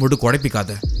 ரெண்டுத்தையும் போட்டு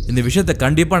குழப்பிக்காத. இந்த விஷயத்தை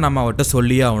கண்டிப்பாக நம்ம அவர்கிட்ட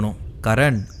சொல்லியே ஆகணும்.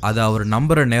 கரண், அதை அவர்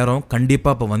நம்புகிற நேரம்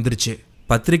கண்டிப்பாக இப்போ வந்துருச்சு.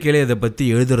 பத்திரிக்கையிலே இதை பற்றி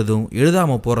எழுதுறதும்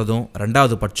எழுதாமல் போகிறதும்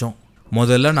 2வது பட்சம்.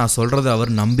 முதல்ல நான் சொல்கிறத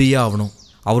அவர் நம்பியே ஆகணும்.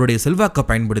 அவருடைய செல்வாக்கை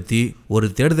பயன்படுத்தி ஒரு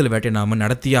தேடுதல் வேட்டையை நாம்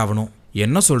நடத்தியே ஆகணும்.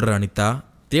 என்ன சொல்கிற அனிதா?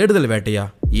 தேடுதல் வேட்டையா?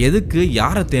 எதுக்கு?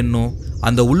 யாரை தேடணும்?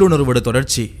 அந்த உள்ளுணர்வோட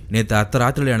தொடர்ச்சி நேற்று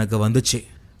அர்த்தராத்திரியில் எனக்கு வந்துச்சு.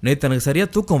 நேற்று எனக்கு சரியாக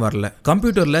தூக்கம் வரல.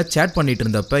 கம்ப்யூட்டரில் சேட் பண்ணிட்டு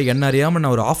இருந்தப்ப என்ன அறியாமல்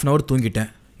நான் ஒரு 1/2 hour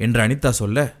தூங்கிட்டேன் என்று அனிதா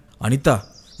சொல்ல, Anitha,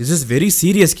 this is very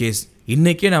serious case.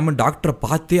 இன்னைக்கே நாம டாக்டரை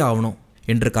பார்த்தே ஆகணும்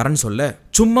என்று கரண் சொல்ல,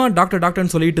 சும்மா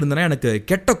டாக்டர்னு சொல்லிட்டு இருந்தேன்னா எனக்கு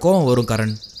கெட்ட கோவம் வரும்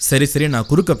கரண். சரி நான்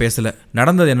குறுக்க பேசல.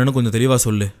 நடந்தது என்னன்னு கொஞ்சம் தெளிவாக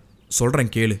சொல்லு.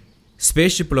 சொல்கிறேன் கேளு.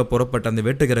 ஸ்பேஸ்ஷிப்பில் புறப்பட்ட அந்த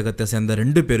வேட்டு கிரகத்தை சேர்ந்த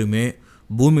 2 பேருமே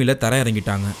பூமியில் தர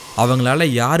இறங்கிட்டாங்க. அவங்களால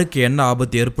யாருக்கு என்ன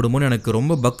ஆபத்து ஏற்படுமோன்னு எனக்கு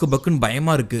ரொம்ப பக்குன்னு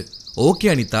பயமாக இருக்குது. ஓகே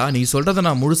அனிதா, நீ சொல்கிறத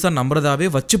நான் முழுசாக நம்புறதாவே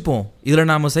வச்சுப்போம். இதில்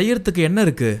நாம் செய்யறதுக்கு என்ன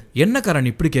இருக்குது? என்ன கரண்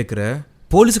இப்படி கேட்குற?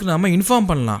 போலீஸுக்கு நாம் இன்ஃபார்ம்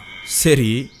பண்ணலாம்.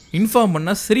 சரி, இன்ஃபார்ம்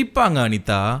பண்ணால் சிரிப்பாங்க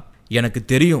அனிதா. எனக்கு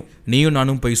தெரியும், நீயும்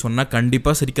நானும் போய் சொன்னால்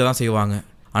கண்டிப்பாக சிரிக்க தான் செய்வாங்க.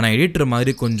 ஆனால் எடிட்டர்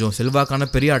மாதிரி கொஞ்சம் செல்வாக்கான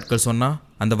பெரிய ஆட்கள் சொன்னால்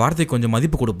அந்த வார்த்தைக்கு கொஞ்சம்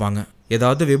மதிப்பு கொடுப்பாங்க.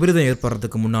 ஏதாவது விபரீதம்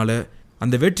ஏற்படுறதுக்கு முன்னால்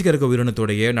அந்த வேட்சிகரக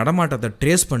உயிரினத்தோடைய நடமாட்டத்தை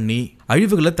ட்ரேஸ் பண்ணி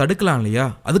அழிவுகளை தடுக்கலாம் இல்லையா?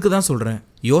 அதுக்கு தான் சொல்கிறேன்.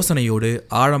 யோசனையோடு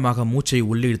ஆழமாக மூச்சை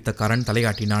உள்ளிழுத்த கரண்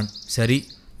தலையாட்டினான். சரி,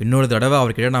 இன்னொரு தடவை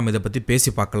அவர்கிட்ட நாம் இதை பற்றி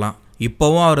பேசி பார்க்கலாம்.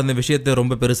 இப்போவும் அவர் அந்த விஷயத்தை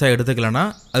ரொம்ப பெருசாக எடுத்துக்கலன்னா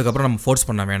அதுக்கப்புறம் நம்ம ஃபோர்ஸ்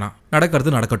பண்ண வேணாம்.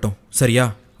 நடக்கிறது நடக்கட்டும், சரியா?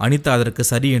 அனிதா அதற்கு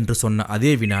சரி என்று சொன்ன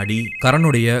அதே வினாடி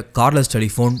கரனுடைய கார்லெஸ்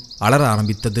டெலிஃபோன் அலற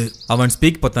ஆரம்பித்தது. அவன்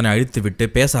ஸ்பீக் பத்தனை அழித்து விட்டு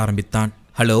பேச ஆரம்பித்தான்.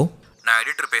 ஹலோ, நான்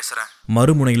எடிட்டர் பேசுகிறேன்.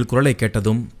 மறுமுனையில் குரலை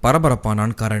கேட்டதும்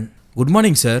பரபரப்பானான் Karan. Good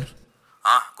morning sir.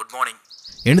 Good morning.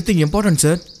 Anything important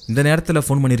sir? இந்த நேரத்தில்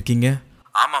ஃபோன் பண்ணியிருக்கீங்க?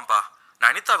 ஆமாம்ப்பா,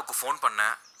 நான் அனிதாவுக்கு ஃபோன்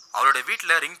பண்ணேன். அவளோட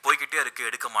வீட்டில் ரிங் போய்கிட்டே இருக்கு,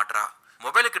 எடுக்க மாட்டா.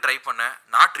 மொபைலுக்கு ட்ரை பண்ண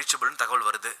நாட் ரீச்சபிள்னு தகவல்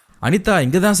வருது. அனிதா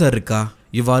இங்கே தான் சார் இருக்கா?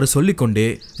 இவ்வாறு சொல்லிக்கொண்டே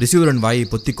ரிசீவரன் வாயை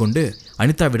பொத்திக்கொண்டு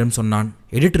அனிதாவிடம் சொன்னான்.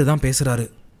 எடிட்டர் தான் பேசுகிறாரு.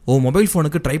 மொபைல்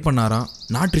ஃபோனுக்கு ட்ரை பண்ணாராம்,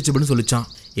 நாட் ரீச்சபிள்னு சொல்லிச்சான்.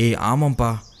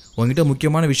 ஆமாம்ப்பா, உங்ககிட்ட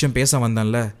முக்கியமான விஷயம் பேச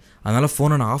வந்தான்ல, அதனால்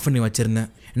ஃபோனை நான் ஆஃப் பண்ணி வச்சுருந்தேன்.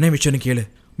 என்ன விஷயம்னு கேளு.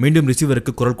 மீண்டும்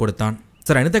ரிசீவருக்கு குரல் கொடுத்தான்.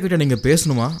 சார், அனிதா கிட்ட நீங்கள்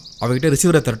பேசணுமா? அவகிட்ட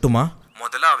ரிசீவரை தரட்டுமா?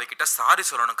 முதல்ல அவகிட்ட சாரி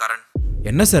சொல்லணும் கரண்.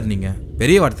 என்ன சார் நீங்கள்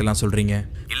பெரிய வார்த்தைலாம் சொல்கிறீங்க?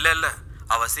 இல்லை,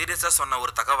 அவள் சீரியஸாக சொன்ன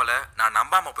ஒரு தகவலை நான்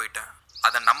நம்பாமல் போயிட்டேன்.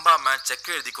 அதை நம்பாமல் செக்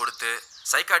எழுதி கொடுத்து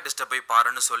சைக்காட்டிஸ்ட்டை போய்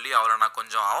பாருன்னு சொல்லி அவளை நான்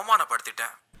கொஞ்சம்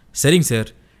அவமானப்படுத்திட்டேன். சரிங்க சார்,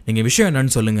 நீங்கள் விஷயம்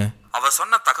என்னன்னு சொல்லுங்கள். அவள்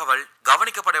சொன்ன தகவல்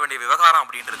கவனிக்கப்பட வேண்டிய விவகாரம்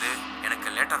அப்படின்றது எனக்கு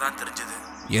லேட்டாக தான் தெரிஞ்சுது.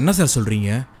 என்ன சார் சொல்கிறீங்க?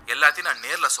 எல்லாத்தையும் நான்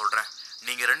நேரில் சொல்கிறேன்.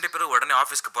 நீங்கள் 2 பேரும் உடனே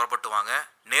ஆஃபீஸ்க்கு புறப்பட்டு வாங்க,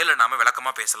 நேரில் நாம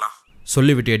விளக்கமாக பேசலாம்.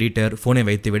 சொல்லிவிட்டு எடிட்டர் ஃபோனை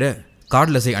வைத்துவிட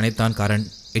கார்ட்லெஸை அணைத்தான் கரண்.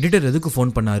 எடிட்டர் எதுக்கு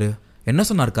ஃபோன் பண்ணாரு? என்ன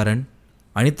சொன்னார் கரண்?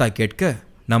 அனிதா கேட்க,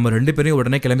 நம்ம 2 பேரையும்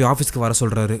உடனே கிளம்பி ஆஃபீஸ்க்கு வர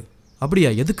சொல்கிறாரு. அப்படியா,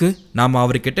 எதுக்கு? நாம்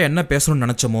அவர்கிட்ட என்ன பேசணும்னு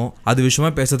நினச்சோமோ அது விஷயமா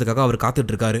பேசுறதுக்காக அவர்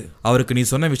காத்துட்டு இருக்காரு. அவருக்கு நீ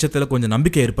சொன்ன விஷயத்தில் கொஞ்சம்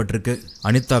நம்பிக்கை ஏற்பட்டிருக்கு.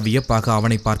 அனிதா வியப்பாக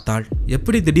அவனை பார்த்தாள்.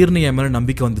 எப்படி திடீர்னு என் மேலே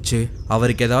நம்பிக்கை வந்துச்சு?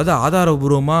 அவருக்கு ஏதாவது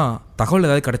ஆதாரபூர்வமாக தகவல்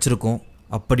ஏதாவது கிடச்சிருக்கும்.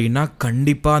 அப்படின்னா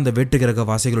கண்டிப்பாக அந்த வேட்டுக்கிரக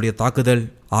வாசிகளுடைய தாக்குதல்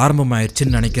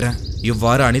ஆரம்பமாயிருச்சுன்னு நினைக்கிறேன்.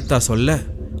 இவ்வாறு அனிதா சொல்ல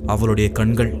அவளுடைய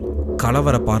கண்கள்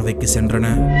கலவர பார்வைக்கு சென்றன.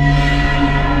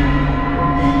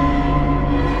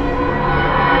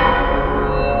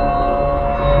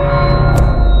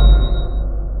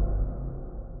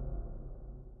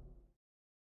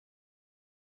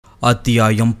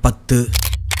 அத்தியாயம் 10.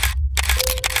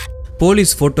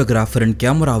 போலீஸ் போட்டோகிராஃபரின்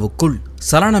கேமராவுக்குள்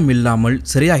சலனம் இல்லாமல்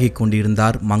சரியாகிக்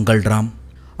கொண்டிருந்தார் மங்கள்ராம்.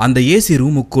 அந்த ஏசி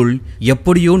ரூமுக்குள்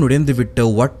எப்படியோ நுழைந்துவிட்ட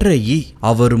ஒற்றை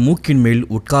அவர் மூக்கின் மேல்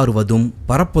உட்காருவதும்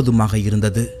பறப்பதுமாக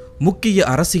இருந்தது. முக்கிய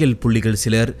அரசியல் புள்ளிகள்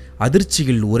சிலர்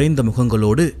அதிர்ச்சியில் உறைந்த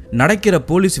முகங்களோடு நடக்கிற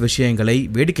போலீஸ் விஷயங்களை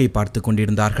வேடிக்கை பார்த்து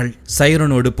கொண்டிருந்தார்கள்.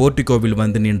 சைரனோடு போர்ட்டிகோவில்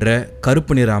வந்து நின்ற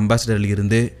கருப்பு நிற அம்பாசிடரில்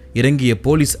இருந்து இறங்கிய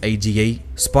போலீஸ் ஐஜியை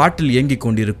ஸ்பாட்டில் இயங்கிக்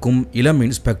கொண்டிருக்கும் இளம்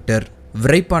இன்ஸ்பெக்டர்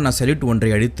விரைப்பான சல்யூட்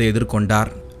ஒன்றை அடித்து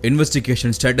எதிர்கொண்டார்.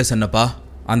 இன்வெஸ்டிகேஷன் ஸ்டேட்டஸ் என்னப்பா?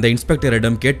 அந்த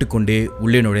இன்ஸ்பெக்டரிடம் கேட்டுக்கொண்டே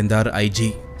உள்ளே நுழைந்தார் ஐஜி.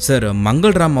 சார்,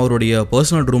 மங்கள்ராம் அவருடைய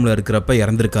பர்சனல் ரூமில் இருக்கிறப்ப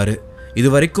இறந்திருக்காரு. இது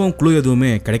வரைக்கும் க்ளூ எதுவுமே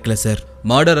கிடைக்கல சார்.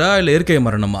 மர்டரா இல்லை இயற்கை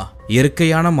மரணமா?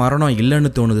 இயற்கையான மரணம் இல்லைன்னு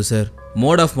தோணுது சார்.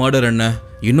 மோட் ஆஃப் மர்டர் என்ன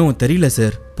இன்னும் தெரியல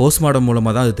சார். போஸ்ட்மார்டம்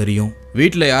மூலமாக தான் அது தெரியும்.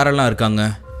 வீட்டில் யாரெல்லாம் இருக்காங்க?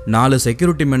 4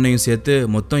 செக்யூரிட்டி மென்னையும் சேர்த்து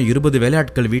மொத்தம் 20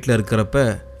 வேலையாட்கள் வீட்டில் இருக்கிறப்ப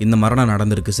இந்த மரணம்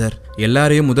நடந்திருக்கு சார்.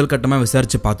 எல்லாரையும் முதல் கட்டமாக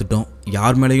விசாரித்து பார்த்துட்டோம்.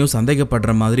 யார் மேலேயும்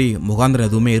சந்தேகப்படுற மாதிரி முகாந்திரம்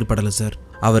எதுவுமே ஏற்படலை சார்.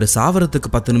 அவர் சாவறதுக்கு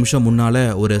 10 நிமிஷம் முன்னால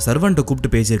ஒரு சர்வெண்ட்டை கூப்பிட்டு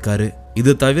பேசியிருக்காரு.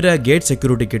 இது தவிர கேட்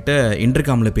செக்யூரிட்டி கிட்ட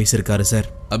இன்டர்காமில் பேசியிருக்காரு சார்.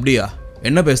 அப்படியா?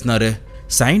 என்ன பேசினாரு?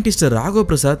 சயின்டிஸ்ட் ராகவ்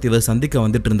பிரசாத் இவர் சந்திக்க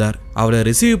வந்துட்டு இருந்தார். அவரை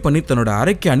ரிசீவ் பண்ணி தன்னோட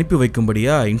அறைக்கு அனுப்பி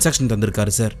வைக்கும்படியா இன்ஸ்ட்ரக்ஷன்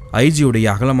தந்திருக்காரு சார். ஐஜியுடைய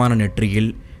அகலமான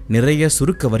நெற்றியில் நிறைய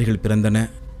சுருக்க வரிகள் பிறந்தன.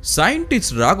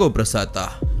 சயின்டிஸ்ட் ராகவ் பிரசாத்தா?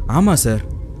 ஆமா சார்.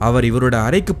 அவர் இவரோட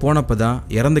அறைக்கு போனப்பதான்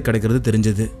இறந்து கிடக்கிறது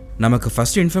தெரிஞ்சது. நமக்கு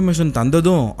ஃபர்ஸ்ட் இன்ஃபர்மேஷன்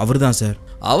தந்ததும் அவர் தான் சார்.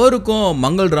 அவருக்கும்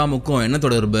மங்கள்ராமுக்கும் என்ன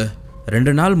தொடர்பு?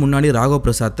 2 நாள் முன்னாடி ராகவ்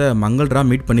பிரசாத்தை மங்கள்ராம்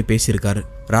மீட் பண்ணி பேசியிருக்காரு.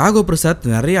 ராகவ் பிரசாத்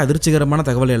நிறைய அதிர்ச்சிகரமான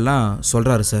தகவல் எல்லாம்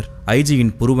சொல்றாரு சார்.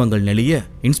 ஐஜியின் புருவங்கள் நெளிய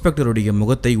இன்ஸ்பெக்டருடைய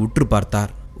முகத்தை உற்று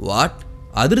பார்த்தார். வாட்?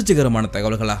 அதிர்ச்சிகரமான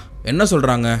தகவல்களா? என்ன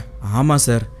சொல்றாங்க? ஆமா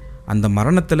சார், அந்த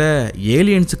மரணத்துல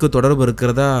ஏலியன்ஸுக்கு தொடர்பு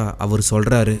இருக்கிறதா அவர்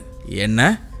சொல்றாரு. என்ன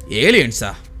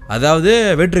ஏலியன்ஸா? அதாவது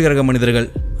வேற்றுக்கிரக மனிதர்கள்?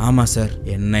 ஆமா சார்.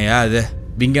 என்னையா அது?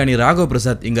 விஞ்ஞானி ராகவ்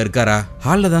பிரசாத் இங்க இருக்காரா?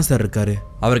 ஹாலில் தான் சார் இருக்காரு.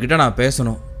 அவர்கிட்ட நான்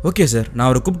பேசணும். ஓகே சார், நான்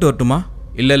அவரை கூப்பிட்டு வரட்டுமா?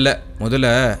 இல்லை, முதல்ல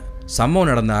சம்பவம்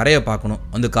நடந்த அறையை பார்க்கணும்,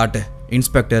 வந்து காட்டு.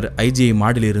 இன்ஸ்பெக்டர் ஐஜியை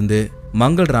மாடிலிருந்து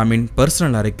மங்கள்ராமின்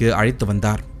பர்சனல் அறைக்கு அழைத்து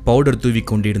வந்தார். பவுடர் தூவி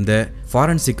கொண்டிருந்த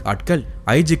ஃபாரன்சிக் ஆட்கள்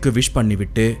ஐஜிக்கு விஷ்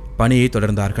பண்ணிவிட்டு பணியை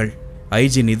தொடர்ந்தார்கள்.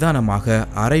 ஐஜி நிதானமாக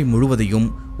அறை முழுவதையும்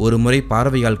ஒரு முறை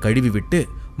பார்வையால் கழுவிவிட்டு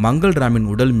மங்கள்ராமின்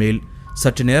உடல் மேல்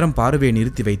சற்று நேரம் பார்வையை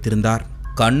நிறுத்தி வைத்திருந்தார்.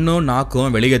 கண்ணும்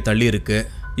நாக்கும் வெளியே தள்ளி இருக்கு.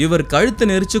 இவர் கழுத்து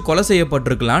நெரிச்சு கொலை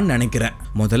செய்யப்பட்டிருக்கலான்னு நினைக்கிறேன்.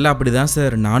 முதல்ல அப்படிதான்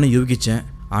சார் நானும் யூகிச்சேன்.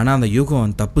 ஆனால் அந்த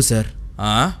யூகம் தப்பு சார்.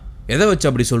 எதை வச்சு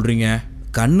அப்படி சொல்றீங்க?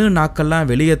 கண்ணு நாக்கெல்லாம்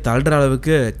வெளியே தள்ளுற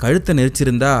அளவுக்கு கழுத்தை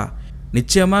நெரிச்சிருந்தா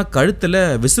நிச்சயமாக கழுத்தில்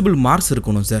விசிபிள் மார்க்ஸ்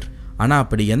இருக்கணும் சார். ஆனால்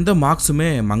அப்படி எந்த மார்க்ஸுமே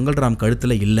மங்கள்ராம்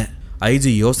கழுத்தில் இல்லை.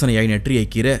 ஐஜி யோசனையாய் நெற்றியை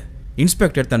கீற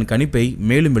இன்ஸ்பெக்டர் தன் கணிப்பை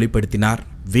மேலும் வெளிப்படுத்தினார்.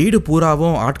 வீடு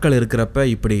பூராவும் ஆட்கள் இருக்கிறப்ப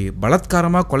இப்படி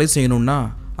பலாத்காரமாக கொலை செய்யணும்னா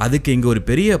அதுக்கு இங்கே ஒரு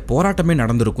பெரிய போராட்டமே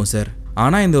நடந்திருக்கும் சார்.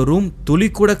 ஆனால் இந்த ரூம் துளி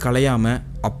கூட கலையாம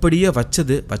அப்படியே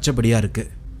வச்சபடியா இருக்கு.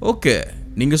 ஓகே,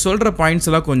 நீங்கள் சொல்கிற பாயிண்ட்ஸ்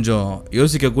எல்லாம் கொஞ்சம்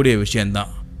யோசிக்கக்கூடிய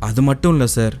விஷயந்தான். அது மட்டும் இல்லை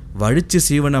சார், வழிச்சு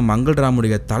சீவன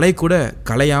மங்கள்ராமுடைய தலை கூட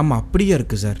கலையாம அப்படியே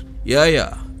இருக்கு sir. Yeah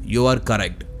you are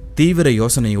correct. தீவிர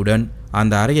யோசனையுடன்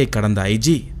அந்த அறையை கடந்த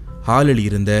ஐஜி ஹாலில்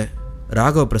இருந்த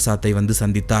ராகவ் பிரசாத்தை வந்து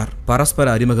சந்தித்தார். பரஸ்பர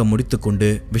அறிமுகம் முடித்துக்கொண்டு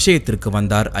விஷயத்திற்கு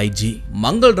வந்தார் ஐஜி.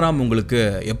 மங்கள்ராம் உங்களுக்கு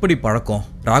எப்படி பழக்கம்?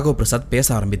 ராகவ் பிரசாத் பேச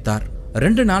ஆரம்பித்தார்.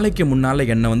 2 நாளைக்கு முன்னால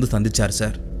என்னை வந்து சந்திச்சார்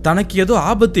சார். தனக்கு ஏதோ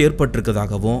ஆபத்து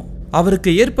ஏற்பட்டிருக்கதாகவும்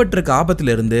அவருக்கு ஏற்பட்டிருக்க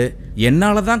ஆபத்திலிருந்து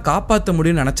என்னால தான் காப்பாற்ற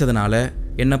முடியும்னு நினைச்சதுனால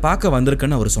என்னை பார்க்க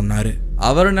வந்திருக்குன்னு அவர் சொன்னாரு.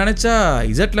 அவர் நினைச்சா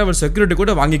இசட் லெவல் செக்யூரிட்டி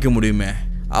கூட வாங்கிக்க முடியுமே.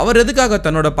 அவர் எதுக்காக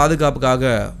தன்னோட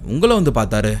பாதுகாப்புக்காக உங்களை வந்து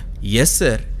பார்த்தாரு? எஸ்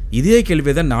சார், இதே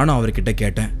கேள்வியை தான் நானும் அவர்கிட்ட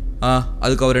கேட்டேன்.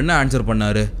 அதுக்கு அவர் என்ன ஆன்சர்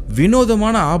பண்ணாரு?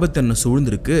 வினோதமான ஆபத்து என்ன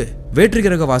சூழ்ந்திருக்கு,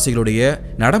 வேற்றுக்கிரக வாசிகளுடைய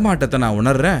நடமாட்டத்தை நான்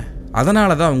உணர்றேன்,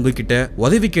 அதனால தான் உங்ககிட்ட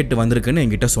உதவி கேட்டு வந்திருக்குன்னு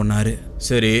என்கிட்ட சொன்னாரு.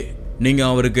 சரி, நீங்க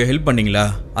அவருக்கு ஹெல்ப் பண்ணீங்களா?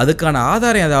 அதுக்கான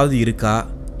ஆதாரம் ஏதாவது இருக்கா?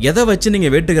 எதை வச்சு நீங்க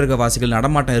வேற்றுக்கிரக வாசிகள்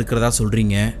நடமாட்டம் இருக்கிறதா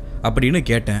சொல்றீங்க அப்படின்னு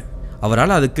கேட்டேன்.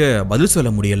 அவரால் அதுக்கு பதில்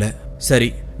சொல்ல முடியல. சரி,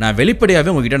 நான்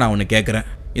வெளிப்படையாகவே உங்ககிட்ட நான் ஒன்று கேட்குறேன்.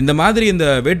 இந்த மாதிரி இந்த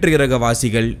வேற்றுக்கிரக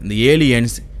வாசிகள், இந்த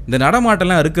ஏலியன்ஸ், இந்த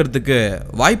நடமாட்டெல்லாம் இருக்கிறதுக்கு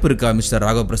வாய்ப்பு இருக்கா மிஸ்டர்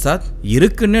ராகவ் பிரசாத்?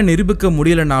 இருக்குன்னு நிரூபிக்க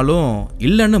முடியலனாலும்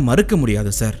இல்லைன்னு மறுக்க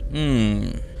முடியாது சார்.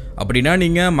 அப்படின்னா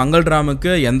நீங்கள்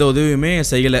மங்கள்ராமுக்கு எந்த உதவியுமே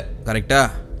செய்யலை, கரெக்டா?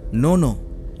 நோ,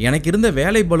 எனக்கு இருந்த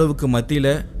வேலை பளுவுக்கு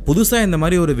மத்தியில் புதுசாக இந்த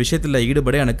மாதிரி ஒரு விஷயத்தில்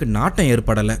ஈடுபட எனக்கு நாட்டம்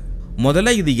ஏற்படலை.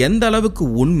 முதல்ல இது எந்த அளவுக்கு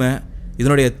உண்மை,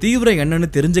 இதனுடைய தீவிரம்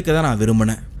என்னன்னு தெரிஞ்சுக்க தான் நான்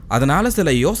விரும்பினேன். அதனால்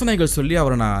சில யோசனைகள் சொல்லி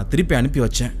அவரை நான் திருப்பி அனுப்பி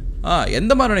வச்சேன்.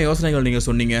 எந்த மாதிரியான யோசனைகள் நீங்கள்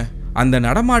சொன்னீங்க? அந்த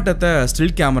நடமாட்டத்தை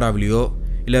ஸ்டில் கேமராவிலையோ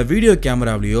இல்லை வீடியோ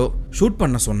கேமராவிலையோ ஷூட்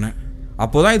பண்ண சொன்னேன்.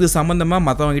 அப்போதான் இது சம்மந்தமாக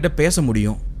மற்றவங்ககிட்ட பேச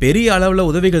முடியும். பெரிய அளவில்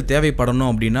உதவிகள் தேவைப்படணும்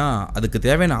அப்படின்னா அதுக்கு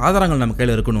தேவையான ஆதாரங்கள் நம்ம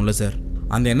கையில் இருக்கணும்ல சார்.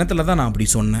 அந்த எண்ணத்தில் தான் நான் அப்படி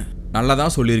சொன்னேன். நல்லா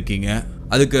தான் சொல்லியிருக்கீங்க.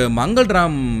 அதுக்கு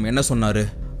மங்கள்ராம் என்ன சொன்னார்?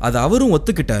 அது அவரும்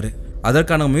ஒத்துக்கிட்டாரு.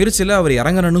 அதற்கான முயற்சியில் அவர்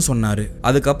இறங்கணும்னு சொன்னார்.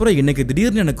 அதுக்கப்புறம் இன்னைக்கு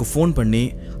திடீர்னு எனக்கு ஃபோன் பண்ணி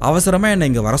அவசரமாக என்னை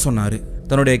இங்கே வர சொன்னார்.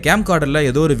 தன்னுடைய கேம் கார்டில்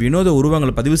ஏதோ ஒரு வினோத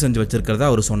உருவங்களை பதிவு செஞ்சு வச்சிருக்கிறதா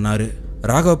அவர் சொன்னார்.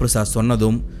 ராகவ் பிரசாத்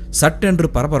சொன்னதும் சட்டென்று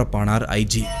பரபரப்பானார்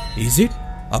ஐஜி. Is it?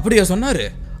 அப்படியா சொன்னார்?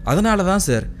 அதனால தான்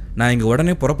சார் நான் இங்கே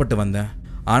உடனே புறப்பட்டு வந்தேன்.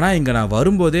 ஆனால் இங்கே நான்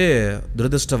வரும்போதே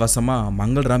துரதிருஷ்டவசமாக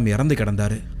மங்கள்ராம் இறந்து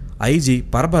கிடந்தார். ஐஜி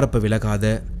பரபரப்பு விலகாத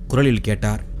குரலில்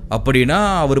கேட்டார். அப்படின்னா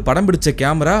அவர் படம் பிடிச்ச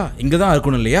கேமரா இங்கே தான்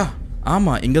இருக்கணும் இல்லையா?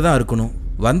 ஆமாம், இங்கே தான் இருக்கணும்.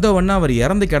 வந்தவொன்னே அவர்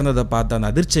இறந்து கிடந்ததை பார்த்த அந்த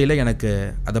அதிர்ச்சியில் எனக்கு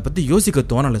அதை பற்றி யோசிக்க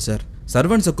தோணலை சார்.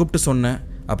 சர்வன்ஸை கூப்பிட்டு சொன்னேன்.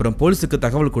 அப்புறம் போலீஸுக்கு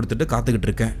தகவல் கொடுத்துட்டு காத்துக்கிட்டு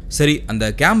இருக்கேன். சரி, அந்த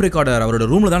கேம் ரெக்கார்டர் அவரோட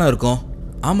ரூமில் தானே இருக்கும்?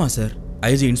 ஆமாம் சார்.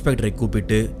 ஐஜி இன்ஸ்பெக்டரை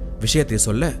கூப்பிட்டு விஷயத்தை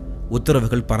சொல்ல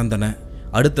உத்தரவுகள் பறந்தன.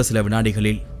 அடுத்த சில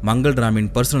வினாடிகளில்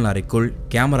மங்கள்ராமின் பர்சனல் அறைக்குள்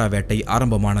கேமரா வேட்டை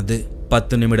ஆரம்பமானது.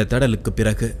 10 நிமிட தேடலுக்கு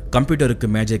பிறகு கம்ப்யூட்டருக்கு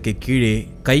மேஜைக்கு கீழே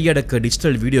கையடக்க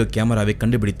டிஜிட்டல் வீடியோ கேமராவை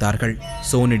கண்டுபிடித்தார்கள்.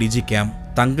 சோனி டிஜி கேம்.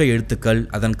 தங்க எழுத்துக்கள்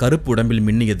அதன் கருப்பு உடம்பில்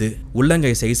மின்னியது.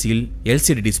 உள்ளங்கை சைஸில்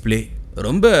எல்சிடி டிஸ்பிளே.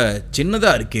 ரொம்ப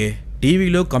சின்னதாக இருக்கே.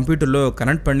 டிவியிலோ கம்ப்யூட்டர்லோ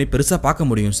கனெக்ட் பண்ணி பெருசாக பார்க்க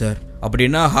முடியும் சார்.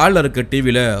 அப்படின்னா ஹாலில் இருக்க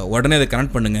டிவியில் உடனே அதை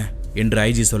கனெக்ட் பண்ணுங்க என்று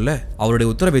ஐஜி சொல்ல அவருடைய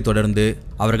உத்தரவை தொடர்ந்து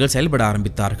அவர்கள் செயல்பட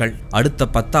ஆரம்பித்தார்கள். அடுத்த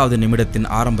 10வது நிமிடத்தின்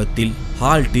ஆரம்பத்தில்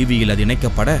ஹால் டிவியில் அது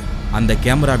இணைக்கப்பட அந்த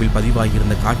கேமராவில்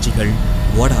பதிவாகியிருந்த காட்சிகள்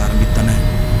ஓட ஆரம்பித்தன.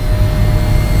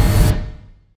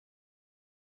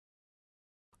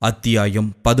 அத்தியாயம்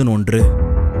 11.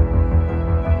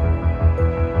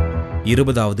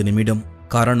 20வது நிமிடம்.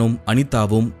 கரணும்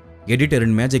அனிதாவும்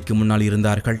எடிட்டரின் மேஜைக்கு முன்னால்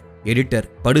இருந்தார்கள். எடிட்டர்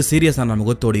படு சீரியஸான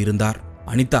முகத்தோடு இருந்தார்.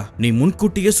 அனிதா, நீ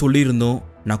முன்கூட்டியே சொல்லியிருந்தோம்,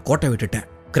 நான் கோட்டை விட்டுட்டேன்.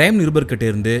 கிரைம் நிருபர்கிட்ட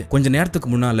இருந்து கொஞ்ச நேரத்துக்கு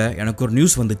முன்னால எனக்கு ஒரு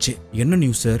நியூஸ் வந்துச்சு. என்ன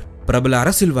நியூஸ் சார்? பிரபல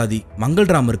அரசியல்வாதி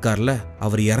மங்கள்ராம் இருக்கார்ல,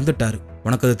 அவர் இறந்துட்டாரு.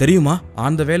 உனக்கு அது தெரியுமா?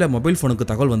 அந்த வேளை மொபைல்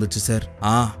போனுக்கு தகவல் வந்துச்சு சார்.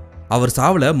 அவர்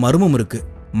சாவுல மர்மம் இருக்கு.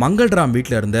 மங்கள்ராம்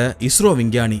வீட்ல இருந்த இஸ்ரோ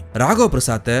விஞ்ஞானி ராகவ்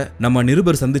பிரசாத்தை நம்ம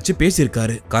நிருபர் சந்திச்சு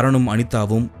பேசியிருக்காரு. கரணும்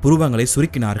அனிதாவும் புருவங்களை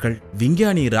சுருக்கினார்கள்.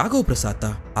 விஞ்ஞானி ராகவ் பிரசாத்தா?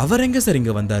 அவர் எங்க சார்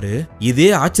இங்க வந்தாரு? இதே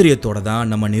ஆச்சரியத்தோட தான்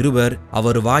நம்ம நிருபர்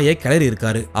அவர் வாயை கிளறி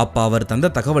இருக்காரு. அப்ப அவர்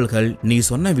தந்த தகவல்கள் நீ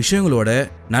சொன்ன விஷயங்களோட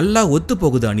நல்லா ஒத்து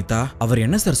போகுது அனிதா. அவர்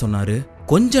என்ன சார் சொன்னாரு?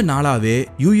 கொஞ்ச நாளாவே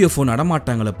UFO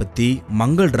நடமாட்டங்களை பத்தி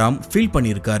மங்கள்ராம் ஃபீல்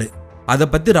பண்ணியிருக்காரு. அதை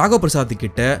பத்தி ராகவ் பிரசாத்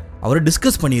கிட்ட அவர்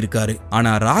டிஸ்கஸ் பண்ணியிருக்காரு.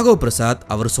 ஆனா ராகவ் பிரசாத்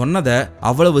அவர் சொன்னதை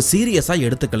அவ்வளவு சீரியஸா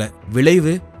எடுத்துக்கல.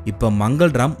 விளைவு இப்ப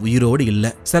மங்கள்ராம் உயிரோடு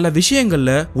இல்ல. சில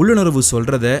விஷயங்கள்ல உள்ளுணர்வு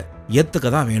சொல்றத ஏத்துக்க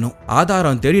தான் வேணும்.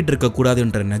 ஆதாரம் தேடிட்டு இருக்க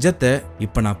கூடாதுன்ற நிஜத்தை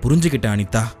இப்ப நான் புரிஞ்சுக்கிட்டேன்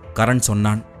அனிதா. கரண்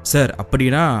சொன்னான். சார்,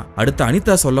 அப்படின்னா அடுத்த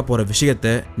அனிதா சொல்ல போற விஷயத்த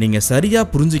நீங்க சரியா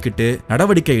புரிஞ்சுக்கிட்டு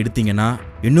நடவடிக்கை எடுத்தீங்கன்னா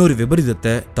இன்னொரு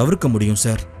விபரீதத்தை தவிர்க்க முடியும்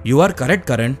sir. You are correct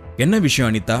Karan. என்ன விஷயம்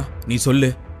அனிதா? நீ சொல்லு.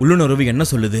 உள்ளுணர்வு என்ன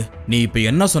சொல்லுது? நீ இப்ப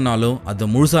என்ன சொன்னாலும் அதை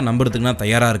முழுசா நம்புறதுக்கு நான்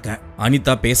தயாரா இருக்கேன்.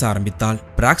 அனிதா பேச ஆரம்பித்தாள்.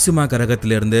 பிராக்சிமா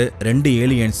கிரகத்திலிருந்து 2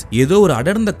 ஏலியன்ஸ் ஏதோ ஒரு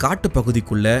அடர்ந்த காட்டு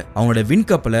பகுதிக்குள்ள அவங்களோட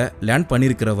விண்கப்பலை லேண்ட்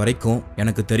பண்ணிருக்கிற வரைக்கும்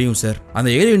எனக்கு தெரியும் சார். அந்த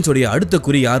ஏலியன்ஸோடைய அடுத்த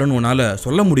குறி யாருன்னு உன்னால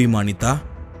சொல்ல முடியுமா அனிதா?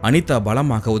 அனிதா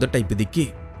பலமாக உதட்டை பிதுக்கி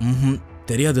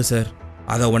தெரியாது சார்.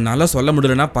 அதை உன்னால சொல்ல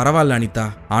முடியலன்னா பரவாயில்ல அனிதா.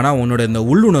 ஆனா உன்னோட இந்த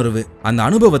உள்ளுணர்வு அந்த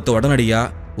அனுபவத்தை உடனடியா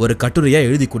ஒரு கட்டுரையா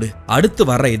எழுதி கொடு. அடுத்து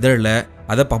வர்ற இதழில்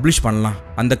அதை பப்ளிஷ் பண்ணலாம்.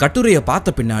 அந்த கட்டுரையை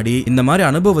பார்த்த பின்னாடி இந்த மாதிரி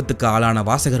அனுபவத்துக்கு ஆளான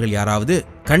வாசகர்கள் யாராவது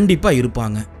கண்டிப்பா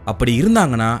இருப்பாங்க. அப்படி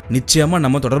இருந்தாங்கன்னா நிச்சயமா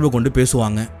நம்ம தொடர்பு கொண்டு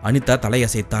பேசுவாங்க. அனிதா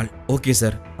தலையசைத்தாள். ஓகே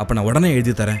சார், அப்ப நான் உடனே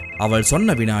எழுதி தரேன். அவள்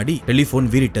சொன்ன வினாடி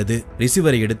டெலிபோன் வீறிட்டது.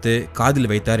 ரிசீவரை எடுத்து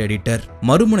காதில் வைத்தார் எடிட்டர்.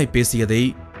 மறுமுனை பேசியதை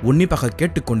உன்னிப்பாக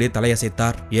கேட்டுக்கொண்டே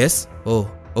தலையசைத்தார். எஸ், ஓ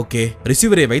ஓகே.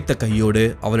 ரிசீவரை வைத்த கையோடு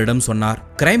அவளிடம் சொன்னார்.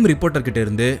 கிரைம் ரிப்போர்ட்டர் கிட்ட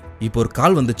இருந்து இப்போ ஒரு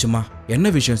கால் வந்துச்சுமா. என்ன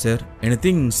விஷயம் சார்?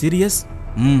 Anything serious?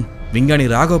 விஞ்ஞானி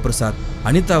ராகவ் பிரசாத்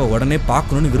அனிதாவை உடனே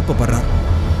பார்க்கணும்னு விருப்பப்படுறார்.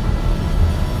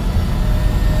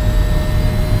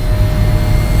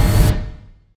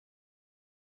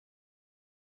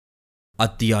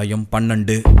 அத்தியாயம்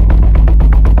 12.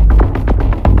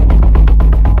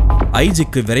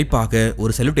 ஐஜிக்கு விரைப்பாக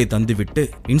ஒரு செல்யூட்டை தந்துவிட்டு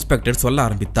இன்ஸ்பெக்டர் சொல்ல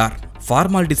ஆரம்பித்தார்.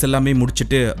 ஃபார்மாலிட்டிஸ் எல்லாமே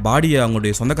முடிச்சுட்டு பாடியை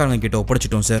அவங்களுடைய சொந்தக்காரங்க கிட்ட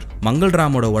ஒப்படைச்சிட்டோம் சார்.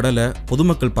 மங்கள்ராமோட உடலை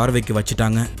பொதுமக்கள் பார்வைக்கு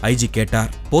வச்சுட்டாங்க. ஐஜி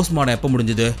கேட்டார். போஸ்ட்மார்டம் எப்போ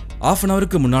முடிஞ்சது? 1/2 an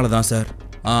hourக்கு முன்னால தான் சார்.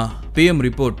 PM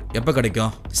ரிப்போர்ட் எப்போ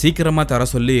கிடைக்கும்? சீக்கிரமா தர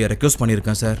சொல்லி ரெக்வஸ்ட்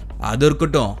பண்ணியிருக்கேன் சார். அது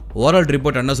இருக்கட்டும், ஓரல்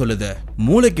ரிப்போர்ட் என்ன சொல்லுது?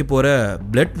 மூளைக்கு போற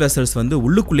பிளட் வெசல்ஸ்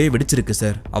உள்ளுக்குள்ளேயே வெடிச்சிருக்கு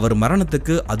சார். அவர்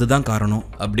மரணத்துக்கு அதுதான் காரணம்.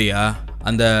 அப்படியா?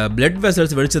 அந்த பிளட்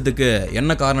வெசல்ஸ் வெடிச்சதுக்கு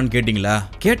என்ன காரணம்னு கேட்டிங்களா?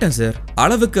 கேட்டேன் சார்.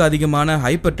 அளவுக்கு அதிகமான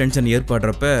ஹைப்பர் டென்ஷன்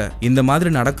ஏற்படுறப்ப இந்த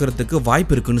மாதிரி நடக்கிறதுக்கு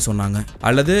வாய்ப்பு இருக்குன்னு சொன்னாங்க.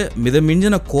 அல்லது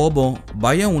மிதமிஞ்சின கோபம்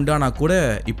பயம் உண்டானா கூட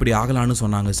இப்படி ஆகலான்னு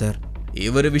சொன்னாங்க சார்.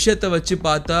 இவர் விஷயத்தை வச்சு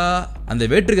பார்த்தா அந்த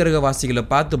வேற்றுக்கிரகவாசிகளை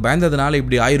பார்த்து பயந்ததுனால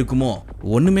இப்படி ஆயிருக்குமோ?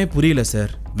 ஒண்ணுமே புரியல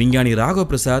சார். விஞ்ஞானி ராகவ்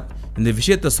பிரசாத் இந்த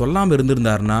விஷயத்த சொல்லாம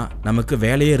இருந்திருந்தாருன்னா நமக்கு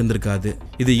வேலையே இருந்திருக்காது.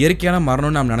 இது இயற்கையான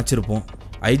மரணம்னு நாம் நினைச்சிருப்போம்.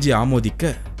 ஐஜி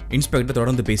ஆமோதிக்க இன்ஸ்பெக்டர்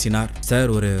தொடர்ந்து பேசினார். சார்,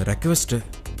 ஒரு ரெக்வெஸ்ட்.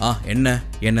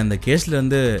 என்ன இந்த கேஸ்ல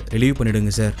இருந்து ரிலீவ்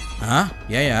பண்ணிடுங்க சார்.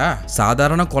 ஏயா?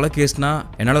 சாதாரண கொலை கேஸ்னா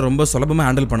என்னால ரொம்ப சுலபமா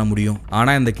ஹேண்டில் பண்ண முடியும்.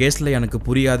 ஆனா இந்த கேஸ்ல எனக்கு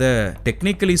புரியாத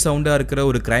டெக்னிக்கலி சவுண்டா இருக்கிற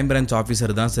ஒரு கிரைம் பிரான்ச்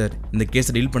ஆபீசர் தான் சார் இந்த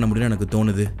கேஸை டீல் பண்ண முடியும்னு எனக்கு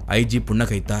தோணுது. ஐஜி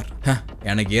புன்னகைத்தார்.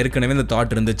 எனக்கு ஏற்கனவே இந்த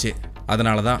தாட் இருந்துச்சு.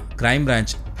 அதனாலதான் கிரைம்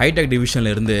பிரான்ச் ஹைடெக்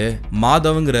டிவிஷன்ல இருந்து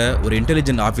மாதவ்ங்கிற ஒரு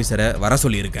இன்டெலிஜென்ட் ஆபீசரை வர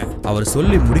சொல்லியிருக்கேன். அவர்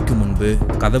சொல்லி முடிக்கும் முன்பு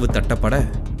கதவு தட்டப்பட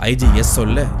ஐஜி எஸ்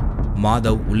சொல்ல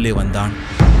மாதவ் உள்ளே வந்தான்.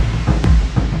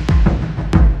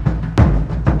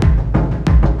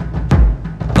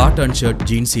 காட்டன் ஷர்ட்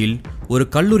ஜீன்ஸில் ஒரு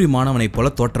கல்லூரி மாணவனை போல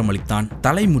தோற்றமளித்தான்.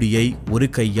 தலைமுடியை ஒரு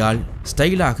கையால்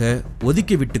ஸ்டைலாக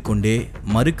ஒதுக்கி விட்டு கொண்டே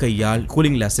மறு கையால்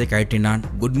கூலிங் கிளாஸை கழட்டினான்.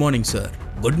 Good morning sir.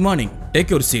 Good morning,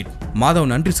 take your seat. Madhav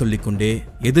நன்றி சொல்லிக்கொண்டே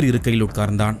எதிர் இருக்கையில்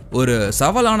உட்கார்ந்தான். ஒரு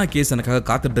சவாலான கேஸ் எனக்காக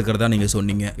காத்துட்டு இருக்கிறதா நீங்க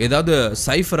சொன்னீங்க. ஏதாவது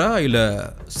சைஃபரா இல்ல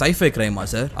சைஃபை கிரைமா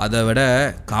சார்? அதை விட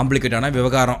காம்ப்ளிகேட்டான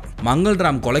விவகாரம்.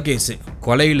 மங்கள்ராம் கொலை கேஸ்.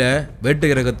 கொலையில வேட்டு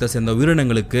கிரகத்தை சேர்ந்த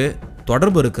உயிரினங்களுக்கு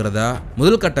தொடர்பு இருக்கிறதா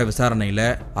முதல் கட்ட விசாரணையில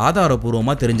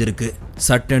ஆதாரபூர்வமா தெரிஞ்சிருக்கு.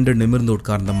 சட்டென்று நிமிர்ந்து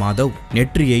உட்கார்ந்த மாதவ்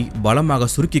நெற்றியை பலமாக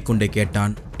சுருக்கி கொண்டே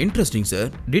கேட்டான். இன்ட்ரெஸ்டிங் சார்,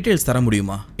 டீடைல்ஸ் தர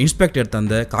முடியுமா? இன்ஸ்பெக்டர்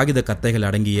தந்த காகித கத்தைகள்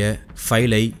அடங்கிய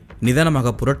ஃபைலை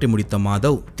நிதானமாக புரட்டி முடித்த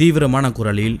மாதவ் தீவிரமான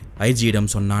குரலில்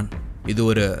ஐஜியிடம் சொன்னான். இது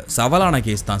ஒரு சவாலான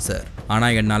கேஸ் தான் சார், ஆனா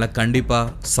என்னால கண்டிப்பா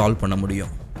சால்வ் பண்ண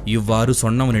முடியும். இவ்வாறு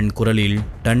சொன்னவனின் குரலில்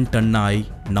டன் டன்னாய்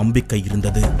நம்பிக்கை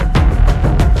இருந்தது.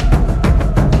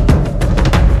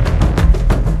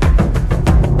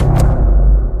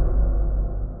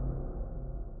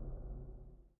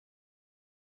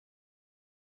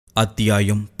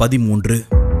 அத்தியாயம் 13.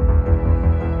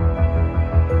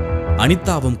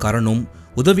 அனிதாவும் கரணும்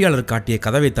உதவியாளர் காட்டிய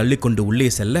கதவை தள்ளிக்கொண்டு உள்ளே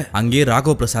செல்ல அங்கே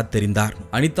ராகவ் பிரசாத் தெரிந்தார்.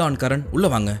 அனிதா அண்ட் கரண், உள்ள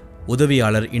வாங்க.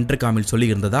 உதவியாளர் இன்டர்காமில் சொல்லி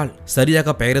இருந்ததால்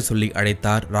சரியாக பெயரை சொல்லி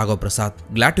அழைத்தார் Raghav Prasad.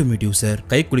 Glad to meet you sir.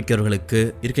 கை குளிக்கிறவர்களுக்கு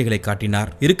இருக்கைகளை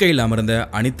காட்டினார். இருக்கையில் அமர்ந்த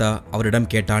அனிதா அவரிடம்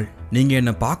கேட்டாள், நீங்க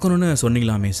என்ன பார்க்கணும்னு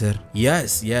சொன்னீங்களாமே சார்?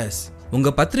 எஸ் எஸ், உங்க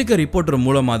பத்திரிகை ரிப்போர்ட்டர்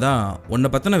மூலமா தான் உன்னை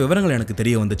பத்தின விவரங்கள் எனக்கு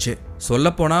தெரிய வந்துச்சு.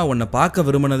 சொல்லப்போனா உன்னை பார்க்க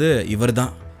விரும்பினது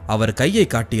இவர்தான். அவர் கையை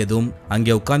காட்டியதும்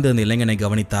அங்கே உட்கார்ந்திருந்த இளைஞனை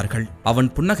கவனித்தார்கள். அவன்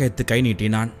புன்னகைத்து கை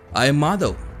நீட்டினான். I am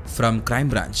Madhav from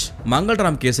crime branch.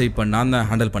 மங்கள்ராம் கேஸை இப்ப நான் தான்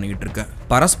ஹேண்டில் பண்ணிக்கிட்டு இருக்கேன்.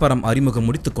 பரஸ்பரம் அறிமுகம்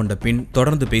முடித்துக் கொண்ட பின்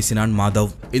தொடர்ந்து பேசினான்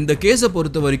மாதவ். இந்த கேஸை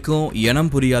பொறுத்த வரைக்கும்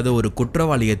இனம் புரியாத ஒரு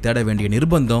குற்றவாளியை தேட வேண்டிய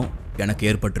நிர்பந்தம் எனக்கு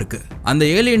ஏற்பட்டிருக்கு. அந்த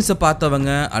ஏலியன்ஸை பார்த்தவங்க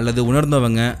அல்லது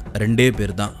உணர்ந்தவங்க 2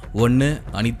 பேர் தான். ஒன்னு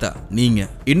அனிதா, நீங்க.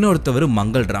 இன்னொருத்தவர்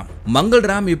மங்கள்ராம்.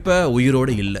 மங்கள்ராம் இப்ப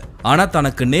உயிரோடு இல்ல. ஆனா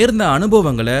தனக்கு நேர்ந்த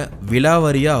அனுபவங்களை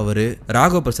விலாவரியா அவரு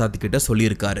ராகவ் பிரசாத் கிட்ட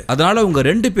சொல்லியிருக்காரு. அதனால உங்க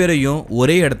 2 பேரையும்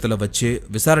ஒரே இடத்துல வச்சு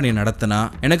விசாரணை நடத்தினா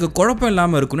எனக்கு குழப்பம்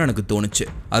இல்லாம இருக்கும்னு எனக்கு தோணுச்சு.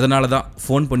 அதனாலதான்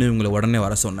போன் பண்ணி உங்களை உடனே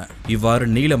வர சொன்னேன். இவ்வாறு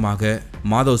நீளமாக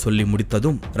மாதவ் சொல்லி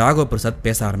முடித்ததும் ராகவ் பிரசாத்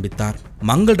பேச ஆரம்பித்தார்.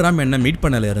 மங்கள்ராம் என்ன மீட்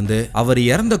பண்ணல இருந்து அவர்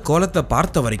இறந்த கோலத்தை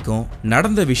பார்த்த வரைக்கும்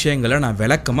நடந்த விஷயங்களை நான்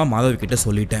விளக்கமா மாதவ் கிட்ட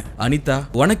சொல்லிட்டேன். அனிதா,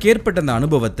 உனக்கு ஏற்பட்ட அந்த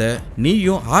அனுபவத்தை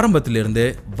நீயும் ஆரம்பத்திலிருந்து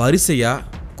வரிசையா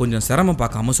கொஞ்சம் சிரமம்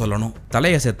பார்க்காம சொல்லணும்.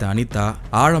 தலையசைத்த அனிதா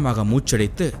ஆழமாக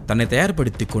மூச்சடைத்து தன்னை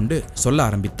தயார்படுத்தி கொண்டு சொல்ல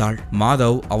ஆரம்பித்தாள்.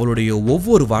 மாதவ் அவளுடைய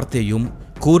ஒவ்வொரு வார்த்தையும்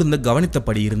கூர்ந்து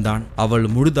கவனித்தபடி இருந்தான். அவள்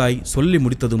முழுதாய் சொல்லி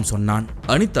முடித்ததும் சொன்னான்,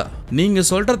 அனிதா, நீங்க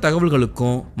சொல்ற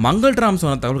தகவல்களுக்கும் மங்கள்ராம்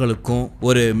சொன்ன தகவல்களுக்கும்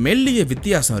ஒரு மெல்லிய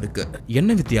வித்தியாசம் இருக்கு.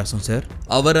 என்ன வித்தியாசம் சார்?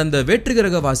 அவர் அந்த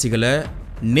வேற்றுக்கிரகவாசிகளை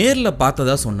நேர்ல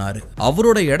பார்த்ததா சொன்னாரு.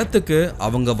 அவரோட இடத்துக்கு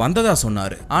அவங்க வந்ததா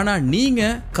சொன்னாரு. ஆனா நீங்க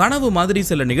கனவு மாதிரி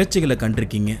சில நிகழ்ச்சிகளை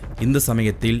கண்டிருக்கீங்க. இந்த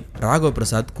சமயத்தில் ராகவ்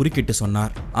பிரசாத் குறுக்கிட்டு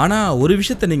சொன்னார், ஆனா ஒரு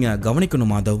விஷயத்தை நீங்க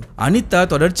கவனிக்கணும் மாதவ். அனிதா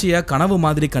தொடர்ச்சியா கனவு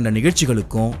மாதிரி கண்ட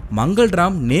நிகழ்ச்சிகளுக்கும்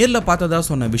மங்கள்ராம் நேர்ல பார்த்ததா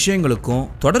சொன்ன விஷயங்களுக்கும்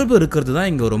தொடர்பு இருக்கிறது தான்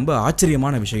இங்க ரொம்ப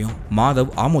ஆச்சரியமான விஷயம்.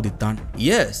 மாதவ் ஆமோதித்தான்.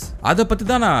 எஸ், அதை பத்தி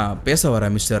தான் நான் பேச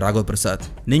வரேன் மிஸ்டர் ராகவ் பிரசாத்.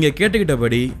 நீங்க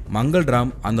கேட்டுக்கிட்டபடி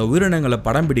மங்கள்ராம் அந்த உயிரினங்களை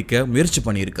படம் பிடிக்க முயற்சி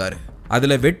பண்ணியிருக்காரு.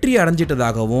 அதுல வெற்றி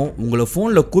அடைஞ்சிட்டதாகவும் உங்களை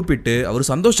போன்ல கூப்பிட்டு அவர்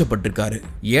சந்தோஷப்பட்டிருக்காரு.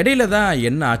 இடையில தான்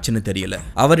என்ன ஆச்சுன்னு தெரியல.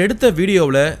 அவர் எடுத்த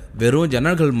வீடியோவில் வெறும்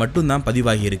ஜன்னல்கள் மட்டும்தான்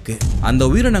பதிவாகி இருக்கு. அந்த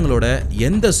உயிரினங்களோட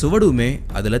எந்த சுவடுமே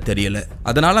அதுல தெரியல.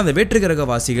 அதனால அந்த வேற்று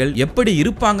கிரகவாசிகள் எப்படி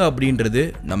இருப்பாங்க அப்படின்றது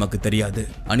நமக்கு தெரியாது.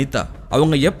 அனிதா,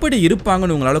 அவங்க எப்படி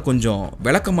இருப்பாங்கன்னு உங்களால கொஞ்சம்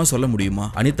விளக்கமா சொல்ல முடியுமா?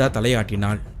 அனிதா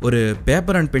தலையாட்டினாள். ஒரு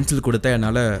பேப்பர் அண்ட் பென்சில் கொடுத்தா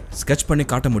என்னால ஸ்கெட்ச் பண்ணி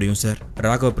காட்ட முடியும் சார்.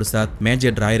 ராகவ பிரசாத்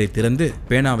மேஜர் டிராயரை திறந்து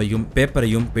பேனாவையும்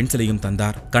பேப்பரையும் பென்சிலையும்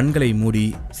தந்தார். கண்களை மூடி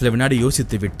சில வினாடி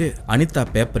யோசித்து விட்டு அனிதா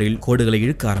பேப்பரில் கோடுகளை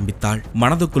இழுக்க ஆரம்பித்தாள்.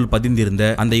 மனதுக்குள் பதிந்திருந்த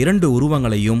அந்த 2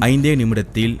 உருவங்களையும் 5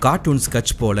 நிமிடத்தில் கார்ட்டூன்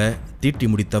ஸ்கெட்ச் போல தீட்டி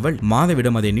முடித்தவள்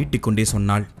மாதவிடம் அதை நீட்டிக்கொண்டே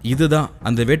சொன்னாள். இதுதான்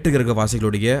அந்த வேற்று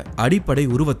கிரகவாசிகளுடைய அடிப்படை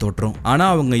உருவ தோற்றம். ஆனா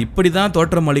அவங்க இப்படிதான்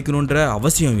தோற்றம் அளிக்கணும்ன்ற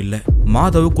அவசியம் இல்ல.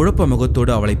 மாதவ் குழப்ப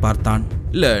முகத்தோடு அவளை பார்த்தான்.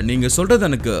 இல்ல, நீங்க சொல்றது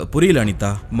எனக்கு புரியல அனிதா.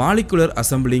 மாலிகுலர்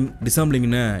அசம்பிளிங்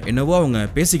டிசம்பிளிங்னு என்னவோ அவங்க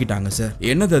பேசிக்கிட்டாங்க சார்.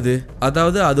 என்னது அது?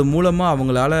 அதாவது அது மூலமா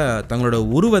அவங்களால தங்களோட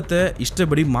உருவத்தை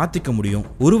இஷ்டப்படி மாத்திக்க முடியும்.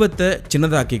 உருவத்தை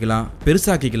சின்னதாக்கிக்கலாம்,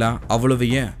 பெருசாக்கிக்கலாம். அவ்வளவு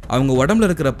ஏன் அவங்க உடம்புல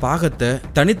இருக்கிற பாகத்தை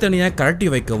தனித்தனியா கழட்டி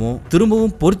வைக்கவும்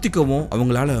திரும்பவும் பொருத்திக்கவும்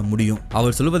அவங்களால முடியும்.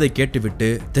 அவள் சொல்வதை கேட்டுவிட்டு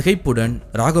திகைப்புடன்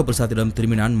ராகவ பிரசாத்திடம்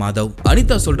திரும்பினான் மாதவ்.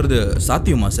 அனிதா சொல்றது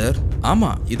சாத்தியமா சார்?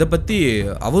 ஆமா, இத பத்தி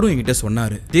அவரும் என்கிட்ட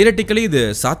சொன்னாரு. தியரட்டிக்கலி இது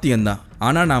சாத்தியம்தான்.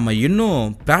 ஆனா நாம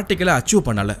இன்னும் பிராக்டிக்கலா அச்சீவ்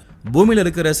பண்ணல. பூமியில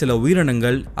இருக்கிற சில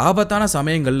உயிரினங்கள் ஆபத்தான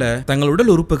சமயங்கள்ல தங்கள்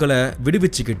உடல் உறுப்புகளை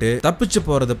விடுவிச்சுக்கிட்டு தப்பிச்சு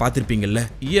போறதை பார்த்திருப்பீங்கல்ல?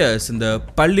 எஸ், இந்த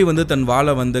பள்ளி தன்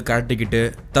வாழை கட்டிக்கிட்டு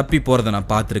தப்பி போறதை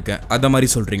நான் பார்த்திருக்கேன். அத மாதிரி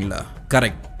சொல்றீங்களா?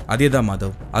 கரெக்ட், அதேதான்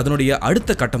மாதவ். அதனுடைய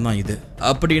அடுத்த கட்டம் தான் இது.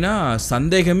 அப்படின்னா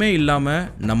சந்தேகமே இல்லாம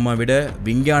நம்ம விட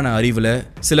விஞ்ஞான அறிவுல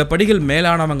சில படிகள்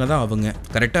மேலானவங்க தான் அவங்க.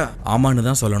 கரெக்டா? ஆமான்னு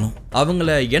தான் சொல்லணும்.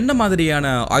 அவங்கள என்ன மாதிரியான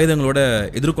ஆயுதங்களோட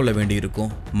எதிர்கொள்ள வேண்டி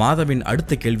இருக்கும்? மாதவின்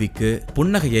அடுத்த கேள்விக்கு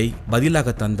புன்னகையை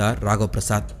பதிலாக தந்தார் ராகவ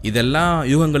பிரசாத். இதெல்லாம்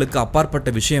யுகங்களுக்கு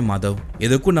அப்பாற்பட்ட விஷயம் மாதவ்.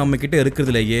 எதுக்கும் நம்ம கிட்ட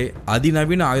இருக்கிறதுலேயே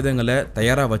அதிநவீன ஆயுதங்களை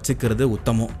தயாரா வச்சுக்கிறது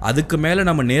உத்தமம். அதுக்கு மேல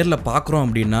நம்ம நேர்ல பாக்குறோம்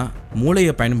அப்படின்னா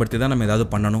மூளையை பயன்படுத்தி தான் நம்ம ஏதாவது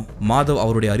பண்ணணும். மாதவ்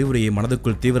அவருடைய அறிவுரையை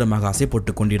மனதுக்குள் தீவிரமாக அசை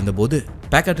போட்டுக் கொண்டிருந்த போது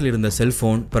பாக்கெட்டில் இருந்த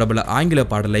செல்போன் பிரபல ஆங்கில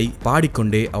பாடலை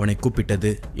பாடிக்கொண்டே அவனை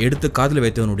கூப்பிட்டது. எடுத்து காதில்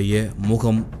வைத்தவனுடைய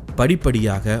முகம்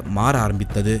படிப்படியாக மாற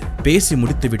ஆரம்பித்தது. பேசி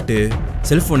முடித்துவிட்டு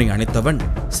செல்போனை அணைத்தவன்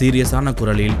சீரியஸான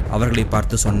குரலில் அவர்களை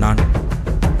பார்த்து சொன்னான்.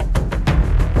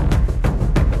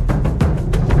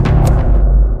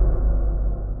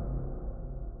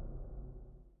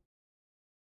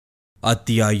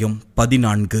 அத்தியாயம்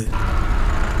 14.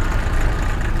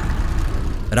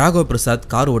 ராகவ பிரசாத்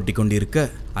கார் ஓட்டி கொண்டிருக்க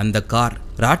அந்த கார்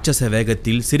ராட்சச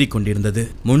வேகத்தில் சீறிக்கொண்டிருந்தது.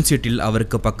 முன்சீட்டில்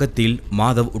அவருக்கு பக்கத்தில்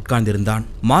மாதவ் உட்கார்ந்திருந்தான்.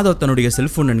 மாதவ் தன்னுடைய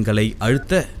செல்போன் எண்களை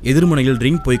அழுத்த எதிர்முனையில்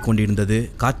ரிங் போய்க் கொண்டிருந்தது.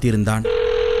 காத்திருந்தான்.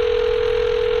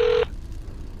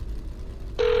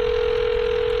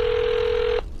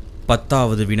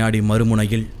 பத்தாவது வினாடி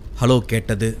மறுமுனையில் ஹலோ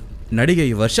கேட்டது. நடிகை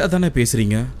வர்ஷா தானே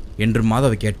பேசுறீங்க என்று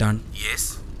மாதவ் கேட்டான். S,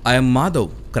 I am Madhav,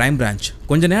 crime branch.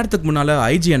 கொஞ்ச நேரத்துக்கு முன்னால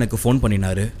ஐஜி எனக்கு ஃபோன்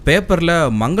பண்ணினாரு. பேப்பர்ல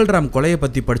மங்கள்ராம் கொலையை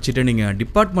பத்தி படிச்சுட்டு நீங்க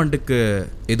டிபார்ட்மெண்ட்டுக்கு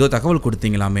ஏதோ தகவல்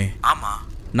கொடுத்தீங்களாமே? ஆமா,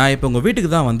 நான் இப்போ உங்க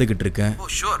வீட்டுக்கு தான் வந்துகிட்டு இருக்கேன். ஓ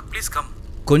ஷூர், ப்ளீஸ் கம்.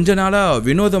 கொஞ்ச நாளா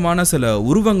வினோதமான சில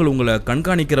உருவங்கள் உங்களை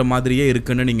கண்காணிக்கிற மாதிரியே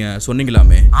இருக்குன்னு நீங்க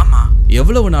சொன்னீங்களாமே? ஆமா.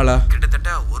 எவ்வளவு நாளா?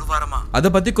 கிட்டத்தட்ட 1 வாரமா.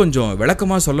 அதை பத்தி கொஞ்சம்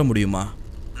விளக்கமா சொல்ல முடியுமா?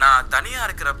 நான் தனியா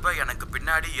இருக்கிறப்ப எனக்கு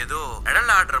பின்னாடி ஏதோ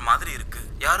நிழல் ஆடுற மாதிரி இருக்கு.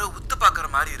 யாரோ உத்து பாக்குற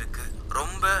மாதிரி இருக்கு.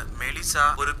 ரொம்ப மெலிசா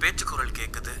ஒரு பேச்சு குரல்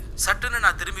கேக்குது. சட்டுன்னு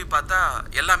நான் திரும்பி பார்த்தா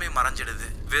எல்லாமே மறைஞ்சிடுது.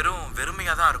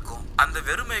 வெறுமையா தான் இருக்கும். அந்த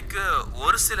வெறுமைக்கு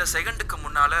ஒரு சில செகண்டுக்கு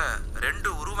முன்னால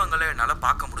 2 உருவங்களை என்னால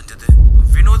பார்க்க முடிஞ்சது.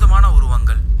 வினோதமான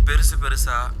உருவங்கள்.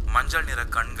 பெருசா மஞ்சள் நிற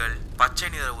கண்கள், பச்சை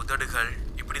நிற உதடுகள்,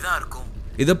 இப்படிதான் இருக்கும்.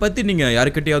 இத பத்தி நீங்க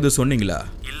யாருக்கிட்டையாவது சொன்னீங்களா?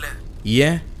 இல்ல.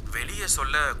 ஏன்? வெளியே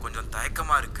சொல்ல கொஞ்சம்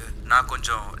தயக்கமா இருக்கு. நான்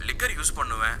கொஞ்சம் லிக்கர் யூஸ்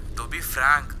பண்ணுவேன். To be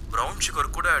frank, brown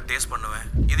sugar கூட டேஸ்ட் பண்ணுவேன்.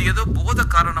 இது ஏதோ போத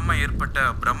காரணமா ஏற்பட்ட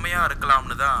பிரம்மையா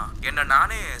இருக்கலாம்னு தான் என்ன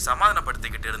நானே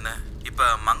சமாதானப்படுத்திக்கிட்டு இருந்தேன். இப்ப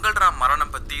மங்கள்ராம்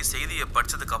மரணம் பத்தி செய்தியை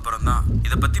படிச்சதுக்கு அப்புறம் தான்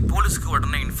இதை பத்தி போலீஸ்க்கு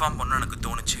உடனே இன்ஃபார்ம் பண்ண எனக்கு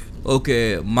தோணுச்சு. ஓகே,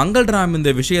 மங்கள்ராம் இந்த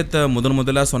விஷயத்த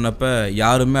முதலா சொன்னப்ப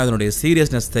யாருமே அதனுடைய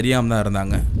சீரியஸ்னஸ் தெரியாம தான்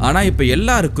இருந்தாங்க. ஆனா இப்ப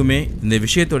எல்லாருக்குமே இந்த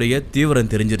விஷயத்துடைய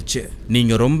தீவிரம் தெரிஞ்சிருச்சு.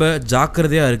 நீங்க ரொம்ப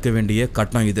ஜாக்கிரதையா இருக்க வேண்டிய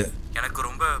கட்டம் இது. எனக்கு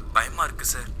ரொம்ப பயமா இருக்கு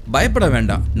சார். பயப்பட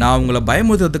வேண்டாம். நான் உங்களை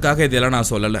பயமுறுத்துறதுக்காக இதெல்லாம் நான்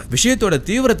சொல்லல. விஷயத்தோட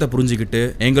தீவிரத்தை புரிஞ்சுக்கிட்டு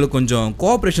எங்களுக்கு கொஞ்சம்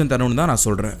கோஆபரேஷன் தரணும்னு தான் நான்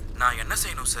சொல்றேன். நான் என்ன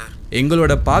செய்யணும் சார்?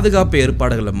 எங்களோட பாதுகாப்பு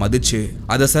ஏற்பாடுகளை மதிச்சு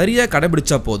அதை சரியா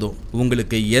கடைபிடிச்சா போதும்.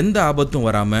 உங்களுக்கு எந்த ஆபத்தும்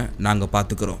வராம நாங்க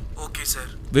பாத்துக்கிறோம். Okay sir.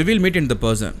 We will meet in the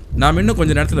person. நாம் இன்னும்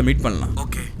கொஞ்ச நேரத்துல மீட் பண்ணலாம்.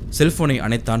 ஓகே. செல்போனை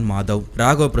அணைத்தான் மாதவ்.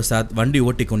 ராகவ பிரசாத் வண்டி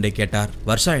ஓட்டி கொண்டே கேட்டார்,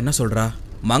 வர்ஷா என்ன சொல்றா?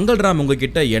 மங்கள்ராம்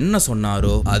உங்ககிட்ட என்ன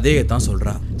சொன்னாரோ அதே தான்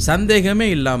சொல்றா. சந்தேகமே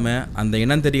இல்லாம அந்த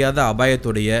இனம் தெரியாத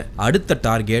அபாயத்துடைய அடுத்த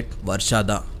டார்கெட் வர்ஷா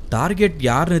தான். டார்கெட்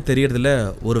யாருன்னு தெரியறதுல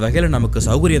ஒரு வகையில நமக்கு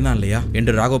சௌகரியம் தான் இல்லையா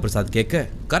என்று ராகவ் பிரசாத் கேட்க,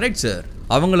 கரெக்ட் சார்,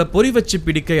 அவங்கள பொறி வச்சு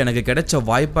பிடிக்க எனக்கு கிடைச்ச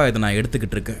வாய்ப்பா இதை நான்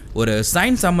எடுத்துக்கிட்டு இருக்கேன். ஒரு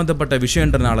சயின்ஸ் சம்பந்தப்பட்ட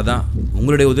விஷயம்ன்றனால தான்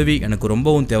உங்களுடைய உதவி எனக்கு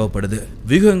ரொம்பவும் தேவைப்படுது.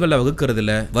 வியூகங்களை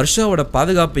வகுக்கிறதுல, வர்ஷாவோட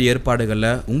பாதுகாப்பு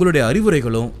ஏற்பாடுகள்ல உங்களுடைய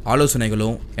அறிவுரைகளும்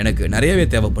ஆலோசனைகளும் எனக்கு நிறையவே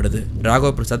தேவைப்படுது.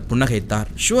 ராகவ் பிரசாத்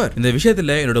புன்னகைத்தார். ஷுவர், இந்த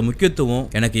விஷயத்துல என்னோட முக்கியத்துவம்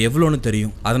எனக்கு எவ்வளோன்னு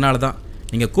தெரியும். அதனால தான்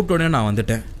நீங்க கூப்பிட்ட உடனே நான்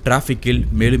வந்துட்டேன். டிராபிக்கில்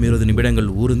மேலும் 20 நிமிடங்கள்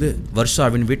ஊர்ந்து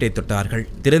வர்ஷாவின் வீட்டை தொட்டார்கள்.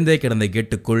 திறந்தே கிடந்த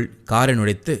கேட்டுக்குள் காரை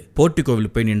நுழைத்து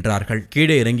போர்ட்டிகோவில் போய் நின்றார்கள்.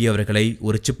 கீழே இறங்கியவர்களை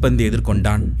ஒரு சிப்பந்தி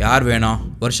எதிர்கொண்டான். யார் வேணாம்?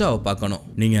 வர்ஷாவை பார்க்கணும்.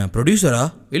 நீங்க ப்ரொடியூசரா?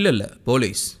 இல்ல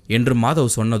போலீஸ் என்று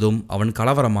மாதவ் சொன்னதும் அவன்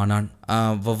கலவரமானான்.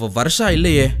 வர்ஷா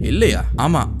இல்லையே. இல்லையா?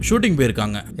 ஆமா, ஷூட்டிங்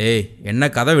போயிருக்காங்க. ஏய், என்ன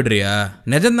கதை விடுறியா?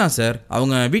 நிஜம்தான் சார்,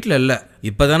 அவங்க வீட்டுல இல்ல.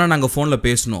 இப்பதானே நாங்க போன்ல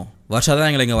பேசணும். வர்ஷா தான்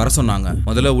எங்களை இங்க வர சொன்னாங்க.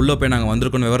 முதல்ல உள்ள போய் நாங்க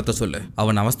வந்திருக்கோம் விவரத்தை சொல்லு.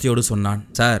 அவன் அவஸ்தையோடு சொன்னான்.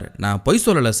 சார், நான் பொய்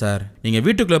சொல்லல சார். நீங்க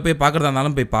வீட்டுக்குள்ள போய் பாக்குறதா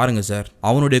இருந்தாலும் போய் பாருங்க சார்.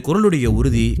 அவனுடைய குரலுடைய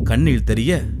உறுதி கண்ணில்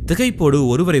தெரிய திகைப்போடு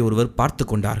ஒருவரை ஒருவர் பார்த்து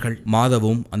கொண்டார்கள்.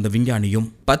 மாதவும் அந்த விஞ்ஞானியும்.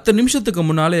 10 நிமிஷத்துக்கு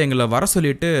முன்னாலே எங்களை வர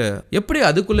சொல்லிட்டு எப்படி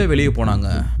அதுக்குள்ளே வெளியே போனாங்க?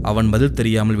 அவன் பதில்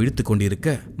தெரியாமல் விழித்துக்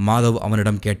கொண்டிருக்க மாதவ்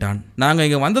அவனிடம் கேட்டான். நாங்க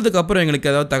இங்க வந்ததுக்கு அப்புறம்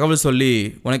எங்களுக்கு ஏதாவது தகவல் சொல்லி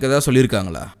உனக்கு ஏதாவது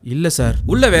சொல்லியிருக்காங்களா? இல்ல சார்.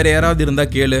 உள்ள வேற யாராவது இருந்தா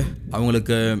கேளு.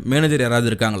 அவங்களுக்கு மேனேஜர் யாராவது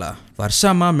இருக்காங்களா?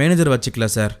 வர்ஷாமா மேனேஜர் வச்சுக்கல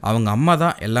சார். அவங்க அம்மா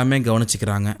தான் எல்லாமே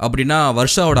கவனிச்சுக்கிறாங்க. அப்படின்னா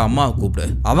வர்ஷாவோட அம்மாவை கூப்பிடு.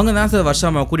 அவங்க தான் சார்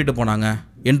வர்ஷாமாவை கூட்டிட்டு போனாங்க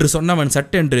என்று சொன்னவன்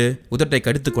சட்டென்று உதட்டை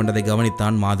கடித்து கொண்டதை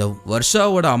கவனித்தான் மாதவ்.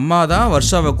 வர்ஷாவோட அம்மா தான்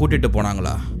வர்ஷாவை கூட்டிட்டு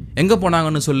போனாங்களா? எங்க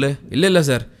போனாங்கன்னு சொல்லு. இல்ல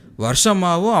சார்,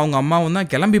 வர்ஷாமாவும் அவங்க அம்மாவும்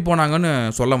தான் கிளம்பி போனாங்கன்னு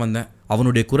சொல்ல வந்தேன்.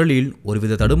 அவனுடைய குரலில்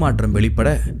ஒருவித தடுமாற்றம் வெளிப்பட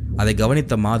அதை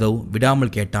கவனித்த மாதவ்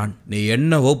விடாமல் கேட்டான். நீ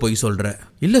என்னவோ பொய் சொல்ற.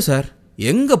 இல்ல சார்.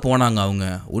 எங்க போனாங்க அவங்க?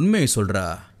 உண்மையை சொல்றா.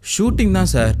 ஷூட்டிங் தான்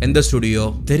சார். எந்த ஸ்டுடியோ?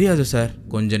 தெரியாது சார்.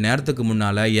 கொஞ்ச நேரத்துக்கு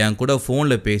முன்னால என் கூட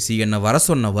போன்ல பேசி என்ன வர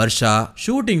சொன்ன வர்ஷா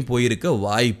ஷூட்டிங் போயிருக்க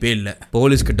வாய்ப்பே இல்ல.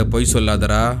 போலீஸ் கிட்ட பொய்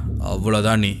சொல்லாதரா,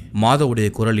 அவ்வளவுதான் நீ. மாதவுடைய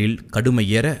குரலில் கடுமை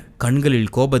ஏற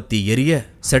கண்களில் கோபத்தை எரிய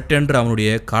சட்டென்று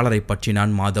அவனுடைய காலரை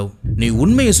பற்றினான் மாதவ். நீ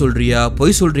உண்மையை சொல்றியா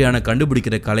பொய் சொல்றியான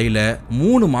கண்டுபிடிக்கிற கலையில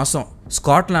 3 மாசம்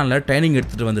ஸ்காட்லாண்ட்ல ட்ரைனிங்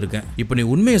எடுத்துட்டு வந்திருக்கேன். இப்ப நீ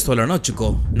உண்மையை சொல்லணும் வச்சுக்கோ.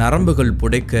 நரம்புகள்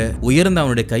புடைக்க உயர்ந்த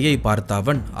அவனுடைய கையை பார்த்த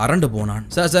அவன் அரண்டு போனான்.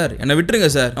 சார், என்னை விட்டுருங்க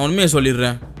சார், நான் உண்மையை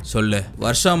சொல்லிடுறேன். சொல்லு.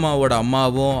 வர்ஷாமாவோட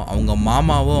அம்மாவும் அவங்க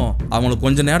மாமாவும் அவங்களுக்கு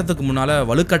கொஞ்ச நேரத்துக்கு முன்னால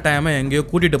வலுக்கட்டாயமா எங்கேயோ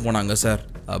கூட்டிட்டு போனாங்க சார்.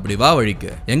 அப்படி வா வழிக்கு.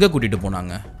 எங்க கூட்டிட்டு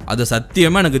போனாங்க? அது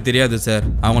சத்தியமா எனக்கு தெரியாது சார்.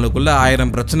 அவங்களுக்குள்ள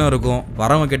 1000 பிரச்சனை இருக்கும்.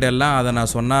 வரவங்க கிட்ட எல்லாம் அதை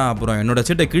நான் சொன்னா அப்புறம் என்னோட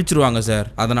சீட்டை கிழிச்சிருவாங்க சார்.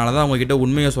 அதனாலதான் அவங்க கிட்ட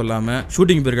உண்மையை சொல்லாம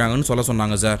ஷூட்டிங் போயிருக்காங்கன்னு சொல்ல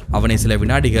சொன்னாங்க சார். அவனை சில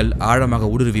வினாடிகள்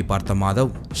ஆழமாக ஊடுருவி பார்த்த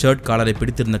மாதவ் ஷர்ட் காலரை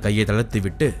பிடித்திருந்த கையை தளர்த்தி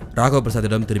விட்டு ராகவ்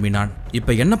பிரசாத்திடம் திரும்பினான்.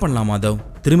 இப்ப என்ன பண்ணலாம் மாதவ்?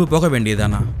 திரும்பி போக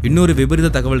வேண்டியதானா? இன்னொரு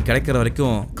விபரீத தகவல் கிடைக்கிற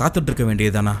வரைக்கும் காத்துட்டு இருக்க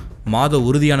வேண்டியதானா? மாதவ்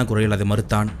உறுதியான குரலில் அதை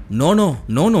மறுத்தான்.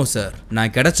 நோ சார்,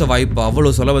 நான் கிடைச்ச வாய்ப்பு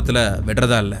அவ்வளவு சுலபத்துல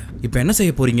வென்றதா இல்ல. இப்ப என்ன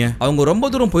செய்ய போறீங்க? அவங்க ரொம்ப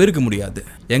தூரம் போயிருக்க முடியாது.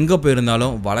 எங்க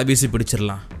போயிருந்தாலும் வலை வீசி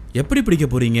பிடிச்சிடலாம். எப்படி பிடிக்க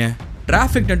போறீங்க?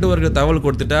 டிராஃபிக் நெட்வொர்க்கு தகவல்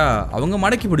கொடுத்துட்டா அவங்க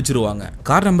மடக்கி பிடிச்சிருவாங்க.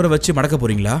 கார் நம்பரை வச்சு மடக்க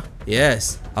போறீங்களா? எஸ்.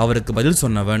 அவருக்கு பதில்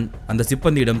சொன்னவன் அந்த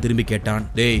சிப்பந்தியிடம் திரும்பி கேட்டான்.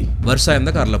 டேய், வர்ஷா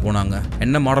எந்த கார்ல போனாங்க?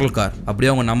 என்ன மாடல் கார்? அப்படியே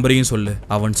அவங்க நம்பரையும் சொல்லு.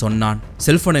 அவன் சொன்னான்.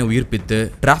 செல்போனை உயிர்ப்பித்து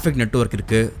டிராஃபிக்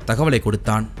நெட்வொர்க்கிற்கு தகவலை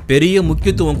கொடுத்தான். பெரிய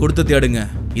முக்கியத்துவம் கொடுத்து தேடுங்க.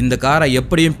 இந்த காரை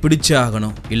எப்படியும் பிடிச்சே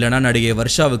ஆகணும். இல்லைன்னா நடிகை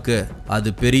வர்ஷாவுக்கு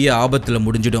அது பெரிய ஆபத்துல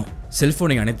முடிஞ்சிடும்.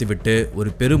 செல்போனை அணைத்து விட்டு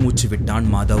ஒரு பெருமூச்சு விட்டான்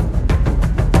மாதவ்.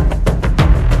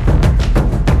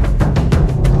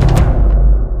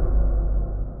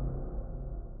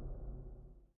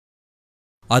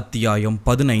 அத்தியாயம்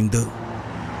 15.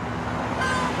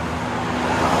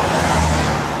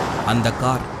 அந்த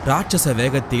கார் ராட்சச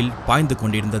வேகத்தில் பாய்ந்து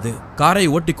கொண்டிருந்தது. காரை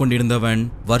ஓட்டிக் கொண்டிருந்தவன்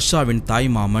வர்ஷாவின் தாய்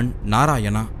மாமன்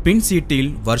நாராயணா. பின்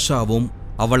சீட்டில் வர்ஷாவும்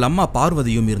அவள் அம்மா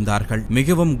பார்வதியும் இருந்தார்கள்.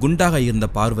 மிகவும் குண்டாக இருந்த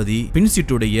பார்வதி பின்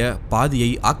சீட்டுடைய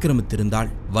பாதியை ஆக்கிரமித்திருந்தாள்.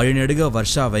 வழிநெடுக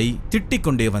வர்ஷாவை திட்டிக்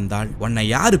கொண்டே வந்தாள். உன்னை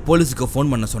யாரு போலீஸுக்கு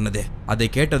போன் பண்ண சொன்னது? அதை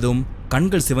கேட்டதும்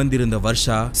கண்கள் சிவந்திருந்த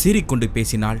வர்ஷா சீறிக்கொண்டு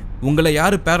பேசினாள். உங்களை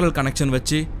யாரு பேரல் கனெக்ஷன்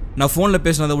வச்சு நான் போன்ல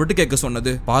பேசினதை விட்டு கேட்க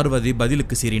சொன்னது? பார்வதி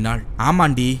பதிலுக்கு சீறினாள்.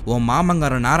 ஆமாண்டி, உன்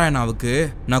மாமங்கார நாராயணாவுக்கு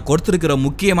நான் கொடுத்திருக்கிற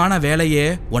முக்கியமான வேலையே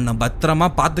உன்னை பத்திரமா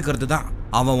பாத்துக்கிறது தான்.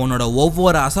 அவன் உன்னோட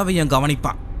ஒவ்வொரு அசவையும்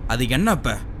கவனிப்பான். அது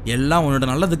என்னப்ப? எல்லாம் உன்னோட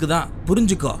நல்லதுக்கு தான்.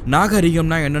 புரிஞ்சுக்கோ.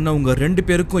 நாகரிகம்னா என்னன்னு உங்க 2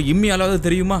 பேருக்கும் இம்மியாலாவது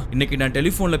தெரியுமா? இன்னைக்கு நான்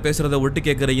டெலிபோன்ல பேசுறத விட்டு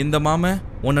கேட்கிற இந்த மாம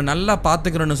உன்னை நல்லா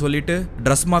பாத்துக்கிறேன்னு சொல்லிட்டு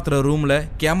ட்ரெஸ் மாத்திர ரூம்ல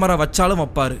கேமரா வச்சாலும்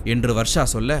வைப்பாரு என்று வர்ஷா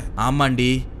சொல்ல, ஆமாண்டி,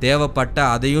 தேவைப்பட்ட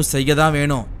அதையும் செய்யதான்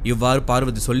வேணும். இவ்வாறு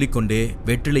பார்வதி சொல்லிக்கொண்டே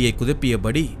வெற்றிலையை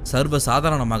குதப்பியபடி சர்வ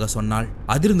சாதாரணமாக சொன்னாள்.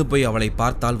 அதிர்ந்து போய் அவளை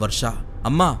பார்த்தாள் வர்ஷா.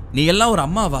 அம்மா, நீ எல்லாம் ஒரு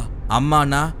அம்மாவா?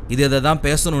 அம்மானா இது எதைதான்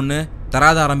பேசணும்னு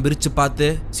தராதாரம் பிரிச்சு பார்த்து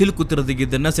சில் குத்துறதுக்கு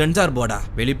இது என்ன சென்சார் போர்டா?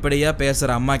 வெளிப்படையா பேசுற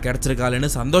அம்மா கிடைச்சிருக்காளுன்னு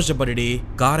சந்தோஷப்படுடி.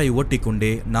 காரை ஓட்டிக்கொண்டே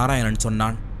நாராயணன்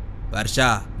சொன்னான். வர்ஷா,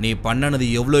 நீ பண்ணனது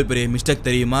எவ்வளவு பெரிய மிஸ்டேக்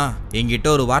தெரியுமா? என்கிட்ட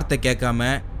ஒரு வார்த்தை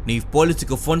கேட்காம நீ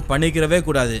போலீஸுக்கு ஃபோன் பண்ணிக்கிறவே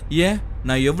கூடாது. ஏன்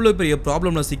நான் எவ்வளவு பெரிய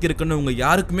ப்ராப்ளம்ல சிக்கிருக்குன்னு உங்க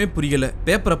யாருக்குமே புரியல.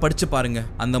 பேப்பரை படிச்சு பாருங்க.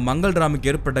 அந்த மங்கள்ராமுக்கு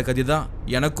ஏற்பட்ட கதி தான்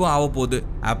எனக்கும் ஆக போகுது.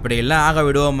 அப்படி எல்லாம் ஆக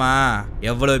விடுவோமா?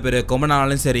 எவ்வளவு பெரிய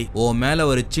கொமனாலும் சரி, ஓ மேல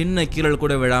ஒரு சின்ன கீழல்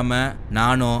கூட விழாம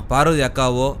நானும் பார்வதி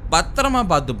அக்காவோ பத்திரமா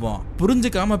பார்த்துப்போம்.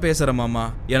 புரிஞ்சுக்காம பேசுற மாமா.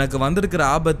 எனக்கு வந்திருக்கிற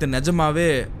ஆபத்து நிஜமாவே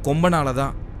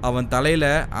கொம்பனாலதான். அவன் தலையில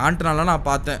ஆண்டனால நான்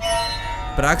பார்த்தேன்.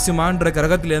 பிராக்சிமான்ற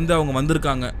கிரகத்திலேருந்து அவங்க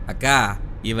வந்திருக்காங்க. அக்கா,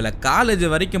 இவளை காலேஜ்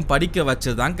வரைக்கும் படிக்க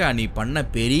வச்சதாங்க்கா நீ பண்ண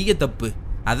பெரிய தப்பு.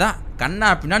 அதான் கண்ணா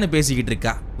பின்னான்னு பேசிக்கிட்டு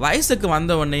இருக்கா. வயசுக்கு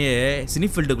வந்த உடனேயே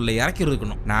சினிஃபீல்டுக்குள்ள இறக்கி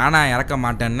இருக்கணும். நானா இறக்க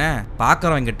மாட்டேன்னு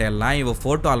பாக்குறவங்கிட்ட எல்லாம் இவ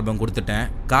போட்டோ ஆல்பம் கொடுத்துட்டேன்.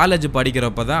 காலேஜ்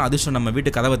படிக்கிறப்பதான் அதிர்ஷ்டம் நம்ம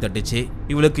வீட்டு கதவை தட்டுச்சு.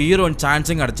 இவளுக்கு ஹீரோயின்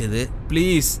சான்ஸும் கிடைச்சது.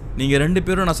 ப்ளீஸ் நீங்க 2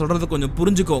 பேரும் நான் சொல்றத கொஞ்சம்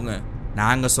புரிஞ்சுக்கோங்க.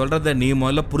 நாங்க சொல்றத நீ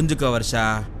முதல்ல புரிஞ்சுக்கோ வர்ஷா.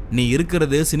 நீ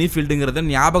இருக்கிறது சினிஃபீல்டுங்கிறத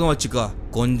ஞாபகம் வச்சுக்கோ.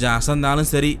 கொஞ்சம் அசந்தாலும்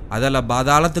சரி, அதெல்லாம்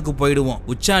பாதாளத்துக்கு போயிடுவோம்.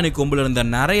 உச்சாணி கொம்புல இருந்த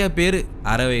நிறைய பேரு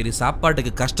அரைவயிறு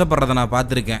சாப்பாட்டுக்கு கஷ்டப்படுறத நான்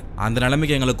பார்த்திருக்கேன். அந்த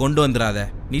நிலைமைக்கு எங்களை கொண்டு வந்துடாத.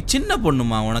 நீ சின்ன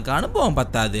பொண்ணுமா, உனக்கு அனுபவம்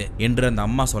பத்தாது என்று அந்த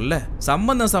அம்மா சொல்ல,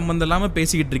 சம்பந்தம் இல்லாம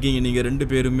பேசிக்கிட்டு இருக்கீங்க நீங்க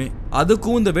 2 பேருமே.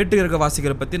 அதுக்கும் இந்த வேட்டுக்கிழக்க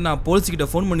வாசிக்கிற பத்தி நான் போலீஸ்கிட்ட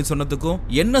போன் பண்ணி சொன்னதுக்கும்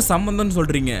என்ன சம்பந்தம்னு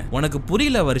சொல்றீங்க? உனக்கு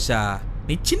புரியல வர்ஷா.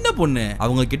 நீ சின்ன பொண்ணு.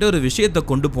 அவங்க கிட்ட ஒரு விஷயத்த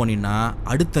கொண்டு போனீன்னா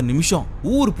அடுத்த நிமிஷம்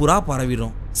ஊர் புறா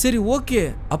பரவிடும். சரி ஓகே,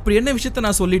 அப்படி என்ன விஷயத்த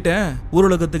நான் சொல்லிட்டேன்?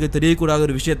 ஊரலகத்துக்கு தெரியக்கூடாத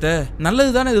ஒரு விஷயத்த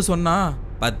நல்லதுதானே இது சொன்னா?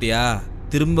 பாத்தியா,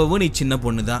 திரும்பவும் நீ சின்ன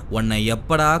பொண்ணுதான். உன்னை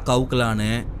எப்படா கவுக்கலான்னு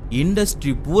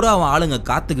இண்டஸ்ட்ரி பூரா ஆளுங்க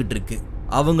காத்துக்கிட்டு இருக்கு.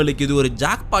 அவங்களுக்கு இது ஒரு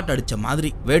ஜாக்பாட் அடிச்ச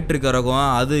மாதிரி. வேற்றுக்கரகம்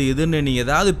அது இதுன்னு நீ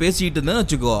ஏதாவது பேசிக்கிட்டு இருந்தேன்னு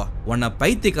வச்சுக்கோ, உன்னை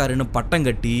பைத்தியக்காரன்னு பட்டம்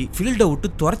கட்டி ஃபீல்டை விட்டு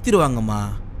துரத்திடுவாங்கம்மா.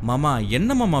 மாமா,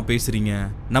 என்ன மாமா பேசுறீங்க?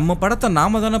 நம்ம படத்தை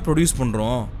நாம தானே ப்ரொடியூஸ்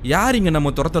பண்றோம். யார் இங்க நம்ம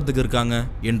துரத்துறதுக்கு இருக்காங்க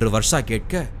என்று வர்ஷா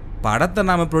கேட்க, படத்தை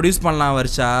நாம ப்ரொடியூஸ் பண்ணலாம்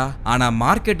வர்ஷா, ஆனா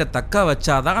மார்க்கெட்டை தக்க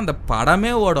வச்சாதான் அந்த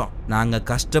படமே ஓடும். நாங்க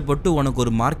கஷ்டப்பட்டு உனக்கு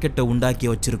ஒரு மார்க்கெட்டை உண்டாக்கி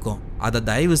வச்சிருக்கோம். அதை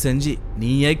தயவு செஞ்சு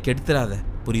நீயே கெடுத்துறாத,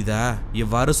 புரியுதா?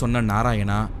 இவ்வாறு சொன்ன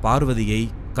நாராயணா பார்வதியை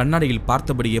கண்ணாடியில்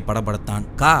பார்த்தபடியே படபடத்தான்.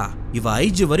 கா, இவ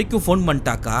ஐஜி வரைக்கும் போன்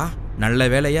பண்ணிட்டாக்கா. நல்ல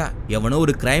வேலையா எவனோ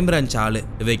ஒரு கிரைம் பிரான்ச் ஆளு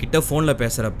இவகிட்ட போன்ல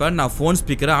பேசுறப்ப நான் போன்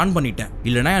ஸ்பீக்கரை ஆன் பண்ணிட்டேன்.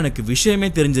 இல்லனா எனக்கு விஷயமே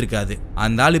தெரிஞ்சிருக்காது.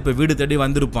 அந்த ஆள் இப்ப வீடு தேடி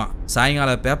வந்திருப்பான்.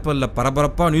 சாயங்கால பேப்பர்ல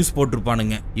பரபரப்பா நியூஸ்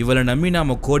போட்டிருப்பானுங்க. இவளை நம்பி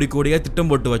நாம கோடி கோடியா திட்டம்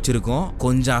போட்டு வச்சிருக்கோம்.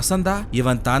 கொஞ்சம் அசந்தா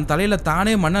இவன் தான் தலையில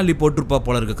தானே மண்ணள்ளி போட்டிருப்பா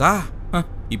போல இருக்குக்கா.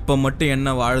 இப்ப மட்டும்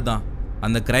என்ன வாழுதான்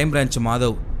அந்த கிரைம் பிரான்ச்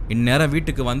மாதவ். இந்நேரம்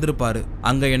வீட்டுக்கு வந்திருப்பாரு.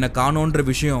 அங்க என்ன காணோன்ற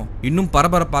விஷயம் இன்னும்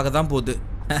பரபரப்பாக தான் போகுது.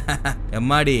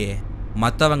 எம்மாடி,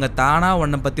 மற்றவங்க தானா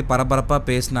உன்னை பத்தி பரபரப்பா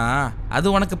பேசினா அது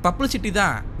உனக்கு பப்ளிசிட்டி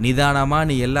தான். நிதானமா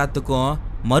நீ எல்லாத்துக்கும்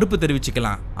மறுப்பு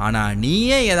தெரிவிச்சுக்கலாம். ஆனா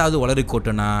நீயே ஏதாவது உளறி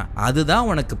கொட்டுனா அதுதான்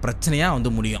உனக்கு பிரச்சனையா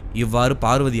வந்து முடியும். இவ்வாறு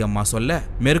பார்வதி அம்மா சொல்ல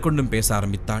மேற்கொண்டும் பேச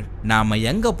ஆரம்பித்தாள். நாம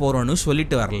எங்க போறோம்னு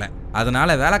சொல்லிட்டு வரல.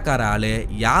 அதனால வேலைக்கார ஆளு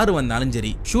யாரு வந்தாலும்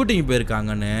சரி ஷூட்டிங்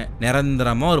போயிருக்காங்கன்னு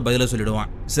நிரந்தரமா ஒரு பதில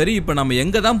சொல்லிடுவான். சரி, இப்ப நம்ம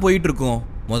எங்க தான் போயிட்டு இருக்கோம்?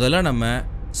 முதல்ல நம்ம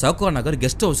சவுகா நகர்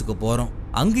கெஸ்ட் ஹவுஸுக்கு போறோம்.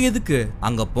 அங்க எதுக்கு?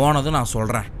 அங்க போனதும் நான்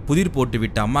சொல்றேன். புதிர் போட்டு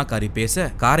விட்ட அம்மாக்காரி பேச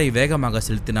காரை வேகமாக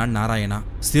செலுத்தினான் நாராயணா.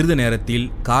 சிறிது நேரத்தில்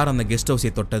கார் அந்த கெஸ்ட்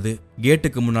ஹவுஸை தொட்டது.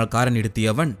 கேட்டுக்கு முன்னால் காரை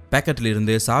நிறுத்தியவன் பாக்கெட்டில்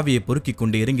இருந்து சாவியை பொறுக்கிக்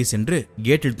கொண்டு இறங்கி சென்று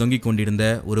கேட்டில் தொங்கிக் கொண்டிருந்த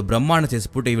ஒரு பிரம்மாண்ட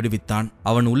சைஸ் பூட்டை விடுவித்தான்.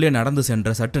 அவன் உள்ளே நடந்து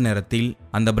சென்ற சற்று நேரத்தில்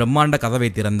அந்த பிரம்மாண்ட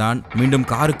கதவை திறந்தான். மீண்டும்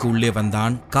காருக்கு உள்ளே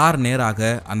வந்தான். கார்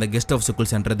நேராக அந்த கெஸ்ட்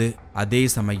ஹவுஸுக்குள் சென்றது. அதே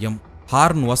சமயம்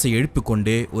ஹார்ன் ஓசை எழுப்பிக்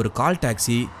கொண்டே ஒரு கால்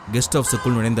டாக்ஸி கெஸ்ட்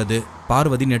ஹவுஸுக்குள் நுழைந்தது.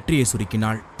 பார்வதி நெற்றியை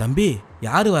சுருக்கினாள். தம்பி,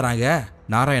 யாரு வராங்க?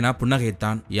 நாராயணா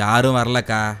புன்னகைத்தான். யாரும்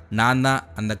வரலக்கா, நான் தான்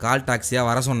அந்த கால் டாக்ஸியா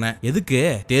வர சொன்னேன். எதுக்கு?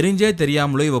 தெரிஞ்சே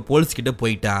தெரியாமலோ இவ போலீஸ் கிட்ட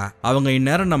போயிட்டா. அவங்க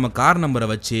இந்நேரம் நம்ம கார் நம்பரை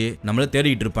வச்சு நம்மள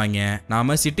தேடிட்டு இருப்பாங்க.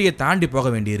 நாம சிட்டியை தாண்டி போக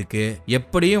வேண்டியிருக்கு.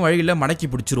 எப்படியும் வழியில மடக்கி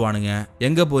பிடிச்சிருவானுங்க.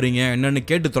 எங்க போறீங்க என்னன்னு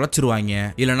கேட்டு தொலைச்சிருவாங்க.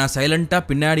 இல்லைன்னா சைலண்டா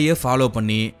பின்னாடியே ஃபாலோ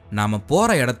பண்ணி நாம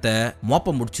போற இடத்த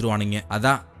மோப்பம் முடிச்சிருவானுங்க.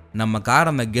 அதான் நம்ம கார்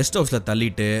அந்த கெஸ்ட் ஹவுஸ்ல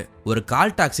தள்ளிட்டு ஒரு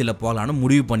கால் டாக்ஸில போகலான்னு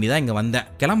முடிவு பண்ணி தான் இங்க வந்தேன்.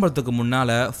 கிளம்புறதுக்கு முன்னால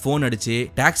போன் அடிச்சு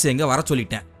டாக்ஸி எங்க வர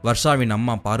சொல்லிட்டேன். வர்ஷாவின்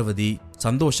அம்மா பார்வதி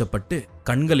சந்தோஷப்பட்டு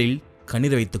கண்களில்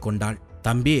கண்ணீர் வைத்துக் கொண்டாள்.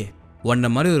 தம்பி,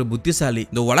 உன்ன மாதிரி ஒரு புத்திசாலி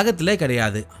இந்த உலகத்திலே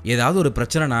கிடையாது. ஏதாவது ஒரு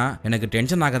பிரச்சனைனா எனக்கு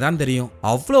டென்ஷன் ஆக தான் தெரியும்.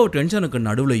 அவ்வளோ டென்ஷனுக்கு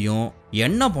நடுவுலையும்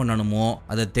என்ன பண்ணணுமோ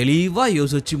அதை தெளிவா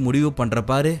யோசிச்சு முடிவு பண்ற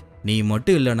பாரு. நீ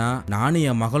மட்டும் இல்லனா நானும்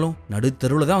என் மகளும்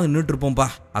நடுத்தருவுல தான் நின்றுட்டு இருப்போம்பா.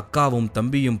 அக்காவும்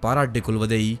தம்பியும் பாராட்டிக்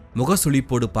கொள்வதை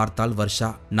முகசுளிப்போடு பார்த்தாள் வர்ஷா.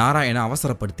 நாராயணா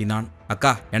அவசரப்படுத்தினான்.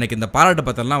 அக்கா, எனக்கு இந்த பாராட்டு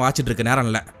பத்திரம்லாம் வாச்சிட்டு இருக்க நேரம்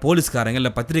இல்ல. போலீஸ்காரங்க இல்ல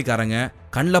பத்திரிக்காரங்க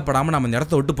கண்ணில் படாம நம்ம இந்த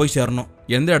இடத்த விட்டு போய் சேரணும்.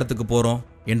 எந்த இடத்துக்கு போறோம்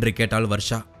என்று கேட்டாள்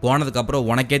வர்ஷா. போனதுக்கு அப்புறம்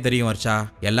உனக்கே தெரியும் வர்ஷா,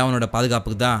 எல்லாம் உன்னோட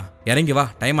பாதுகாப்புக்கு தான். இறங்கி வா,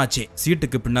 டைம் ஆச்சு.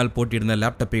 சீட்டுக்கு பின்னால் போட்டிருந்த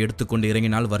லேப்டாப்பை எடுத்துக்கொண்டு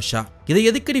இறங்கினாள் வர்ஷா. இதை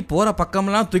எதுக்கடி போற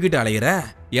பக்கமெல்லாம் தூக்கிட்டு அலையிற?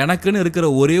 எனக்குன்னு இருக்கிற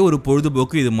ஒரே ஒரு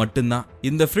பொழுதுபோக்கு இது மட்டும்தான்.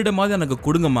 இந்த ஃப்ரீடமாவது எனக்கு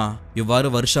கொடுங்கம்மா. இவ்வாறு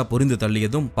வர்ஷா புரிந்து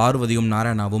தள்ளியதும் பார்வதியும்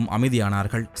நாராயணாவும்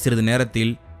அமைதியானார்கள். சிறிது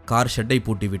நேரத்தில் கார் ஷெட்டை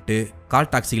பூட்டிவிட்டு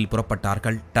கால் டாக்ஸியில்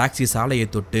புறப்பட்டார்கள். டாக்ஸி சாலையை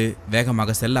தொட்டு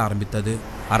வேகமாக செல்ல ஆரம்பித்தது.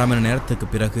 அரை மணி நேரத்துக்கு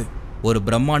பிறகு ஒரு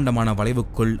பிரம்மாண்டமான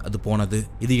வளைவுக்குள் அது போனது.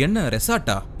 இது என்ன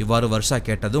ரெசார்ட்டா? இவ்வாறு வர்ஷா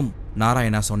கேட்டதும்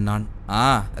நாராயணா சொன்னான்,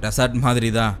 ரெசார்ட் மாதிரி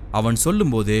தான். அவன்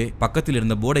சொல்லும் போதே பக்கத்தில்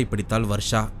இருந்த போர்டை பிடித்தாள்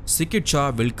வர்ஷா. சிகிச்சா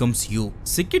welcomes you.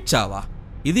 சிகிச்சாவா?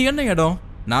 இது என்ன இடம்?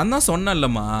 நான் தான்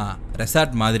சொன்னேன்லம்மா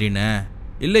ரெசார்ட் மாதிரின்னு.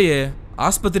 இல்லையே,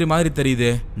 ஆஸ்பத்திரி மாதிரி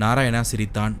தெரியுது. நாராயணா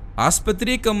சிரித்தான்.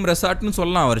 ஆஸ்பத்திரி கம் ரெசார்ட்னு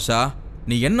சொல்லலாம் வர்ஷா.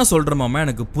 நீ என்ன சொல்ற மாமா,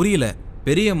 எனக்கு புரியல.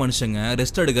 பெரிய மனுஷங்க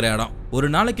ரெஸ்ட் எடுக்கிற இடம். ஒரு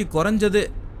நாளைக்கு குறைஞ்சது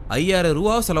 5000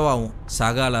 ரூபா செலவாகும்.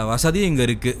 சகல வசதியும் இங்க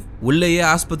இருக்கு. உள்ளேயே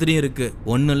ஆஸ்பத்திரியும் இருக்கு.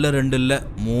 1 இல்ல 2 இல்ல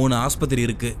 3 ஆஸ்பத்திரி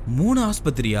இருக்கு. 3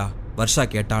 ஆஸ்பத்திரியா? வர்ஷா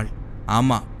கேட்டாள்.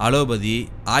 ஆமா, அலோபதி,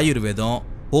 ஆயுர்வேதம்,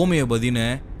 ஹோமியோபதின்னு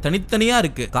தனித்தனியா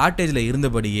இருக்கு. காட்டேஜ்ல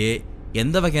இருந்தபடியே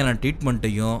எந்த வகையான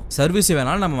ட்ரீட்மெண்ட்டையும் சர்வீஸ்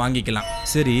வேணாலும் நம்ம வாங்கிக்கலாம்.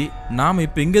 சரி, நாம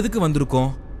இப்ப இங்க எதுக்கு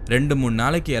வந்திருக்கோம்? 2-3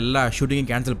 நாளைக்கு எல்லா ஷூட்டிங்கும்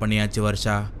கேன்சல் பண்ணியாச்சு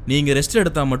வர்ஷா. நீங்க ரெஸ்ட்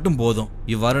எடுத்தா மட்டும் போதும்.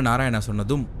 இவ்வாறு நாராயணா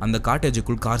சொன்னதும் அந்த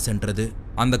காட்டேஜுக்குள் கார் சென்றது.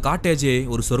 அந்த காட்டேஜே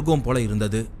ஒரு சொர்க்கம் போல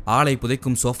இருந்தது. ஆளை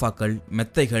புதைக்கும் சோஃபாக்கள்,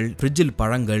 மெத்தைகள், ஃப்ரிட்ஜில்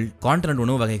பழங்கள், கான்டினென்ட்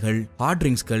உணவு வகைகள், ஹாட்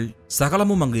ட்ரிங்க்ஸ்கள்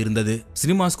சகலமும் அங்கு இருந்தது.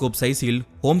 சினிமாஸ்கோப் சைஸில்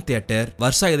ஹோம் தியேட்டர்.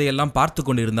 வர்ஷா இதையெல்லாம் பார்த்து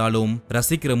கொண்டு இருந்தாலும்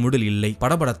ரசிக்கிற மூடில் இல்லை.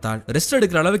 படபடத்தால் ரெஸ்ட்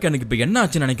எடுக்கிற அளவுக்கு எனக்கு இப்ப என்ன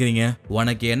ஆச்சுன்னு நினைக்கிறீங்க?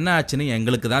 உனக்கு என்ன ஆச்சுன்னு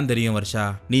எங்களுக்கு தான் தெரியும் வர்ஷா.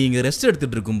 நீ இங்க ரெஸ்ட்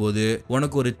எடுத்துட்டு இருக்கும் போது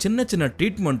உனக்கு ஒரு சின்ன சின்ன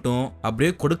ட்ரீட்மெண்ட்டும்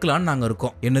அப்படியே கொடுக்கலான்னு நாங்க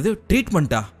இருக்கோம். என்னது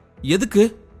ட்ரீட்மெண்டா? எதுக்கு?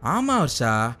 ஆமா வர்ஷா,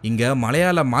 இங்க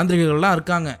மலையாள மாந்திரிகர்கள்லாம்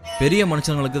இருக்காங்க. பெரிய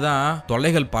மனுஷங்களுக்கு தான்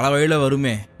தொல்லைகள் பல வழியில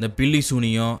வருமே. இந்த பில்லி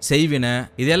சூனியம், செய்வினை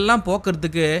இதெல்லாம்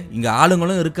போக்குறதுக்கு இங்க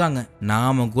ஆளுங்களும் இருக்காங்க.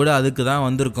 நாம கூட அதுக்கு தான்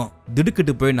வந்திருக்கோம்.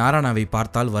 திடுக்கிட்டு போய் நாராயணாவை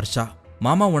பார்த்தாள் வர்ஷா.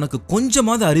 மாமா, உனக்கு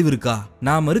கொஞ்சமாவது அறிவு இருக்கா?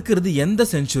 நாம இருக்கிறது எந்த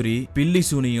செஞ்சுரி? பில்லி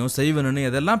சூனியம், செய்வனு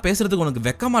இதெல்லாம் பேசுறதுக்கு உனக்கு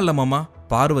வெக்கமா இல்ல மாமா?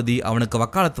 பார்வதி அவனுக்கு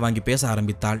வக்காலத்து வாங்கி பேச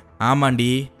ஆரம்பித்தாள்.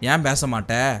 ஆமாண்டி, ஏன் பேச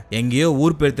மாட்ட? எங்கேயோ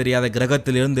ஊர் பேர் தெரியாத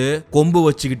கிரகத்திலிருந்து கொம்பு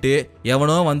வச்சுக்கிட்டு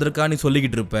எவனோ வந்திருக்கான்னு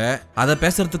சொல்லிக்கிட்டு இருப்ப. அதை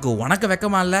பேசுறதுக்கு உனக்கு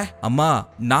வெக்கமா இல்ல? அம்மா,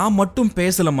 நான் மட்டும்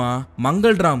பேசலமா.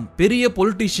 மங்கள்ராம் பெரிய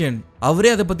பொலிட்டீஷியன்,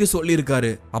 அவரே அதை பத்தி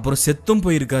சொல்லியிருக்காரு. அப்புறம் செத்தும்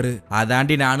போயிருக்காரு.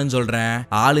 அதாண்டி நானும் சொல்றேன்.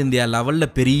 ஆல் இந்தியா லெவல்ல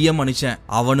பெரிய மனுஷன்.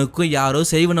 அவனுக்கும் யாரோ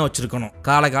செய்வன வச்சிருக்கணும்.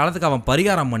 காலத்துக்கு அவன்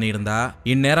பரிகாரம் பண்ணியிருந்தா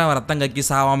இந்நேரம் ரத்தம் கக்கி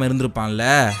சாவாம இருந்திருப்பான்ல.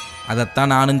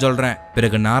 அதைத்தான் நானும் சொல்றேன்.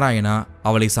 பிறகு நாராயணா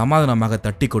அவளை சமாதானமாக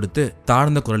தட்டி கொடுத்து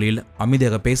தாழ்ந்த குரலில்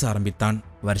அமைதியாக பேச ஆரம்பித்தான்.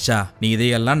 வர்ஷா, நீ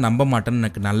இதையெல்லாம் நம்ப மாட்டேன்னு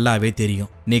எனக்கு நல்லாவே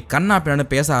தெரியும். நீ கண்ணா பின்னான்னு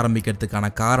பேச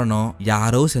ஆரம்பிக்கிறதுக்கான காரணம்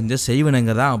யாரோ செஞ்ச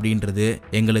செய்வனங்க தான் அப்படின்றது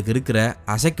எங்களுக்கு இருக்கிற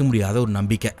அசைக்க முடியாத ஒரு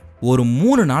நம்பிக்கை. ஒரு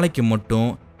 3 நாளைக்கு மட்டும்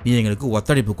நீ எங்களுக்கு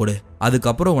ஒத்துழைப்பு கொடு.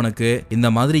 அதுக்கப்புறம் உனக்கு இந்த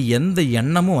மாதிரி எந்த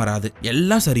எண்ணமும் வராது.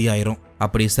 எல்லாம் சரியாயிரும்.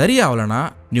 அப்படி சரியாவலனா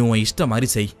நீ உன் இஷ்டம் மாதிரி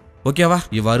செய், ஓகேவா?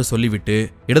 இவ்வாறு சொல்லிவிட்டு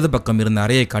இடது பக்கம் இருந்த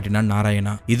அறையை காட்டினான்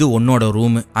நாராயணா. இது உன்னோட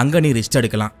ரூம். அங்க நீ ரெஸ்ட்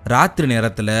எடுக்கலாம். ராத்திரி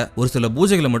நேரத்துல ஒரு சில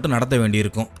பூஜைகளை மட்டும் நடத்த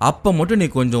வேண்டியிருக்கும். அப்ப மட்டும் நீ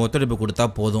கொஞ்சம் ஒத்துழைப்பு கொடுத்தா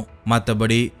போதும்.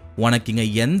 மற்றபடி உனக்கு இங்க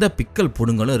எந்த பிக்கல்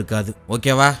புடுங்களும் இருக்காது,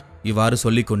 ஓகேவா? இவ்வாறு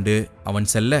சொல்லிக்கொண்டு அவன்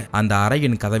செல்ல அந்த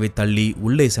அறையின் கதவை தள்ளி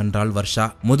உள்ளே சென்றாள் வர்ஷா.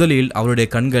 முதலில் அவளுடைய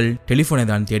கண்கள் டெலிபோனை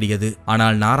தான் தேடியது.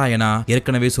 ஆனால் நாராயணா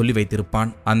ஏற்கனவே சொல்லி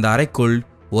வைத்திருப்பான். அந்த அறைக்குள்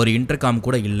ஒரு இன்டர்காம்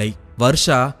கூட இல்லை.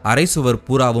 வர்ஷா அரை சுவர்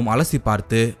பூராவும் அலசி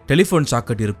பார்த்து டெலிபோன்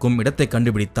சாக்கெட் இருக்கும் இடத்தை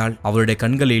கண்டுபிடித்தாள். அவளுடைய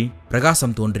கண்களில்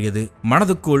பிரகாசம் தோன்றியது.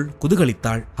 மனதுக்குள்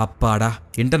குதூகலித்தாள். அப்பாடா,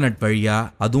 இன்டர்நெட் வழியா,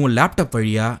 அதுவும் லேப்டாப்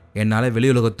வழியா என்னால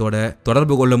வெளியுலகத்தோட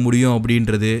தொடர்பு கொள்ள முடியும்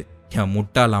அப்படின்றது என்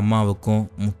முட்டாள் அம்மாவுக்கும்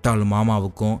முட்டாள்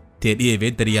மாமாவுக்கும் தெரியவே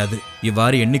தெரியாது.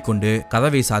 இவ்வாறு எண்ணிக்கொண்டு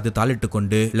கதவை சாத்து தாளிட்டு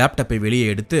கொண்டு லேப்டாப்பை வெளியே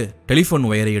எடுத்து டெலிபோன்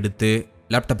ஒயரை எடுத்து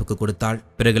லேப்டாப்புக்கு கொடுத்தாள்.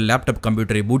 பிறகு லேப்டாப்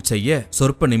கம்ப்யூட்டரை பூட் செய்ய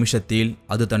சொற்ப நிமிஷத்தில்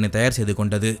அது தன்னை தயார் செய்து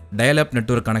கொண்டது. டயல்-அப்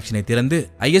நெட்வொர்க் கனெக்ஷனை திறந்து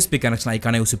ISP கனெக்ஷன்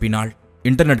ஐக்கானை உசுப்பினாள்.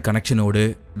 இன்டர்நெட் கனெக்ஷனோடு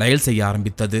டயல் செய்ய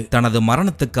ஆரம்பித்தது. தனது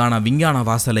மரணத்துக்கான விஞ்ஞான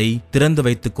வாசலை திறந்து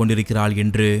வைத்துக் கொண்டிருக்கிறாள்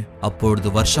என்று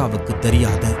அப்பொழுது வர்ஷாவுக்கு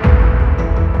தெரியாது.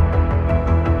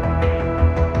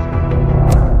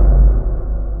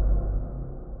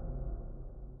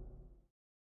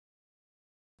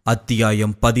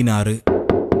 அத்தியாயம் 16.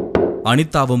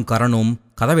 அனிதாவும் கரணும்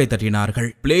கதவை தட்டினார்கள்.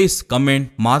 Please come in.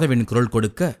 மாதவின் குரல்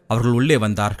கொடுக்க அவர்கள் உள்ளே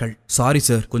வந்தார்கள். சாரி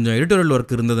சார், கொஞ்சம் எடிட்டோரியல்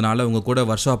ஒர்க் இருந்ததுனால உங்க கூட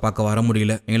வர்ஷாவை பார்க்க வர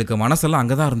முடியல. எங்களுக்கு மனசெல்லாம்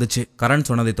அங்கதான் இருந்துச்சு. கரண்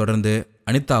சொன்னதை தொடர்ந்து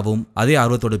அனிதாவும் அதே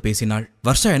ஆர்வத்தோடு பேசினாள்.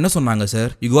 வர்ஷா என்ன சொன்னாங்க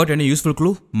sir? You got any useful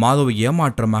clue? Madhav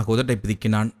ஏமாற்றமாக உதட்டை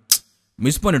பிதிக்கினான்.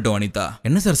 மிஸ் பண்ணிட்டோம் அனிதா.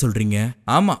 என்ன சார் சொல்றீங்க?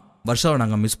 ஆமா, வர்ஷாவை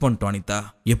நாங்க மிஸ் பண்ணிட்டோம் அனிதா.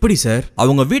 எப்படி சார்?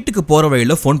 அவங்க வீட்டுக்கு போற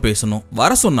வழியில போன் பேசணும்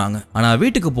வர சொன்னாங்க. ஆனா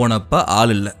வீட்டுக்கு போனப்ப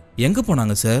ஆள் இல்ல. எங்க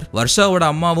போனாங்க சார்? வர்ஷாவோட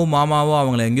அம்மாவும் மாமாவும்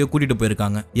அவங்கள எங்கேயோ கூட்டிட்டு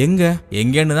போயிருக்காங்க.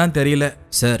 எங்கன்னு தான் தெரியல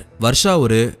சார். வர்ஷா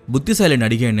ஒரு புத்திசாலி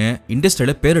நடிகைன்னு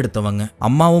இண்டஸ்ட்ரியில பேர் எடுத்தவங்க.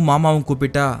 அம்மாவும் மாமாவும்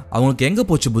கூப்பிட்டா அவங்களுக்கு எங்க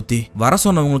போச்சு புத்தி? வர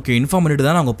சொன்னவங்களுக்கு இன்ஃபார்ம் பண்ணிட்டு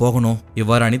தானே அவங்க போகணும்.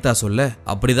 இவ்வாறு அனிதா சொல்ல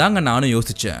அப்படிதாங்க நானும்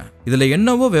யோசிச்சேன். இதுல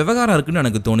என்னவோ விவகாரம் இருக்குன்னு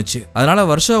எனக்கு தோணுச்சு. அதனால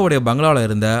வர்ஷாவுடைய பங்களால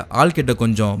இருந்த ஆள் கிட்ட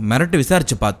கொஞ்சம் மிரட்டு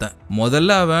விசாரிச்சு பார்த்தேன்.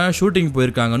 முதல்ல அவன் ஷூட்டிங்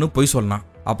போயிருக்காங்கன்னு போய் சொன்னான்.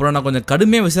 அப்புறம் நான் கொஞ்சம்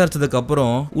கடுமையா விசாரிச்சதுக்கு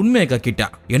அப்புறம் உண்மையை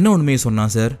கக்கிட்டான். என்ன உண்மையை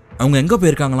சொன்னான் சார்? அவங்க எங்க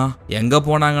போயிருக்காங்களாம்? எங்க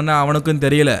போனாங்கன்னு அவனுக்கும்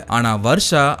தெரியல. ஆனா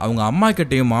வர்ஷா அவங்க அம்மா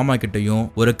கிட்டையும் மாமா கிட்டையும்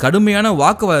ஒரு கடுமையான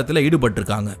வாக்குவாதத்துல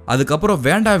ஈடுபட்டிருக்காங்க. அதுக்கப்புறம்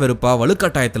வேண்டா வெறுப்பா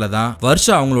வலுக்கட்டாயத்துல தான்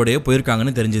வர்ஷா அவங்களோடய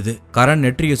போயிருக்காங்கன்னு தெரிஞ்சது. கரண்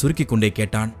நெற்றியை சுருக்கி கொண்டே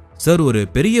கேட்டான். சார், ஒரு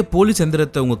பெரிய போலீஸ்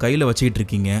எந்திரத்தை உங்க கையில வச்சுக்கிட்டு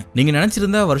இருக்கீங்க. நீங்க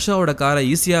நினைச்சிருந்தா வர்ஷாவோட காரை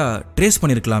ஈஸியா ட்ரேஸ்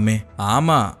பண்ணிருக்கலாமே.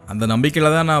 ஆமா, அந்த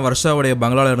நம்பிக்கையில தான் நான் வர்ஷாவுடைய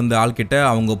பங்களால இருந்த ஆள் கிட்ட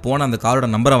அவங்க போன அந்த காரோட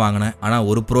நம்பரை வாங்கினேன். ஆனா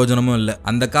ஒரு பிரயோஜனமும் இல்ல.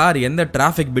 அந்த கார் எந்த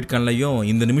டிராபிக் பிட்கன்லயும்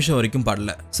இந்த நிமிஷம் வரைக்கும்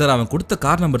படல. சார், அவன் கொடுத்த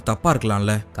கார் நம்பர் தப்பா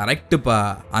இருக்கலாம்ல? கரெக்டுப்பா.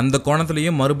 அந்த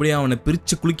கோணத்திலயும் மறுபடியும் அவனை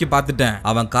பிரிச்சு குளிக்க பார்த்துட்டேன்.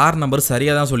 அவன் கார் நம்பர்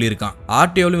சரியா தான் சொல்லியிருக்கான்.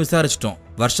 ஆர்டிஓலையும் விசாரிச்சிட்டோம்.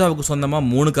 வர்ஷாவுக்கு சொந்தமா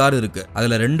 3 கார் இருக்கு.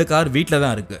 அதுல 2 கார் வீட்டுல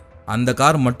தான் இருக்கு. அந்த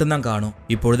கார் மட்டும்தான் காணும்.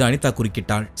 இப்பொழுது அனிதா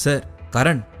குறுக்கிட்டாள். சார்,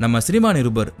 கரண் நம்ம சினிமா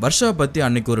நிருபர் வர்ஷாவை பத்தி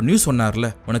அன்னைக்கு ஒரு நியூஸ் சொன்னார்ல,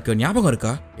 உனக்கு ஞாபகம்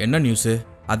இருக்கா? என்ன நியூஸ்?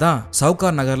 அதான்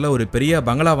சவுகார் நகர்ல ஒரு பெரிய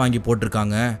பங்களா வாங்கி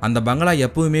போட்டிருக்காங்க. அந்த பங்களா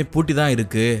எப்பவுமே பூட்டி தான்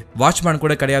இருக்கு, வாட்ச்மேன்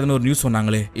கூட கிடையாதுன்னு ஒரு நியூஸ்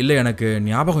சொன்னாங்களே. இல்ல, எனக்கு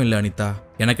ஞாபகம் இல்ல அனிதா.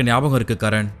 எனக்கு ஞாபகம் இருக்கு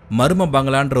கரண். மர்ம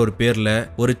பங்களான்ற ஒரு பேர்ல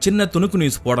ஒரு சின்ன துணுக்கு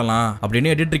நியூஸ் போடலாம்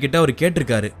அப்படின்னு எடிட்டர் கிட்ட அவர்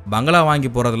கேட்டிருக்காரு. பங்களா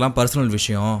வாங்கி போறதெல்லாம் பர்சனல்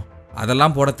விஷயம்,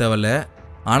 அதெல்லாம் போட தேவையில்ல.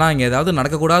 ஆனா இங்க ஏதாவது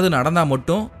நடக்கக்கூடாது நடந்தா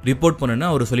மட்டும் ரிப்போர்ட் பண்ணுன்னு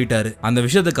அவர் சொல்லிட்டாரு. அந்த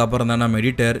விஷயத்துக்கு அப்புறம் தான் நம்ம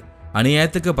எடிட்டர்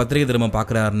அநியாயத்துக்கு பத்திரிகை திரும்ப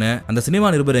பாக்குறாருன்னு அந்த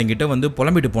சினிமா நிருபர் என்கிட்ட வந்து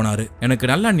புலம்பிட்டு போனாரு.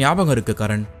 எனக்கு நல்லா ஞாபகம் இருக்கு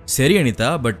கரண். சரி அனிதா,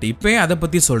 பட் இப்பயே அதை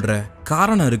பத்தி சொல்ற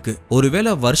காரணம் இருக்கு.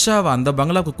 ஒருவேளை வர்ஷாவை அந்த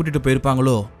பங்களாவுக்கு கூட்டிட்டு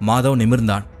போயிருப்பாங்களோ? மாதவ்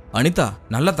நிமிர்ந்தான். அனிதா,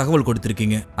 நல்ல தகவல்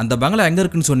கொடுத்திருக்கீங்க. அந்த பங்களா எங்க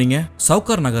இருக்குன்னு சொன்னீங்க?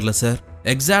 சவுகார் நகர்ல சார்.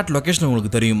 எக்ஸாக்ட் லொகேஷன் உங்களுக்கு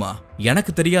தெரியுமா?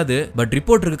 எனக்கு தெரியாது, பட்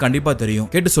ரிப்போர்ட்டருக்கு கண்டிப்பா தெரியும்.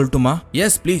 கேட்டு சொல்லட்டுமா?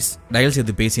 Yes please. டயல்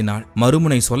செய்து பேசினாள்.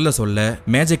 மறுமுனை சொல்ல சொல்ல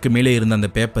மேஜைக்கு மேலே இருந்த அந்த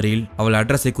பேப்பரில் அவள்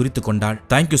அட்ரஸை குறித்து கொண்டாள்.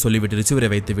 தேங்க்யூ சொல்லிவிட்டு ரிசீவரை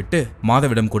வைத்துவிட்டு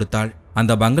மாதவிடம் கொடுத்தாள்.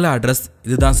 அந்த பங்களா அட்ரஸ்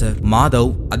இதுதான் சார்.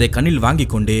 மாதவ் அதை கண்ணில் வாங்கி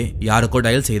கொண்டே யாருக்கோ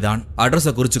டயல் செய்தான்.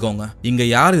 அட்ரஸை குறிச்சுக்கோங்க. இங்க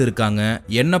யாரு இருக்காங்க,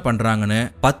 என்ன பண்றாங்கன்னு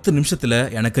 10 நிமிஷத்துல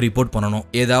எனக்கு ரிப்போர்ட் பண்ணணும்.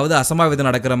 ஏதாவது அசம்பாவிதம்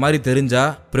நடக்கிற மாதிரி தெரிஞ்சா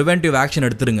பிரிவென்டிவ் ஆக்ஷன்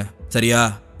எடுத்துருங்க, சரியா?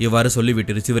 இவ்வாறு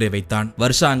சொல்லிவிட்டு ரிசீவரை வைத்தான்.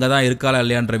 வர்ஷா அங்கதான் இருக்காளா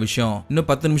இல்லையான்ற விஷயம் இன்னும்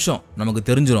 10 நிமிஷம் நமக்கு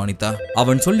தெரிஞ்சிடும் அனிதா.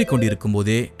 அவன் சொல்லிக் கொண்டிருக்கும்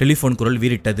போதே டெலிபோன் குரல்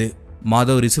வீறிட்டது.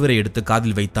 மாதவ் ரிசீவரை எடுத்து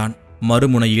காதில் வைத்தான்.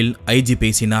 மறுமுனையில் ஐஜி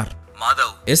பேசினார்.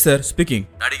 மாதவ். Yes sir, speaking.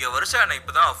 நடிகை வர்ஷா என்னை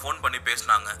இப்பதான் ஃபோன் பண்ணி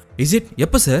பேசினாங்க. Is it?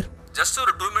 எப்ப சார்? ஜஸ்ட்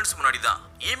ஒரு 2 மினிட்ஸ் முன்னாடி தான்.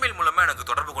 இமெயில் மூலமா எனக்கு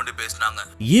தொடர்பு கொண்டு பேசினாங்க.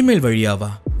 இமெயில்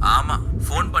வழியாவா? ஆமா,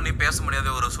 ஃபோன் பண்ணி பேச முடியாத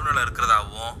ஒரு சூழ்நிலை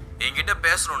இருக்கிறதாவும் என்கிட்ட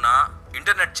பேசணும்னா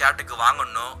இன்டர்நெட் சேட்டுக்கு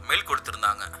வாங்கணும் மெயில்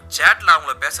கொடுத்திருந்தாங்க. சேட்ல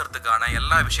அவங்கள பேசுறதுக்கான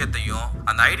எல்லா விஷயத்தையும்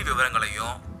அந்த ஐடி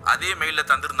விவரங்களையும் அதே மெயில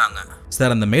தந்திருந்தாங்க.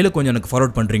 சார், அந்த மெயிலை கொஞ்சம் எனக்கு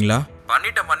ஃபார்வர்ட் பண்றீங்களா?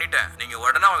 பண்ணிட்டேன். நீங்க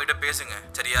உடனே அவங்ககிட்ட பேசுங்க,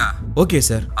 சரியா? Okay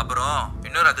sir. அப்புறம்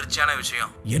இன்னொரு அதிர்ச்சியான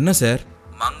விஷயம். என்ன சார்?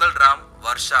 மங்கள்ராம்,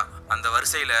 வர்ஷா அந்த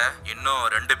வரிசையில இன்னும்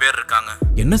 2 பேர் இருக்காங்க.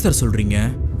 என்ன சார் சொல்றீங்க?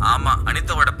 ஆமா,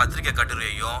 அனிதாவோட பத்திரிகை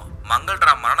கட்டுரையையும்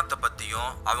மங்கள்ராம் மரணத்தை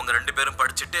பத்தியும் அவங்க 2 பேரும்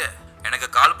படிச்சுட்டு எனக்கு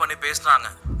கால் பண்ணி பேசினாங்க.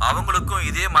 அவங்களுக்கும்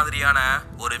இதே மாதிரியான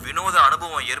ஒரு வினோத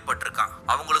அனுபவம் ஏற்பட்டிருக்கான்.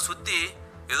 அவங்கள சுத்தி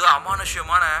ஏதோ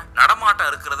அமானுஷ்யமான நடமாட்டம்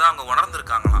இருக்கிறதா அவங்க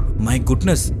உணர்ந்திருக்காங்களாம். மை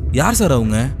குட்னஸ், யார் சார்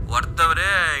அவங்க? ஒருத்தவர்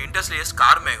இண்டஸ்ட்ரியலிஸ்ட்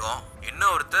கார்மேகம்,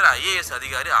 இன்னொருத்தர் IAS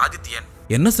அதிகாரி ஆதித்யன்.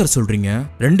 என்ன சார் சொல்றீங்க?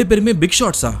 2 பேருமே பிக்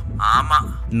ஷாட்ஸா? ஆமா.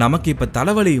 நமக்கு இப்ப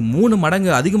தலைவலி 3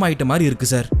 மடங்கு அதிகமாயிட்ட மாதிரி இருக்கு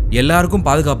சார். எல்லாருக்கும்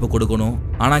பாதுகாப்பு கொடுக்கணும்,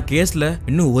 ஆனா கேஸ்ல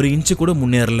இன்னும் 1 இன்ச்சு கூட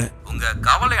முன்னேறல. உங்க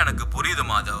கவலை எனக்கு புரியுது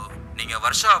மாதவ். நீங்க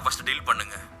வர்ஷாவை ஃபர்ஸ்ட் டீல்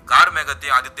பண்ணுங்க.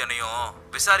 கார்மேகத்தையும் ஆதித்யனையும்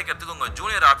விசாரிக்கிறதுக்கு உங்க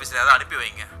ஜூனியர் ஆபீசர் ஏதாவது அனுப்பி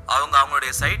வைங்க.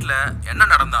 அவங்களுடைய சைட்ல என்ன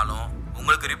நடந்தாலும்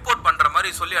உங்களுக்கு ரிப்போர்ட் பண்ற மாதிரி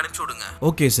சொல்லி அனுப்பிச்சு விடுங்க.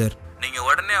 Okay sir. நீங்க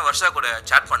உடனே வர்ஷா கூட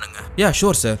சாட் பண்ணுங்க. Yeah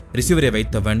sure sir. ரிசீவரை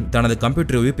வைத்தவன் தனது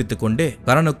கம்ப்யூட்டரை உயிர்ப்பித்துக் கொண்டே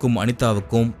கரணுக்கும்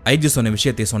அனிதாவுக்கும் ஐஜி சொன்ன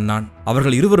விஷயத்தை சொன்னான்.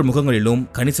 அவர்கள் இருவர் முகங்களிலும்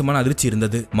கணிசமான அதிர்ச்சி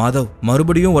இருந்தது. மாதவ்,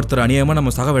 மறுபடியும் ஒருத்தர் அநியாயமா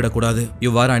நம்ம சாக விடக்கூடாது.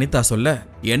 இவ்வாறு அனிதா சொல்ல,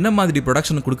 என்ன மாதிரி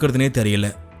ப்ரொடக்ஷன் கொடுக்கறதுனே தெரியல.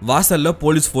 வாசல்ல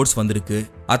போலீஸ் ஃபோர்ஸ் வந்திருக்கு.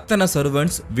 அத்தனை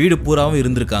சர்வன்ட்ஸ் வீடு பூராவும்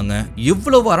இருந்திருக்காங்க.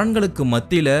 இவ்வளவு அரண்களுக்கு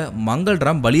மத்தியில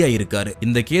மங்கள்ராம் பலியாயிருக்காரு.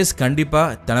 இந்த கேஸ் கண்டிப்பா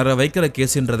திணற வைக்கிற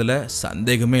கேஸ்ன்றதுல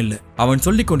சந்தேகமே இல்ல. அவன்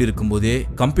சொல்லிக் கொண்டிருக்கும் போதே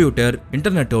கம்ப்யூட்டர்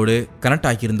இன்டர்நெட்டோடு கனெக்ட்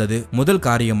ஆகியிருந்தது. முதல்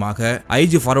காரியமாக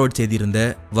ஐஜி ஃபார்வர்ட் செய்திருந்த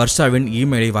வர்ஷாவின்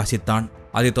இமெயிலை வாசித்தான்.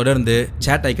 அதைத் தொடர்ந்து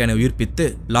சேட் ஐக்கானை உயிர்ப்பித்து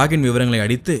லாகின் விவரங்களை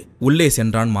அடித்து உள்ளே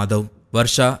சென்றான் மாதவ்.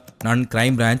 வர்ஷா, நான்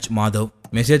கிரைம் பிரான்ச் மாதவ்.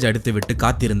 மெசேஜ் அடித்து விட்டு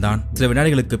காத்திருந்தான். சில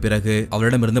வினாடிகளுக்கு பிறகு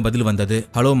அவளிடமிருந்து பதில் வந்தது.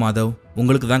 ஹலோ மாதவ்,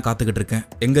 உங்களுக்கு தான் காத்துக்கிட்டு இருக்கேன்.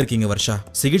 எங்க இருக்கீங்க வர்ஷா?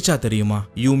 சிகிச்சா தெரியுமா?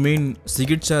 You mean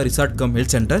சிகிச்சா resort come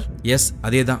health centre? S,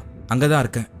 அதே தான். அங்கதான்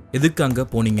இருக்கேன். எதுக்கு அங்க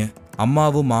போனீங்க?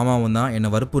 அம்மாவும் மாமாவும் தான் என்னை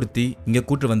வற்புறுத்தி இங்க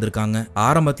கூட்டு வந்திருக்காங்க.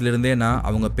 ஆரம்பத்திலிருந்தே நான்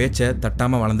அவங்க பேச்சை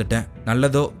தட்டாம வளர்ந்துட்டேன்.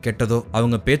 நல்லதோ கெட்டதோ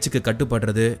அவங்க பேச்சுக்கு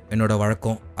கட்டுப்படுறது என்னோட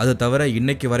வழக்கம். அது தவிர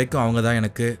இன்னைக்கு வரைக்கும் அவங்க தான்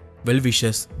எனக்கு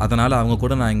வெல்விஷஸ். அதனால அவங்க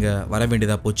கூட நான் இங்க வர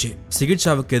வேண்டியதா போச்சு.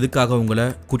 சிகிச்சைக்கு எதுக்காக உங்களை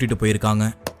கூட்டிட்டு போயிருக்காங்க?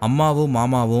 அம்மாவும்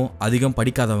மாமாவும் அதிகம்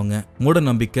படிக்காதவங்க. மூட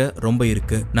நம்பிக்கை ரொம்ப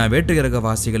இருக்கு. நான் வேட்டு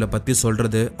கிரகவாசிகளை பத்தி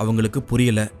சொல்றது அவங்களுக்கு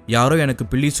புரியல. யாரோ எனக்கு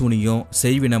பில்லி சூனியும்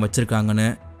செய்வினை வச்சிருக்காங்கன்னு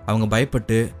அவங்க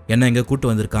பயப்பட்டு என்ன இங்க கூட்டு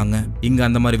வந்திருக்காங்க. இங்க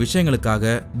அந்த மாதிரி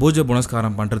விஷயங்களுக்காக பூஜை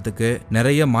புனஸ்காரம் பண்றதுக்கு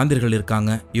நிறைய மாந்திரிகள்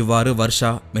இருக்காங்க. இவ்வாறு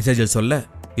வர்ஷா மெசேஜில் சொல்ல,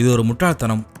 இது ஒரு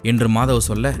முட்டாள்தனம் என்று மாதவ்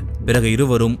சொல்ல, பிறகு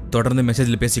இருவரும் தொடர்ந்து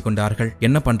மெசேஜில் பேசிக்கொண்டார்கள்.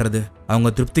 என்ன பண்றது?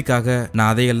 அவங்க திருப்திக்காக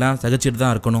நான் அதையெல்லாம் சகிச்சுட்டு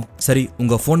தான் இருக்கணும். சரி,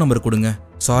 உங்க போன் நம்பர் கொடுங்க.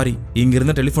 சாரி, இங்க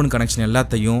இருந்த டெலிபோன் கனெக்ஷன்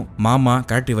எல்லாத்தையும் மாமா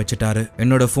கழட்டி வச்சுட்டாரு.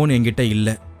 என்னோட போன் என்கிட்ட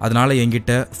இல்ல. அதனால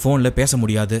என்கிட்ட போன்ல பேச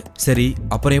முடியாது. சரி,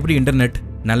 அப்புறம் எப்படி இன்டர்நெட்?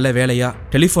 நல்ல வேலையா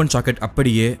டெலிபோன் சாக்கெட்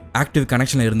அப்படியே ஆக்டிவ்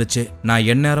கனெக்ஷன்ல இருந்துச்சு. நான்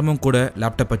எந்நேரமும் கூட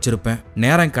லேப்டாப் வச்சிருப்பேன்.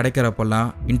 நேரம் கிடைக்கிறப்பெல்லாம்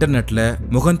இன்டர்நெட்ல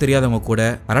முகம் தெரியாதவங்க கூட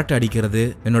அரட்டை அடிக்கிறது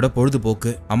என்னோட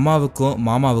பொழுதுபோக்கு. அம்மாவுக்கும்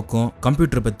மாமாவுக்கும்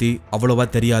கம்ப்யூட்டர் பத்தி அவ்வளவா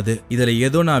தெரியாது. இதுல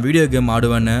ஏதோ நான் வீடியோ கேம்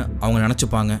ஆடுவேன்னு அவங்க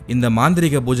நினைச்சுப்பாங்க. இந்த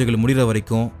மாந்திரிக பூஜைகள் முடிகிற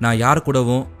வரைக்கும் நான் யாரு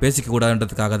கூடவும் பேசிக்க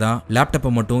கூடாதுன்றதுக்காக தான்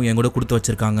லேப்டாப்பை மட்டும் என் கூட கொடுத்து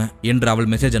வச்சிருக்காங்க என்று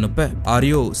அவள் மெசேஜ் அனுப்ப, ஆர்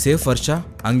யூ சேஃப் வர்ஷா?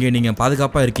 அங்கே நீங்க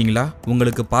பாதுகாப்பா இருக்கீங்களா?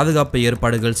 உங்களுக்கு பாதுகாப்பு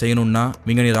ஏற்பாடுகள் செய்யணும்னா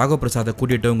விஞ்ஞானி ராகவ பிரசாத்தை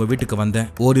கூட்டிட்டு உங்க வீட்டுக்கு வந்தேன்.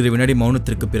 ஓரிரு வினாடி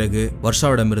மௌனத்திற்கு பிறகு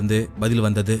வர்ஷாவிடமிருந்து பதில்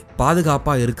வந்தது.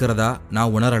 பாதுகாப்பா இருக்கிறதா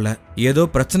நான் உணரல. ஏதோ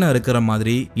பிரச்சனை இருக்கிற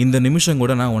மாதிரி இந்த நிமிஷம்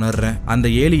கூட நான் உணர்றேன். அந்த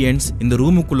ஏலியன்ஸ் இந்த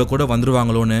ரூமுக்குள்ள கூட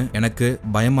வந்துருவாங்களோன்னு எனக்கு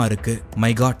பயமா இருக்கு.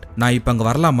 மை காட், நான் இப்ப அங்க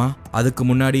வரலாமா? அதுக்கு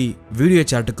முன்னாடி வீடியோ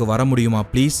சாட்டுக்கு வர முடியுமா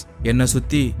ப்ளீஸ்? என்ன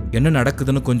சுத்தி என்ன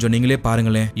நடக்குதுன்னு கொஞ்சம் நீங்களே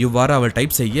பாருங்களேன். இவ்வாறு அவள்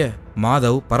டைப் செய்ய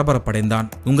மாதவ் பரபரப்படைந்தான்.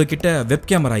 உங்ககிட்ட வெப்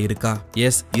கேமரா இருக்கா?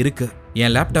 எஸ், இருக்கு.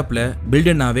 என் லேப்டாப்ல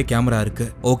பில்டனாவே கேமரா இருக்கு.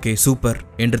 ஓகே, சூப்பர்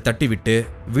என்று தட்டிவிட்டு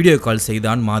வீடியோ கால்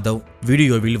செய்தான் மாதவ்.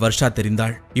 வீடியோவில் வர்ஷா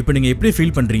தெரிந்தாள். இப்ப நீங்க எப்படி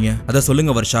ஃபீல் பண்றீங்க? அத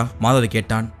சொல்லுங்க வர்ஷா, மாதவ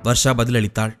கேட்டான். வர்ஷா பதில்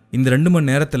அளித்தாள். இந்த 2 மணி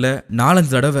நேரத்துல 4-5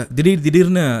 தடவை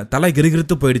திடீர்னு தலை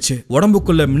கிருகிருத்து போயிடுச்சு.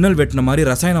 உடம்புக்குள்ள மின்னல் வெட்டின மாதிரி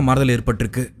ரசாயன மாறுதல்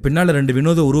ஏற்பட்டிருக்கு. பின்னால 2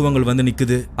 வினோத உருவங்கள் வந்து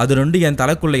நிக்குது. அது 2 என்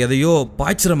தலைக்குள்ள எதையோ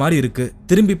பாய்ச்சுற மாதிரி இருக்கு.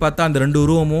 திரும்பி பார்த்தா அந்த 2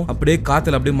 உருவமும் அப்படியே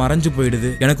காத்துல அப்படியே மறைஞ்சு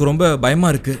போயிடுது. எனக்கு ரொம்ப பயமா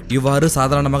இருக்கு. இவ்வாறு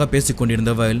சாதாரணமாக பேசிக்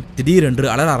கொண்டிருந்தவள் திடீரென்று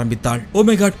அலற ஆரம்பித்தாள். Oh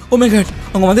my God, oh my God,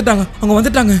 அவங்க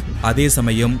வந்துட்டாங்க. அதே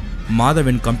சமயம்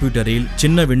மாதவின் கம்ப்யூட்டரில்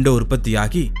சின்ன விண்டோ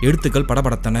உற்பத்தியாகி எழுத்துக்கள்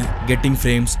படபடத்தன. Getting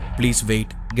frames, please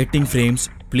wait. Getting frames,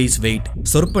 please wait.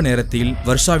 சொற்ப நேரத்தில்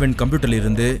வர்ஷாவின் கம்ப்யூட்டரில்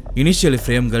இருந்து இனிஷியல்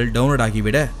ஃப்ரேம்கள் டவுன்லோட்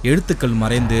ஆகிவிட எழுத்துக்கள்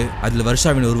மறைந்து அதில்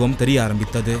வர்ஷாவின் உருவம் தெரிய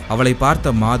ஆரம்பித்தது. அவளை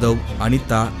பார்த்த மாதவ்,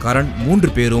 அனிதா, கரண்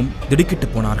 3 பேரும் திடுக்கிட்டு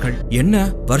போனார்கள். என்ன,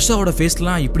 வர்ஷாவோட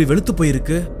ஃபேஸ்லாம் இப்படி வெளுத்து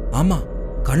போயிருக்கு? ஆமா,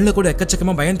 கண்ணில் கூட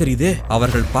எக்கச்சக்கமா பயம் தெரியுதே.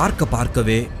 அவர்கள்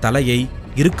பார்க்கவே தலையை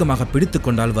இறுக்கமாக பிடித்துக்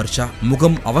கொண்டாள் வர்ஷா.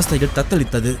 முகம் அவஸ்தையில்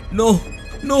தத்தளித்தது. No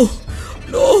no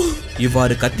no.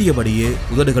 இவ்வாறு கத்தியபடியே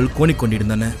உதடுகள்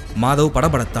கோணிக்கொண்டிருந்தன. மாதவ்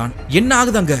படபடத்தான். என்ன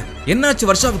ஆகுதாங்க? என்னாச்சு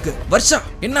வர்ஷாவுக்கு? வர்ஷா,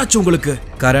 என்னாச்சு உங்களுக்கு?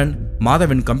 கரண்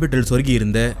மாதவின் கம்ப்யூட்டரில் சொருகி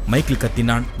இருந்த மைக்கில்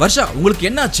கத்தினான். வர்ஷா, உங்களுக்கு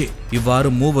என்னாச்சு?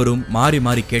 இவ்வாறு மூவரும் மாறி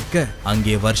மாறி கேட்க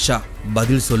அங்கே வர்ஷா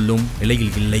பதில் சொல்லும்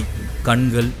நிலையில் இல்லை.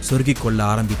 கண்கள் சொருகிக் கொள்ள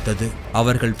ஆரம்பித்தது.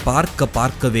 அவர்கள்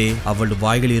பார்க்கவே அவள்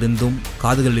வாயிலிருந்தும்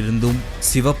காதுகளிலிருந்தும்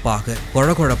சிவப்பாக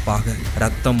கொழகொழப்பாக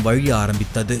ரத்தம் வழிய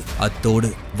ஆரம்பித்தது. அத்தோடு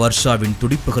வர்ஷாவின்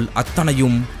துடிப்புகள்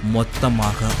அத்தனையும்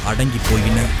மொத்தமாக அடங்கி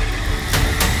போயின.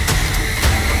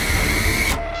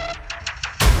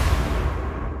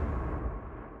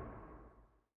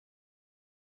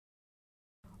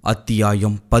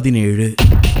 அத்தியாயம் 17.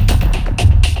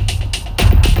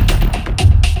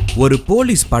 ஒரு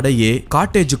போலீஸ் படையே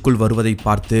காட்டேஜுக்குள் வருவதை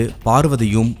பார்த்து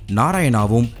பார்வதியும்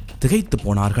நாராயணாவும் திகைத்து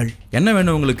போனார்கள். என்ன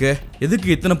வேணும் உங்களுக்கு? எதுக்கு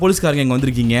இத்தனை போலீஸ்காரங்க இங்க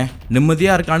வந்திருக்கீங்க?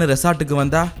 நிம்மதியா இருக்கான்னு ரெசார்ட்டுக்கு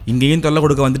வந்தா இங்கேயும் தொல்லை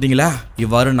கொடுக்க வந்துட்டீங்களா?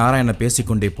 இவ்வாறு நாராயண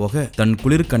பேசிக்கொண்டே போக தன்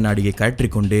குளிர் கண்ணாடியை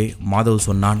கழற்றிக்கொண்டே மாதவ்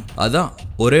சொன்னான். அதான்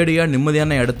ஒரேடியா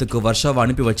நிம்மதியான இடத்துக்கு வர்ஷாவை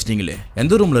அனுப்பி வச்சிட்டீங்களே.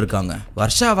 எந்த ரூம்ல இருக்காங்க?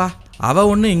 வர்ஷாவா? அவ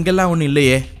ஒண்ணு இங்கெல்லாம் ஒண்ணு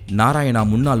இல்லையே. நாராயணா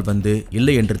முன்னால் வந்து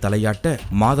இல்லை என்று தலையாட்ட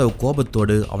மாதவ்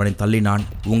கோபத்தோடு அவனை தள்ளினான்.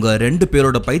 உங்க 2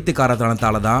 பேரோட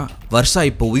பைத்தியக்காரத்தனத்தால தான் வர்ஷா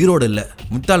இப்போ உயிரோடு இல்ல.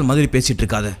 முட்டாள் மாதிரி பேசிட்டு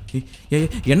இருக்காத.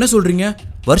 என்ன சொல்றீங்க?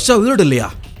 வர்ஷா உயிரோடு இல்லையா?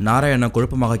 நாராயணா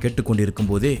குழப்பமாக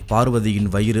கேட்டுக்கொண்டிருக்கும் போதே பார்வதியின்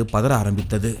வயிறு பதற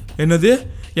ஆரம்பித்தது. என்னது?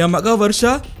 என் மகா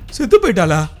வர்ஷா செத்து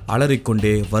போயிட்டாளா?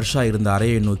 அலறிக்கொண்டே வர்ஷா இருந்த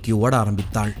அறையை நோக்கி ஓட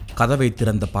ஆரம்பித்தாள். கதவை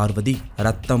திறந்த பார்வதி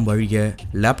ரத்தம் வழிய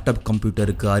லேப்டாப்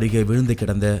கம்ப்யூட்டருக்கு அருகே விழுந்து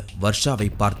கிடந்த வர்ஷாவை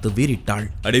பார்த்து வீறிட்டாள்.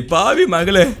 அடே பாவி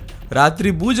மகளே, ராத்திரி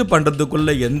பூஜை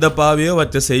பண்றதுக்குள்ள எந்த பாவியோ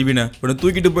வச்ச செய்வின உன்னை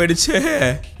தூக்கிட்டு போயிடுச்சே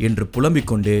என்று புலம்பிக்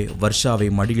கொண்டே வர்ஷாவை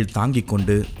மடியில் தாங்கிக்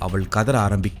கொண்டு அவள் கதற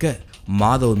ஆரம்பிக்க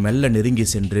மாதவ் மெல்ல நெருங்கி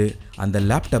சென்று அந்த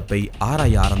லேப்டாப்பை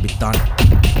ஆராய ஆரம்பித்தான்.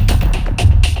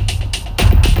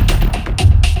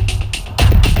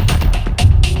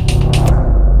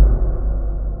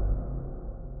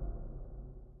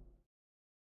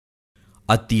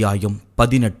 அத்தியாயம்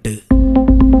 18.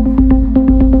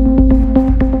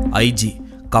 ஐஜி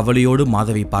கவலையோடு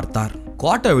மாதவை பார்த்தார்.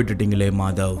 கோட்டை விட்டுட்டீங்களே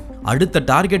மாதவ், அடுத்த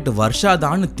டார்கெட் வர்ஷா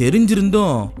தான்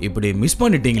தெரிஞ்சிருந்தோம் இப்படி மிஸ்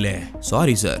பண்ணிட்டீங்களே.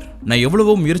 சாரி சார், நான்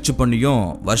எவ்வளவோ முயற்சி பண்ணியும்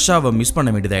வர்ஷாவை மிஸ்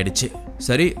பண்ண வேண்டியதாயிடுச்சு.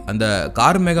 சரி, அந்த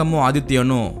கார்மேகமும்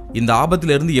ஆதித்யனும் இந்த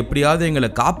ஆபத்துல இருந்து எப்படியாவது எங்களை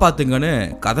காப்பாத்துங்கன்னு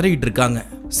கதறிக்கிட்டு இருக்காங்க.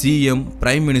 சிஎம்,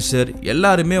 பிரைம் மினிஸ்டர்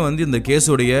எல்லாருமே வந்து இந்த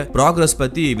கேஸோடைய ப்ராக்ரஸ்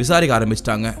பத்தி விசாரிக்க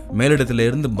ஆரம்பிச்சிட்டாங்க. மேலிடத்துல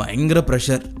இருந்து பயங்கர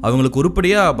பிரஷர். அவங்களுக்கு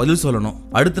உருப்படியா பதில் சொல்லணும்.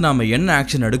 அடுத்து நாம என்ன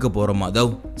ஆக்ஷன் எடுக்க போறோம்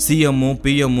மாதவ்? சிஎம்மும்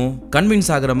பிஎம்மும்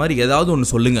கன்வின்ஸ் ஆகிற மாதிரி ஏதாவது ஒன்று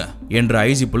சொல்லுங்க என்று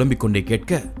ஐஜி புலம்பிக் கொண்டே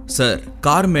கேட்க, சார்,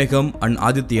 கார்மேகம் அண்ட்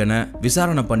ஆதித்யனை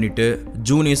விசாரணை பண்ணிட்டு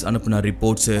ஜூனியர்ஸ் அனுப்பின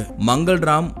ரிப்போர்ட்ஸ்,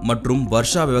 மங்கள்ராம் மற்றும்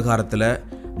வர்ஷா விவகாரத்துல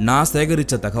நான்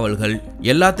சேகரிச்ச தகவல்கள்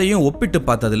எல்லாத்தையும் ஒப்பிட்டு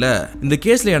பார்த்ததுல இந்த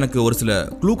கேஸ்ல எனக்கு ஒரு சில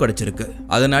க்ளூ கிடைச்சிருக்கு.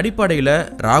 அதன் அடிப்படையில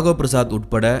ராகவ் பிரசாத்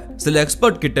உட்பட சில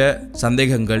எக்ஸ்பர்ட் கிட்ட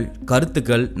சந்தேகங்கள்,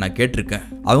 கருத்துக்கள் நான் கேட்டிருக்கேன்.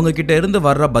 அவங்க கிட்ட இருந்து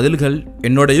வர்ற பதில்கள்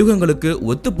என்னோட யூகங்களுக்கு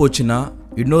ஒத்து போச்சுன்னா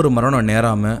இன்னொரு மரணம்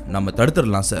நேராம நம்ம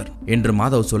தடுத்துடலாம் சார் என்று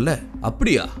மாதவ் சொல்ல,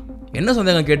 அப்படியா? என்ன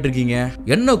சந்தேகம் கேட்டிருக்கீங்க?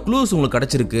 என்ன க்ளூஸ் உங்களுக்கு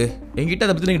கிடைச்சிருக்கு? என்கிட்ட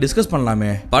அதை பத்தி நீங்க டிஸ்கஸ் பண்ணலாமே.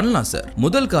 பண்ணலாம் சார்.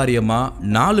 முதல் காரியமா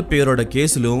 4 பேரோட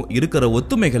கேஸ்லும் இருக்கிற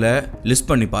ஒத்துமைகளை லிஸ்ட்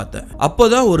பண்ணி பார்த்தேன்.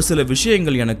 அப்போதான் ஒரு சில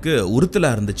விஷயங்கள் எனக்கு உறுத்தலா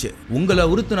இருந்துச்சு. உங்களை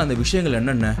உறுத்தின அந்த விஷயங்கள்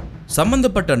என்னென்ன?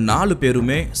 சம்பந்தப்பட்ட 4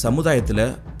 பேருமே சமுதாயத்துல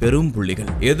பெரும்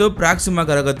புள்ளிகள். ஏதோ பிராக்சிமா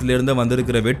கிரகத்திலிருந்து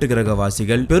வந்திருக்கிற வேட்டு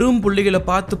கிரகவாசிகள் பெரும் புள்ளிகளை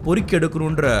பார்த்து பொறுக்கி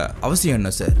எடுக்கணும்ன்ற அவசியம்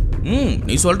என்ன சார்?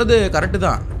 நீ சொல்றது கரெக்டு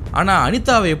தான். ஆனா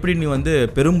அனிதாவை எப்படி நீ வந்து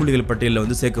பெரும் புள்ளிகள் பட்டியலில்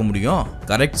வந்து சேர்க்க முடியும்?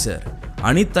 Correct sir.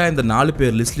 அனிதா இந்த 4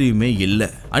 பேர் லிஸ்ட்லயுமே இல்லை.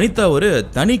 அனிதா ஒரு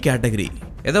தனி கேட்டகரி.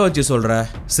 எதை வச்சு சொல்ற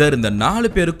சார்? இந்த 4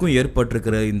 பேருக்கும்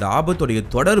ஏற்பட்டிருக்கிற இந்த ஆபத்துடைய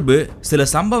தொடர்பு சில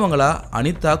சம்பவங்களா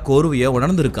அனிதா கோர்வையை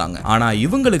உணர்ந்திருக்காங்க. ஆனா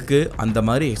இவங்களுக்கு அந்த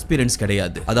மாதிரி எக்ஸ்பீரியன்ஸ்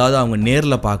கிடையாது. அதாவது அவங்க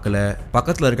நேர்ல பார்க்கல,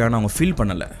 பக்கத்துல இருக்காங்கன்னு அவங்க ஃபீல்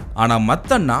பண்ணல. ஆனா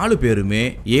மத்த 4 பேருமே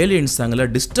ஏலியன்ஸ் தங்களை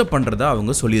டிஸ்டர்ப் பண்றதா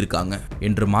அவங்க சொல்லியிருக்காங்க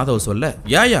என்று மாதவ் சொல்ல,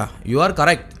 யா யூ ஆர்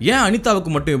கரெக்ட். ஏன்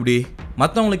அனிதாவுக்கு மட்டும் இப்படி,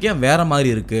 மற்றவங்களுக்கு ஏன் வேற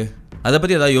மாதிரி இருக்கு? அதை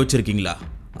பத்தி ஏதாவது யோசிச்சிருக்கீங்களா?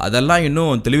 அதெல்லாம்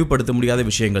இன்னும் தெளிவுபடுத்த முடியாத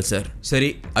விஷயங்கள் சார். சரி,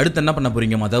 அடுத்து என்ன பண்ண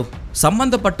போறீங்க மாதவ்?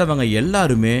 சம்பந்தப்பட்டவங்க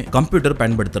எல்லாருமே கம்ப்யூட்டர்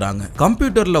பயன்படுத்துறாங்க.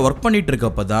 கம்ப்யூட்டர்ல ஒர்க் பண்ணிட்டு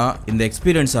இருக்கப்பதான் இந்த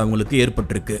எக்ஸ்பீரியன்ஸ் அவங்களுக்கு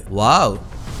ஏற்பட்டிருக்கு. Wow,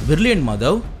 brilliant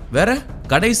Madhav. வேற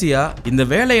கடைசியா இந்த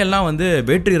வேலையெல்லாம் வந்து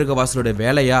வேற்று கிரகவாசியோட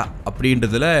வேலையா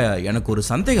அப்படின்றதுல எனக்கு ஒரு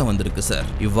சந்தேகம் வந்திருக்கு சார்.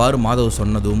 இவ்வாறு மாதவ்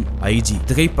சொன்னதும் ஐஜி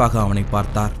திகைப்பாக அவனை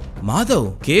பார்த்தார். மாதவ்,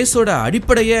 கேஸோட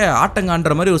அடிப்படையே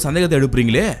ஆட்டங்கான்ற மாதிரி ஒரு சந்தேகத்தை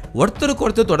எடுப்பீங்களே. ஒருத்தருக்கு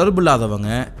ஒருத்தர் தொடர்பு இல்லாதவங்க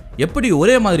எப்படி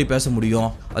ஒரே மாதிரி பேச முடியும்?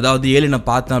 அதாவது ஏலியனை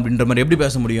பார்த்தேன் அப்படின்ற மாதிரி எப்படி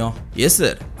பேச முடியும்? எஸ்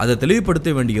சார், அதை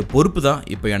தெளிவுபடுத்த வேண்டிய பொறுப்பு தான்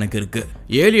இப்போ எனக்கு இருக்கு.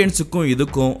 ஏலியன்ஸுக்கும்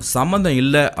இதுக்கும் சம்பந்தம்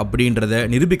இல்லை அப்படின்றத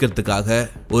நிரூபிக்கிறதுக்காக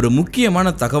ஒரு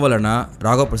முக்கியமான தகவலை நான்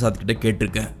ராகவ் பிரசாத் கிட்ட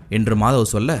கேட்டிருக்கேன் என்று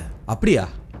மாதவ் சொல்ல, அப்படியா?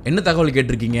 என்ன தகவல்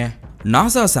கேட்டிருக்கீங்க?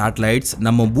 நாசா சேட்டலைட்ஸ்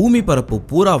நம்ம பூமி பரப்பு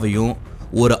பூராவையும்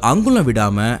ஒரு அங்குலம்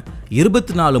விடாம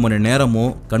 24 மணி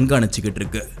நேரமும் கண்காணிச்சுக்கிட்டு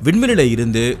இருக்கு. விண்வெளியில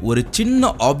இருந்து ஒரு சின்ன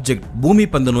ஆப்ஜெக்ட் பூமி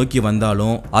பந்தை நோக்கி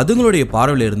வந்தாலும் அதுங்களுடைய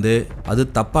பார்வையில இருந்து அது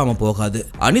தப்பாம போகாது.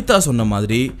 அனிதா சொன்ன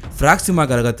மாதிரி பிராக்சிமா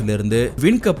கிரகத்திலிருந்து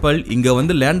விண்கப்பல் இங்க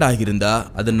வந்து லேண்ட் ஆகியிருந்தா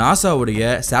அது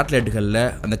நாசாவுடைய சேட்டலைட்டுகள்ல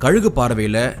அந்த கழுகு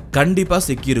பார்வையில கண்டிப்பா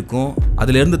சிக்கி இருக்கும்.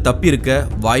 அதுல இருந்து தப்பி இருக்க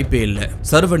வாய்ப்பே இல்லை.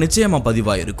 சர்வ நிச்சயமா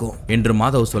பதிவாயிருக்கும் என்று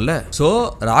மாதவ் சொல்ல, சோ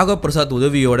ராகவ் பிரசாத்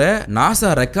உதவியோட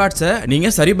நாசா ரெக்கார்ட்ஸை நீங்க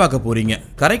சரி பார்க்க போறீங்க,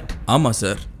 கரெக்ட்? ஆமா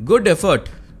சார். Good effort.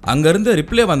 அங்கிருந்து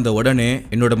ரிப்ளை வந்த உடனே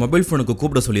என்னோட மொபைல் போனுக்கு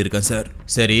கூப்பிட சொல்லியிருக்கேன் சார்.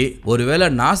 சரி, ஒருவேளை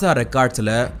நாசா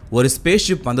ரெக்கார்ட்ஸ்ல ஒரு ஸ்பேஸ்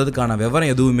ஷிப் வந்ததுக்கான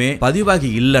விவரம் எதுவுமே பதிவாகி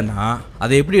இல்லைன்னா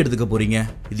அதை எப்படி எடுத்துக்க போறீங்க?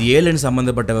 இது ஏலியன்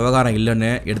சம்பந்தப்பட்ட விவகாரம்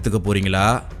இல்லைன்னு எடுத்துக்க போறீங்களா?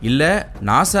 இல்ல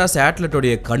நாசா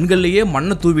சேட்டலைட்டோடைய கண்கள்லயே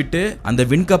மண்ணை தூவிட்டு அந்த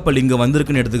விண்கப்பல் இங்க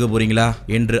வந்திருக்குன்னு எடுத்துக்க போறீங்களா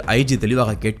என்று ஐஜி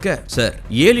தெளிவாக கேட்க, சார்,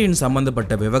 ஏலியன்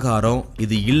சம்பந்தப்பட்ட விவகாரம்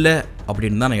இது இல்ல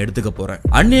அப்படின்னு தான் நான் எடுத்துக்க போறேன்.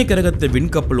 அந்நிய கிரகத்தை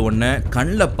விண்கப்பல் ஒன்ன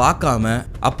கண்ணில் பார்க்காம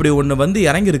அப்படி ஒண்ணு வந்து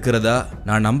இறங்கி இருக்கிறதா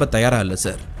நான் நம்ப தயாரா இல்லை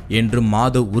சார் என்று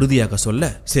மாதவ் உறுதியாக சொல்ல,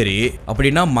 சரி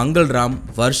அப்படின்னா மங்கள்ராம்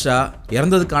வர்ஷா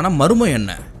இறந்ததுக்கான மர்மம்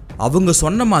என்ன? அவங்க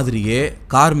சொன்ன மாதிரியே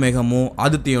கார்மேகமும்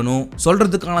ஆதித்யனும்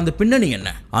சொல்றதுக்கான அந்த பின்னணி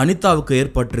என்ன? அனிதாவுக்கு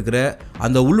ஏற்பட்டிருக்கிற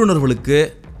அந்த உள்ளுணர்வுகளுக்கு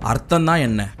அர்த்தம் தான்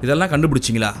என்ன? இதெல்லாம்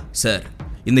கண்டுபிடிச்சிங்களா சார்?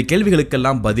 இந்த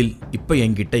கேள்விகளுக்கெல்லாம் பதில் இப்ப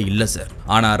என்கிட்ட இல்ல சார்.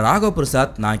 ஆனா ராகவ்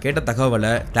பிரசாத் நான் கேட்ட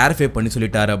தகவலை கிளாரிஃபை பண்ணி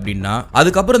சொல்லிட்டாரு அப்படின்னா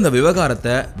அதுக்கப்புறம் இந்த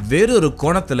விவகாரத்தை வேறொரு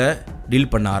கோணத்துல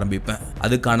டீல் பண்ண ஆரம்பிப்பேன்.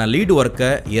 அதுக்கான லீடு ஒர்க்கை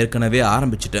ஏற்கனவே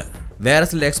ஆரம்பிச்சிட்டேன். வேற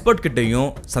சில எக்ஸ்பர்ட் கிட்டையும்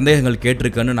சந்தேகங்கள்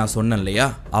கேட்டிருக்கேன்னு நான் சொன்னேன் இல்லையா?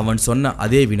 அவன் சொன்ன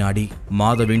அதே வினாடி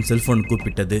மாதவின் செல்போன்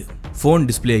கூப்பிட்டது. போன்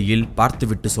டிஸ்பிளேயில்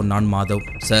பார்த்துவிட்டு சொன்னான் மாதவ்,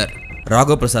 சார்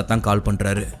ராகவ் பிரசாத் தான் கால்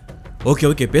பண்றாரு. ஓகே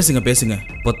ஓகே பேசுங்க பேசுங்க.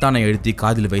 பொத்தானை எழுத்தி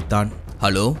காதில் வைத்தான்.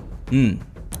 Hello,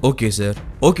 okay sir,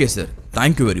 okay sir,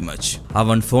 thank you very much.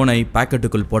 அவன் போனை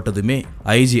பாக்கெட்டுக்குள் போட்டதுமே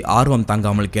ஐஜி ஆர்வம்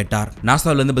தாங்காமல் கேட்டார்,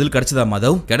 நாசால இருந்து பதில் கிடைச்சதா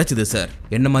மாதவ்? கிடைச்சது சார்.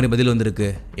 என்ன மாதிரி பதில் வந்திருக்கு?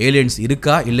 ஏலியன்ஸ்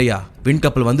இருக்கா இல்லையா? விண்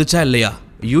கப்பல் வந்துச்சா இல்லையா?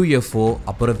 யூஎஃப்ஓ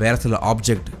அப்புறம் வேற சில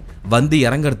ஆப்ஜெக்ட் வந்து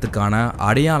இறங்கறதுக்கான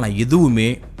அடையாளம் எதுவுமே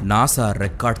நாசா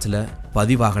ரெக்கார்ட்ஸ்ல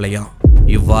பதிவாகலையா?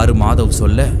 இவ்வாறு மாதவ்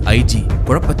சொல்ல ஐஜி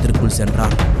குழப்பத்திற்குள்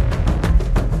சென்றார்.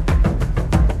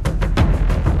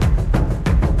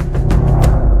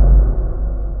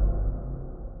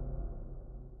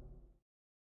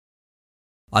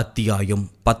 அத்தியாயம்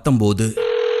 19.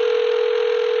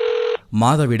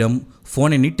 மாதவிடம்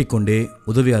போனை நீட்டிக்கொண்டே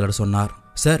உதவியாளர் சொன்னார்,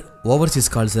 sir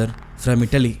Overseas call sir, from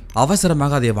idli.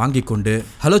 அவசரமாக அதை வாங்கிக் கொண்டு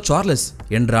ஹலோ சார்லஸ்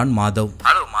என்றான் Madhav.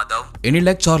 Hello Madhav. Any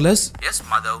like Charles? S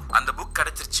Madhav, அந்த புக்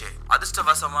கிடைச்சிருச்சு.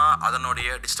 அதிர்ஷ்டவசமா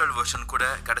அதனுடைய டிஜிட்டல் வெர்ஷன் கூட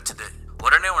கிடைச்சது.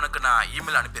 உடனே உனக்கு நான்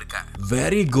இமெயில் அனுப்பியிருக்கேன்.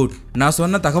 Very good. நான்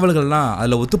சொன்ன தகவல்கள்லாம்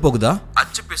அதுல ஒத்து போகுதா?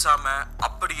 அச்சு பிசாம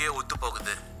அப்படியே ஒத்து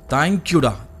போகுது.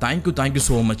 தேங்க்யூடா, தேங்க்யூ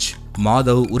சோ மச்.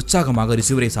 மாதவ் உற்சாகமாக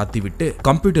ரிசீவரை சாத்திவிட்டு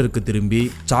கம்ப்யூட்டருக்கு திரும்பி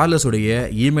சார்லஸுடைய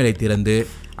இமெயிலை திறந்து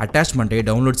அட்டாச்மெண்ட்டை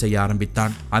டவுன்லோட் செய்ய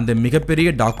ஆரம்பித்தான். அந்த மிகப்பெரிய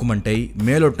டாக்குமெண்ட்டை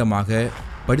மேலோட்டமாக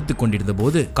படித்துக் கொண்டிருந்த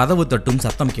போது கதவு தட்டும்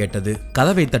சத்தம் கேட்டது.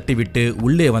 கதவை தட்டிவிட்டு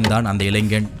உள்ளே வந்தான் அந்த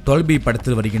இளைஞன். டொல்பி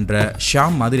படத்தில் வருகின்ற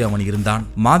ஷாம் மாதிரி அவன் இருந்தான்.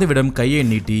 மாதவிடம் கையை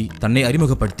நீட்டி தன்னை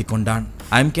அறிமுகப்படுத்திக் கொண்டான்.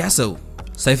 I am Keshav,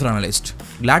 cipher analyst.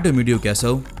 Glad to meet you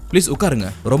Keshav. Please உட்காருங்க,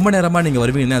 ரொம்ப நேரமா நீங்க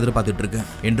வருவீங்கன்னு எதிர்பார்த்துட்டு இருக்கேன்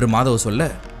என்று மாதவ் சொல்ல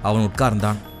அவன்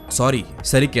உட்கார்ந்தான். சாரி.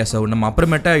 சரி கேசவ், நம்ம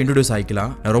அப்புறமேட்டா இன்ட்ரோடியூஸ்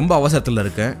ஆகிக்கலாம். நான் ரொம்ப அவசரத்தில்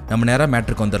இருக்கேன். நம்ம நேரம்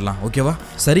மேட்ருக்கு வந்துடலாம், ஓகேவா?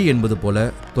 சரி என்பது போல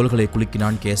தோள்களை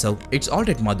குலுக்கினான் Keshav. It's all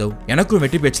right Madhav, எனக்கும்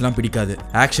வெட்டி பேச்செல்லாம் பிடிக்காது.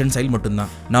 ஆக்ஷன் ஸ்டைல்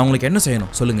மட்டும்தான். நான் உங்களுக்கு என்ன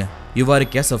செய்யணும் சொல்லுங்க. இவ்வாறு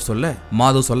கேசவ் சொல்ல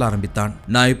மாதவ் சொல்ல ஆரம்பித்தான்.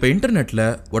 நான் இப்போ இன்டர்நெட்ல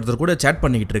ஒருத்தர் கூட சேட்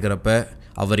பண்ணிக்கிட்டு இருக்கிறப்ப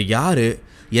அவர் யாரு,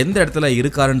 எந்த இடத்துல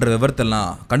இருக்காருன்ற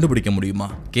விவரத்தெல்லாம் கண்டுபிடிக்க முடியுமா?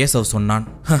 கேசவ் சொன்னான்.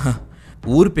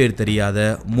 ஊர் பேர் தெரியாத,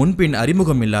 முன்பின்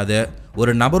அறிமுகம் இல்லாத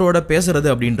ஒரு நபரோட பேசுறது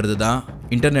அப்படின்றது தான்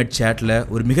இன்டர்நெட் சேட்ல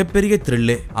ஒரு மிகப்பெரிய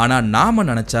த்ரில்லு. ஆனா நாம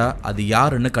நினைச்சா அது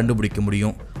யாருன்னு கண்டுபிடிக்க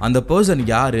முடியும். அந்த பர்சன்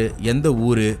யாரு, எந்த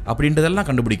ஊரு அப்படின்றதெல்லாம்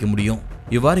கண்டுபிடிக்க முடியும்.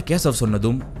 இவ்வாறு கேசவ்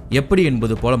சொன்னதும் எப்படி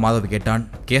என்பது போல மாதவ் கேட்டான்.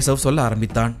 கேசவ் சொல்ல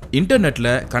ஆரம்பித்தான். இன்டர்நெட்ல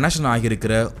கனெக்ஷன்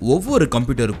ஆகியிருக்கிற ஒவ்வொரு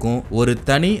கம்ப்யூட்டருக்கும் ஒரு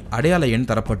தனி அடையாள எண்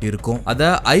தரப்பட்டிருக்கும்.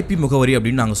 அத ஐபி முகவரி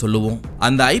அப்படின்னு நாங்க சொல்லுவோம்.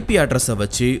 அந்த ஐபி அட்ரஸை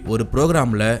வச்சு ஒரு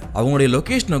ப்ரோக்ராம்ல அவங்களுடைய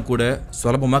லொகேஷனை கூட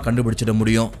சுலபமா கண்டுபிடிச்சிட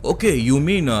முடியும். ஓகே, யூ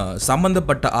மீன்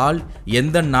சம்பந்தப்பட்ட ஆள்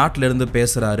எந்த நாட்டில இருந்து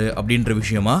பேசுறாரு அப்படின்ற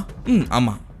விஷயமா?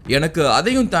 ஆமா. எனக்கு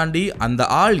அதையும் தாண்டி அந்த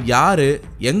ஆள் யாரு,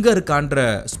 எங்க இருக்கான்ற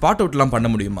ஸ்பாட் அவுட்லாம் பண்ண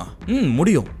முடியுமா?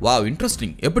 முடியும். Wow,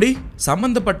 interesting. எப்படி?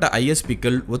 சம்பந்தப்பட்ட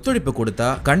ஐஎஸ்பிக்கள் ஒத்துழைப்பு கொடுத்தா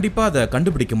கண்டிப்பா அதை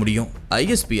கண்டுபிடிக்க முடியும்.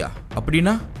 ஐஎஸ்பியா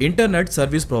அப்படின்னா இன்டர்நெட்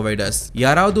சர்வீஸ் ப்ரொவைடர்ஸ்.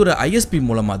 யாராவது ஒரு ஐஎஸ்பி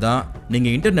மூலமா தான் நீங்க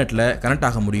இன்டர்நெட்ல கனெக்ட்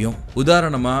ஆக முடியும்.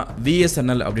 உதாரணமா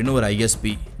விஎஸ்என்எல் அப்படின்னு ஒரு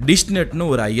ஐஎஸ்பி, டிஷ்நெட்னு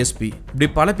ஒரு ஐஎஸ்பி, இப்படி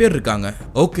பல பேர் இருக்காங்க.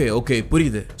 ஓகே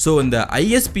புரியுது. சோ இந்த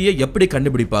ஐஎஸ்பியை எப்படி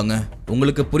கண்டுபிடிப்பாங்க?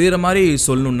 உங்களுக்கு புரியுற மாதிரி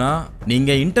சொல்லணும்னா,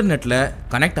 நீங்க இன்டர்நெட்ல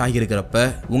கனெக்ட் ஆகியிருக்கிறப்ப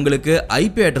உங்களுக்கு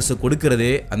ஐபி அட்ரஸ்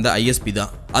கொடுக்கறதே அந்த ஐஎஸ்பி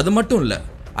தான். அது மட்டும் இல்ல,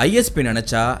 ஐஎஸ்பி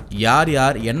நினைச்சா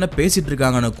யார் என்ன பேசிட்டு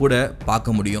இருக்காங்கன்னு கூட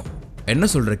பார்க்க முடியும். என்ன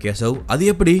சொல்ற கேசவ், அது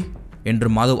எப்படி என்று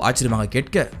மாதவ் ஆச்சரியமாக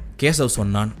கேட்க கேசவ்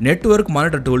சொன்னான். நெட்வொர்க்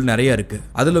மானிட்டர் டூல் நிறைய இருக்கு.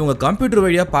 அதுல உங்க கம்ப்யூட்டர்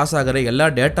வழியா பாஸ் ஆகிற எல்லா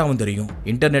டேட்டாவும் தெரியும்.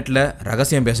 இன்டர்நெட்ல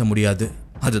ரகசியம் பேச முடியாது.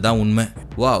 அதுதான் உண்மை.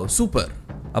 Wow, super.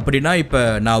 அப்படின்னா இப்ப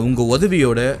நான் உங்க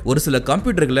உதவியோட ஒரு சில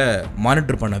கம்ப்யூட்டர்களை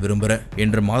மானிட்டர் பண்ண விரும்புறேன்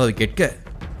என்று மாதவ் கேட்க,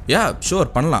 யா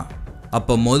ஷோர் பண்ணலாம்.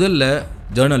 அப்ப முதல்ல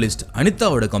ஜேர்னலிஸ்ட்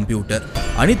அனிதாவோட கம்ப்யூட்டர்.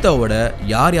 அனிதாவோட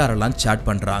யாரெல்லாம் சேட்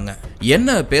பண்றாங்க,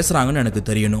 என்ன பேசுறாங்கன்னு எனக்கு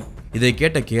தெரியணும். இதை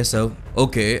கேட்ட கேசவ்,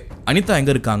 ஓகே அனிதா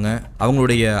எங்க இருக்காங்க,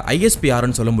 அவங்களுடைய ஐஎஸ்பி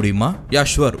யாருன்னு சொல்ல முடியுமா? யா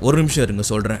ஷுவர், ஒரு நிமிஷம் இருங்க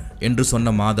சொல்றேன் என்று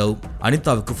சொன்ன மாதவ்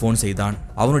அனிதாவுக்கு போன் செய்தான்.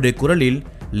 அவனுடைய குரலில்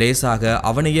லேசாக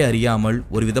அவனையே அறியாமல்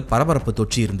ஒருவித பரபரப்பு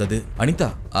தொற்றி இருந்தது. அனிதா,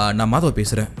 நான் மாதவ்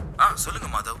பேசுறேன். சொல்லுங்க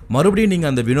மாதவ். மறுபடியும் நீங்க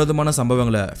அந்த வினோதமான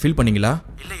சம்பவங்களை ஃபீல் பண்ணீங்களா?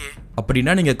 இல்லையே.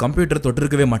 அப்படின்னா நீங்க கம்ப்யூட்டர்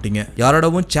தொட்டிருக்கவே மாட்டீங்க,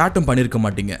 யாரோடவும் சேட்டும் பண்ணிருக்க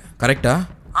மாட்டீங்க, கரெக்டா?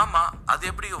 ஆமா, அது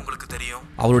எப்படி உங்களுக்கு தெரியும்?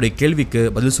 அவருடைய கேள்விக்கு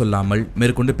பதில் சொல்லாமல்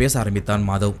மேற்கொண்டு பேச ஆரம்பித்தான்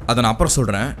மாதவ். அதை நான் அப்புறம்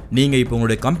சொல்றேன். நீங்க இப்போ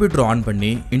உங்களுடைய கம்ப்யூட்டர் ஆன்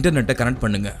பண்ணி இன்டர்நெட்டை கனெக்ட்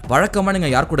பண்ணுங்க. வழக்கமா நீங்க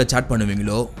யார் கூட சாட்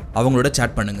பண்ணுவீங்களோ அவங்களோட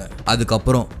சாட் பண்ணுங்க.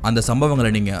 அதுக்கப்புறம் அந்த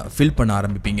சம்பவங்களை நீங்க ஃபில் பண்ண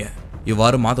ஆரம்பிப்பீங்க.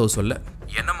 இவ்வாறு மாதவ் சொல்ல,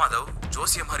 என்ன மாதவ்,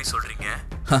 ஜோசிய மாதிரி சொல்றீங்க?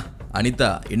 அனிதா,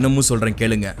 இன்னமும் சொல்றேன்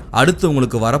கேளுங்க. அடுத்து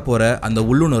உங்களுக்கு வரப்போற அந்த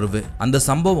உள்ளுணர்வு, அந்த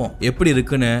சம்பவம் எப்படி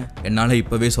இருக்குன்னு என்னால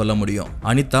இப்பவே சொல்ல முடியும்.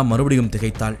 அனிதா மறுபடியும்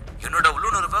திகைத்தாள். என்னோட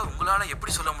உள்ளுணர்வை உங்களால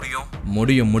எப்படி சொல்ல முடியும்?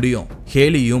 முடியும்.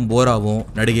 ஹேலியும் போராவும்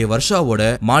நடிகை வர்ஷாவோட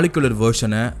மாலிகுலர்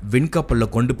வெர்ஷனை விண்கப்பல்ல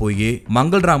கொண்டு போய்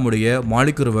மங்கள்ராமுடைய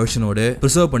மாலிகுலர் வெர்ஷனோட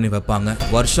பிரிசர்வ் பண்ணி வைப்பாங்க.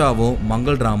 வர்ஷாவும்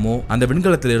மங்கள்ராமும் அந்த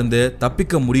விண்கலத்திலிருந்து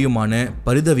தப்பிக்க முடியுமான்னு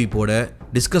பரிதவிப்போட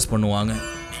டிஸ்கஸ் பண்ணுவாங்க.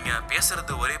 நீங்க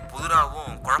பேசுறது ஒரே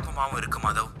புதுராவும் குழப்பமாவும் இருக்கு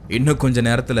மாதவ். இன்னும் கொஞ்ச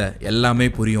நேரத்துல எல்லாமே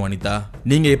புரியும் அனிதா.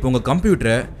 நீங்க இப்போ உங்க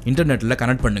கம்ப்யூட்டரை இன்டர்நெட்ல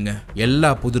கனெக்ட் பண்ணுங்க. எல்லா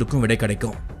புதிருக்கும் விடை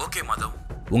கிடைக்கும். ஓகே மாதவ்.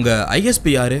 உங்க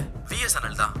ஐஎஸ்பி யாரு?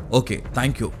 VSNL தான். Okay,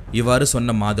 thank you. இவ்வாறு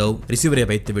சொன்ன மாதவ் ரிசீவரை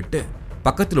வைத்துவிட்டு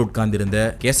பக்கத்தில் உட்கார்ந்திருந்த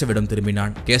கேசவிடம்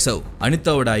திரும்பினான். கேசவ்,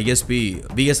 அனிதாவோட ஐஎஸ்பி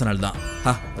VSNL தான்.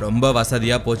 ரொம்ப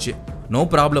வசதியா போச்சு. No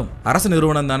problem. அரசு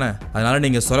நிறுவனம் தானே, அதனால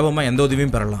நீங்க சுலபமா எந்த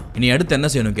உதவியும் பெறலாம். இனி அடுத்து என்ன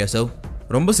செய்யணும் கேசவ்?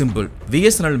 ரொம்ப சிம்பிள்.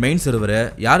 VSNL மெயின் சர்வரை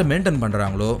யார் மெயின்டைன்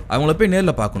பண்றாங்களோ அவங்கள போய்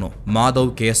நேர்ல பார்க்கணும்.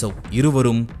 மாதவ், கேசவ்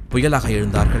இருவரும் புயலாக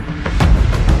எழுந்தார்கள்.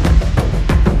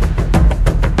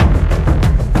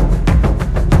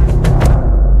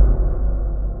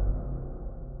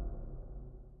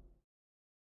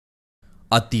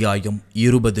 அத்தியாயம்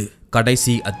 20.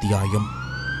 கடைசி அத்தியாயம்.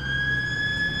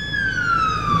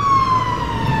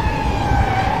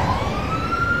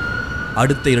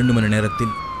 அடுத்த 2 மணி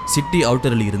நேரத்தில் சிட்டி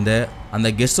அவுட்டரில் இருந்த அந்த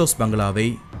கெஸ்ட் ஹவுஸ் பங்களாவை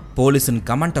போலீசின்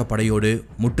கமாண்டோ படையோடு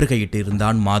முற்றுகையிட்டு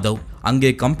இருந்தான் மாதவ். அங்கே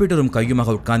கம்ப்யூட்டரும்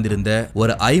கையுமாக உட்கார்ந்திருந்த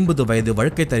ஒரு 50 வயது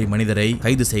வழக்கைத்தறி மனிதரை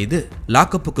கைது செய்து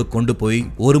லாக்கப்புக்கு கொண்டு போய்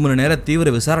 1 மணி நேர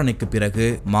தீவிர விசாரணைக்கு பிறகு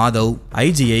மாதவ்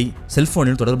ஐஜியை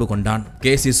செல்போனில் தொடர்பு கொண்டான்.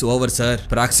 Case is over sir.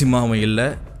 பிராக்சிமாவும் இல்ல,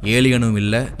 ஏலியனும்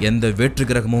இல்ல, எந்த வேற்று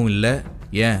கிரகமும் இல்ல,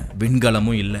 ஏன்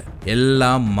விண்கலமும் இல்ல,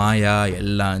 எல்லாம் மாயா,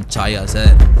 எல்லாம் சாயா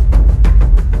சார்.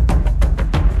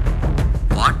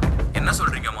 என்ன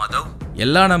சொல்றீங்க மாதவ்?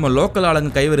 எல்லாம் நம்ம லோக்கல்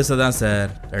ஆளுங்க கைவரிசை தான் சார்.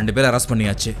 2 பேரை அரெஸ்ட்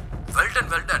பண்ணியாச்சு.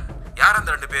 வெல்டன். யார்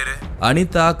அந்த 2 பேரு?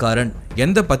 அனிதா, கரண்.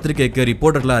 எந்த பத்திரிகைக்கு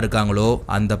ரிப்போர்ட்டர்களா இருக்காங்களோ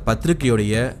அந்த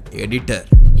பத்திரிகையுடைய எடிட்டர்.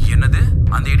 என்னது,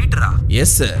 அந்த எடிட்டரா?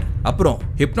 Yes sir. அப்புறம்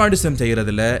ஹிப்னாட்டிசம்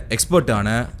செய்யறதுல எக்ஸ்பர்ட்டான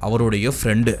அவருடைய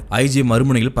ஃப்ரெண்டு. ஐஜி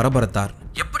மறுமுனையில் பரபரத்தார்.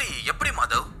 எப்படி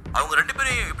மாதவ், அவங்க 2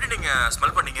 பேரையும் எப்படி நீங்க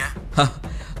ஸ்மெல் பண்ணீங்க?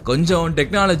 கொஞ்சம்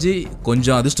டெக்னாலஜி,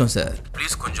 கொஞ்சம் அதிர்ஷ்டம் சார்.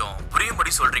 ப்ளீஸ் கொஞ்சம்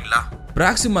புரியும்படி சொல்றீங்களா?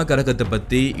 பிராக்சிமா கரகத்தை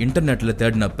பத்தி இன்டர்நெட்ல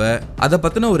தேடினப்ப அதை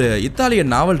பத்தின ஒரு இத்தாலிய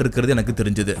நாவல் இருக்கிறது எனக்கு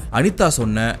தெரிஞ்சது. அனிதா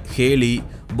சொன்ன ஹேலி,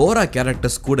 போரா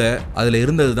கேரக்டர்ஸ் கூட அதுல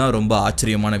இருந்தது தான் ரொம்ப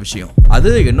ஆச்சரியமான விஷயம்.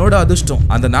 அது என்னோட அதிர்ஷ்டம்.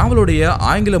 அந்த நாவலுடைய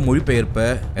ஆங்கில மொழிபெயர்ப்ப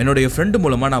என்னுடைய ஃப்ரெண்டு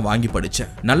மூலமா நான் வாங்கி படிச்சேன்.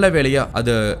 நல்ல வேலையா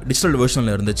அது டிஜிட்டல்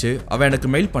வெர்ஷன்ல இருந்துச்சு. அவன்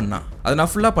எனக்கு மெயில் பண்ணான். அதை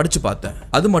நான் ஃபுல்லா படிச்சு பார்த்தேன்.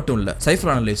 அது மட்டும் இல்ல,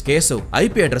 சைஃபர் அனலிஸ்ட் கேசவ்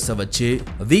ஐபி அட்ரஸை வச்சு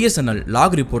VSNL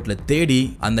லாக் ரிப்போர்ட்ல தேடி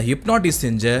அந்த ஹிப்னாட்டிஸ்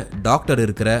செஞ்ச டாக்டர்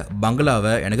இருக்கிற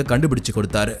பங்களாவை எனக்கு கண்டுபிடிச்சு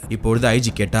கொடுத்தாரு. இப்பொழுது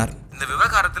ஐஜி கேட்டார், இந்த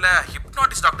விவகாரத்துல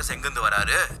ஹிப்னாட்டிஸ்ட் டாக்டர் எங்க இருந்து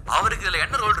வராரு? அவருக்கு இதுல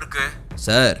என்ன ரோல் இருக்கு?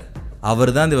 சார்,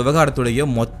 அவர் தான் இந்த விவகாரத்துடைய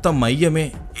மொத்த மையமே.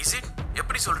 Is it?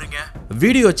 எப்படி சொல்றீங்க?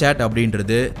 வீடியோ சேட்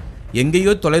அப்படின்றது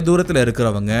எங்கேயோ தொலைதூரத்தில்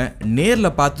இருக்கிறவங்க நேர்ல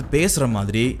பார்த்து பேசுற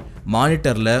மாதிரி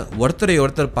மானிட்டர்ல ஒருத்தரை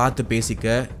ஒருத்தர் பார்த்து பேசிக்க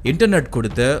இன்டர்நெட்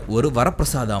கொடுத்த ஒரு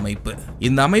வரப்பிரசாத அமைப்பு.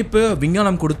 இந்த அமைப்பு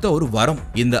விஞ்ஞானம் கொடுத்த ஒரு வரம்.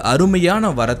 இந்த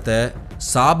அருமையான வரத்தை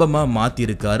சாபமா மாத்தி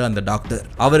இருக்காரு அந்த டாக்டர்.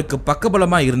 அவருக்கு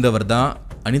பக்கபலமா இருந்தவர் தான்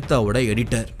அனிதாவோட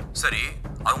எடிட்டர். சரி,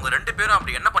 அவங்க 2 பேரும்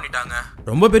அப்படி என்ன பண்ணிட்டாங்க?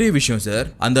 ரொம்ப பெரிய விஷயம் சார்.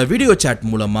 அந்த வீடியோ சாட்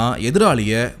மூலமா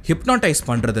எதிராளிய ஹிப்னாடைஸ்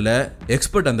பண்றதுல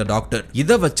எக்ஸ்பர்ட் அந்த டாக்டர்.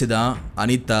 இதை வச்சுதான்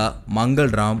அனிதா,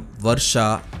 மங்கள்ராம், வர்ஷா,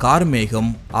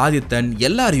 கார்மேகம், ஆதித்தன்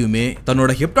எல்லாரையுமே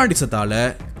தன்னோட ஹிப்னாட்டிசத்தால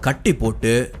கட்டி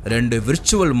போட்டு 2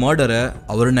 விர்ச்சுவல் மர்டரை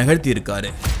அவர் நிகழ்த்தி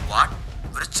இருக்காரு. வாட்?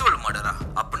 விர்ச்சுவல் மர்டரா?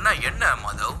 அப்படின்னா என்ன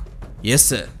மாதவ்? Yes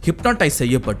sir. ஹிப்னாடைஸ்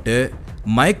செய்யப்பட்டு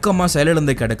மயக்கமா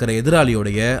செயலிழந்து கிடக்கிற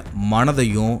எதிராளியோடைய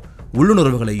மனதையும்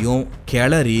உள்ளுணர்வுகளையும்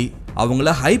கிளறி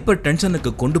அவங்கள ஹைப்பர்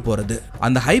டென்ஷனுக்கு கொண்டு போறது.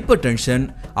 அந்த ஹைப்பர் டென்ஷன்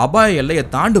அபாய எல்லையை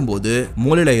தாண்டும் போது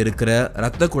மூளையில இருக்கிற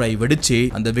ரத்த குழாய் வெடிச்சு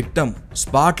அந்த விக்டம்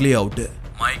ஸ்பாட்லயே அவுட்.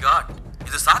 மை காட்,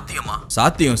 இது சாத்தியமா?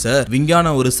 சாத்தியம் சார்.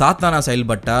 விஞ்ஞானம் ஒரு சாத்தானா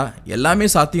செயல்பட்டா எல்லாமே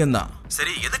சாத்தியம்தான்.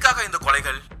 சரி, எதுக்காக இந்த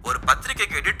கொலைகள்? ஒரு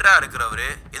பத்திரிகைக்கு எடிட்டரா இருக்கிறவரு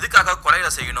எதுக்காக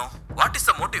கொலைகளை செய்யணும்? What is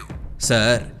the motive?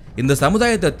 Sir, இந்த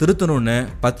சமுதாயத்தை திருத்தணும்னு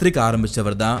பத்திரிக்கை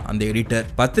ஆரம்பிச்சவர் தான் அந்த எடிட்டர்.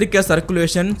 பத்திரிக்கை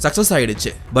சர்க்குலேஷன் சக்சஸ்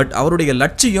ஆயிடுச்சு. பட் அவருடைய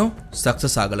லட்சியம்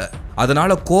சக்சஸ் ஆகல.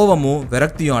 அதனால கோவமும்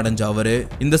விரக்தியும் அடைஞ்ச அவரு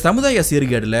இந்த சமுதாய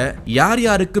சீர்கேடுல யார்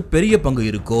யாருக்கு பெரிய பங்கு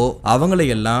இருக்கோ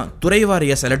அவங்களையெல்லாம்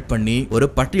துறைவாரிய செலக்ட் பண்ணி ஒரு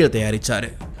பட்டியல்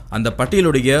தயாரிச்சாரு. அந்த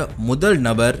பட்டியலுடைய முதல்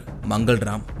நபர்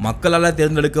மங்கள்ராம். மக்களால்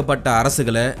தேர்ந்தெடுக்கப்பட்ட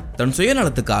அரசுகளை தன்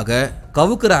சுயநலத்துக்காக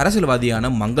கவுக்கிற அரசியல்வாதியான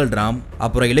மங்கள்ராம்,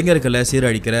 அப்புறம் இளைஞர்களை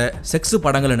சீரழிக்கிற செக்ஸ்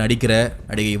படங்களை நடிக்கிற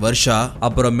நடிகை வர்ஷா,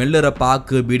 அப்புறம் மெல்லுற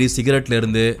பாக்கு பீடி சிகரெட்ல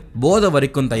இருந்து போதை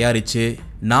வரைக்கும் தயாரிச்சு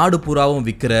நாடு பூராவும்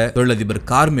விற்கிற தொழிலதிபர்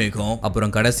கார்மேகம்,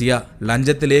 அப்புறம் கடைசியா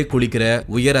லஞ்சத்திலே குளிக்கிற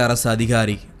உயர அரசு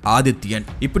அதிகாரி ஆதித்யன்.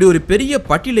 இப்படி ஒரு பெரிய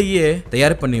பட்டியலையே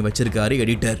தயார் பண்ணி வச்சிருக்காரு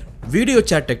எடிட்டர். வீடியோ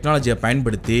சாட் டெக்னாலஜியை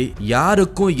பயன்படுத்தி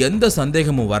யாருக்கும் எந்த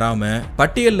சந்தேகமும் வராம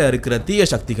பட்டியல்ல இருக்கிற தீய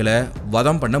சக்திகளை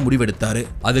வதம் பண்ண முடிவெடுத்தாரு.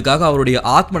 அதுக்காக அவருடைய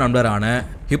ஆத்ம நண்பரான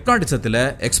ஹிப்னாட்டிசத்துல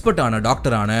எக்ஸ்பர்ட் ஆன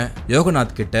டாக்டரான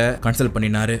யோகநாத் கிட்ட கன்சல்ட்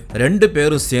பண்ணினாரு. 2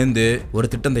 பேரும் சேர்ந்து ஒரு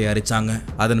திட்டம் தயாரிச்சாங்க.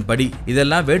 அதன்படி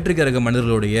இதெல்லாம் வேற்றுக்கிரக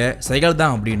மனிதர்களுடைய செயல்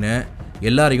தான் அப்படின்னு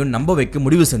எல்லாரையும் நம்ப வைக்க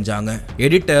முடிவு செஞ்சாங்க.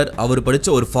 எடிட்டர் அவர் படிச்ச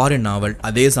ஒரு ஃபாரின் நாவல்,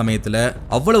 அதே சமயத்துல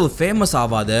அவ்வளவு ஃபேமஸ்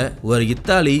ஆகாத ஒரு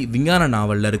இத்தாலி விஞ்ஞான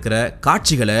நாவல்ல இருக்கிற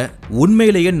காட்சிகளை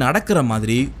உண்மையிலேயே நடக்கிற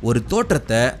மாதிரி ஒரு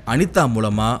தோற்றத்தை அனிதா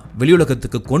மூலமா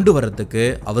வெளியுலகத்துக்கு கொண்டு வர்றதுக்கு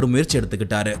அவர் முயற்சி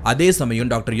எடுத்துக்கிட்டாரு. அதே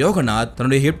சமயம் டாக்டர் யோகநாத்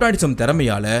தன்னுடைய ஹிப்னாட்டிசம்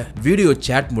திறமையால வீடியோ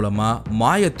சாட் மூலமா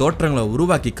மாய தோற்றங்களை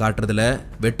உருவாக்கி காட்டுறதுல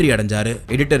வெற்றி அடைஞ்சாரு.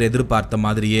 எடிட்டர் எதிர்பார்த்த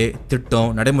மாதிரியே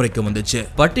திட்டம் நடைமுறைக்கு வந்துச்சு.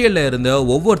 பட்டியல்ல இருந்த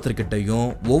ஒவ்வொருத்தர்கிட்டையும்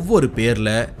ஒவ்வொரு பேர்ல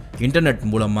இன்டர்நெட்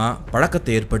மூலமா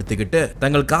பழக்கத்தை ஏற்படுத்திக்கிட்டு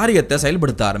தங்கள் காரியத்தை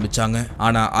செயல்படுத்த ஆரம்பிச்சாங்க.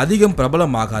 ஆனா அதிகம்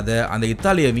பிரபலமாகாத அந்த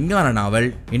இத்தாலிய விஞ்ஞான நாவல்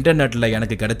இன்டர்நெட்ல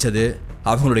எனக்கு கிடைச்சது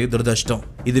அவங்களுடைய துரதிர்ஷ்டம்.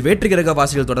 இது வேற்றுக்கிரக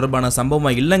வாசிகள் தொடர்பான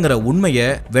சம்பவம் இல்லைங்கிற உண்மையை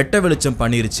வெட்ட வெளிச்சம்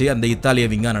பண்ணிருச்சு அந்த இத்தாலிய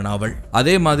விஞ்ஞான நாவல்.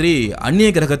 அதே மாதிரி அந்நிய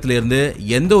கிரகத்திலிருந்து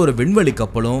எந்த ஒரு விண்வெளி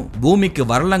கப்பலும் பூமிக்கு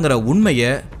வரலங்கிற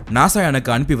உண்மையை நாசா எனக்கு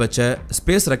அனுப்பி வச்ச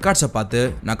ஸ்பேஸ் ரெக்கார்ட்ஸை பார்த்து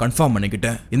நான் கன்ஃபார்ம்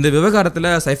பண்ணிக்கிட்டேன். இந்த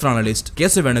விவகாரத்துல சைஃபர் அனலிஸ்ட்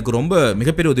கேசவ் எனக்கு ரொம்ப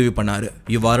மிகப்பெரிய உதவி பண்ணாரு.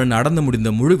 இவ்வாறு நடந்து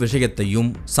முடிந்த முழு விஷயத்தையும்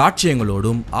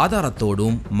சாட்சியங்களோடும்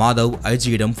ஆதாரத்தோடும் மாதவ்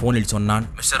ஐஜியிடம் போனில் சொன்னான்.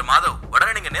 மிஸ்டர் மாதவ்,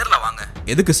 உடனே நீங்க நேர்ல வாங்க.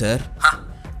 எதுக்கு சார்?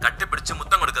 கட்டிப்பிடிச்சு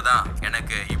முத்தம் கொடுக்கதான்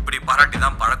எனக்கு இப்படி பாராட்டி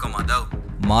தான் பழக்கம் மாதவ்.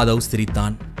 மாதவ்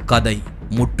சிரித்தான். கதை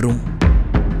முற்றும்.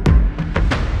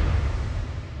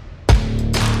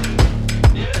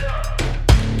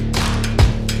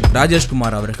 ராஜேஷ்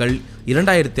குமார் அவர்கள்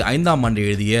 2005ஆம் ஆண்டு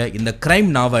எழுதிய இந்த கிரைம்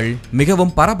நாவல்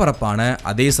மிகவும் பரபரப்பான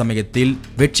அதே சமயத்தில்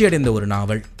வெற்றியடைந்த ஒரு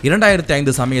நாவல்.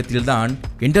 2005 சமயத்தில் தான்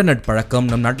இன்டர்நெட் பழக்கம்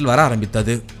நம் நாட்டில் வர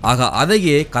ஆரம்பித்தது. ஆக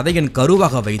அதையே கதையின்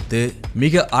கருவாக வைத்து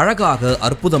மிக அழகாக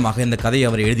அற்புதமாக இந்த கதையை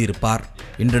அவர் எழுதியிருப்பார்.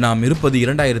 இன்று நாம் இருப்பது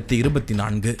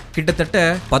 2024. கிட்டத்தட்ட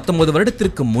 19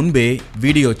 வருடத்திற்கு முன்பே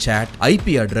video chat,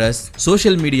 IP address,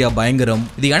 social media பயங்கரம்,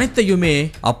 இது அனைத்தையுமே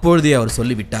அப்பொழுதே அவர்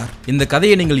சொல்லிவிட்டார். இந்த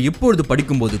கதையை நீங்கள் இப்பொழுது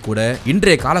படிக்கும்போது கூட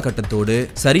இன்றைய காலகட்டத்தோடு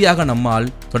சரியாக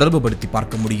நம்மால் தொடர்பு படுத்தி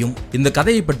பார்க்க முடியும். இந்த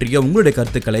கதையை பற்றிய உங்களுடைய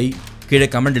கருத்துக்களை கீழே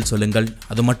கமெண்டில் சொல்லுங்கள்.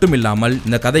 அது மட்டும் இல்லாமல்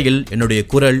இந்த கதையில் என்னுடைய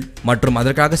குரல் மற்றும்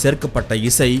அதற்காக சேர்க்கப்பட்ட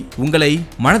இசை உங்களை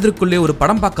மனதிற்குள்ளே ஒரு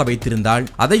படம் பார்க்க வைத்திருந்தால்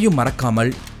அதையும்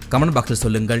மறக்காமல் கமெண்ட் பாக்ஸில்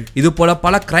சொல்லுங்கள். இது போல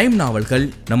பல கிரைம் நாவல்கள்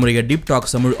நம்முடைய deep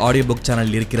tax Tamil audio book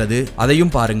சேனலில் இருக்கிறது.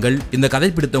 அதையும் பாருங்கள். இந்த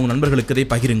கதை பிடித்த உங்கள் நண்பர்களுக்கு இதை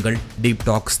பகிருங்கள். டீப்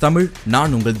டாக்ஸ் தமிழ்,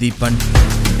 நான் உங்கள் தீபன்.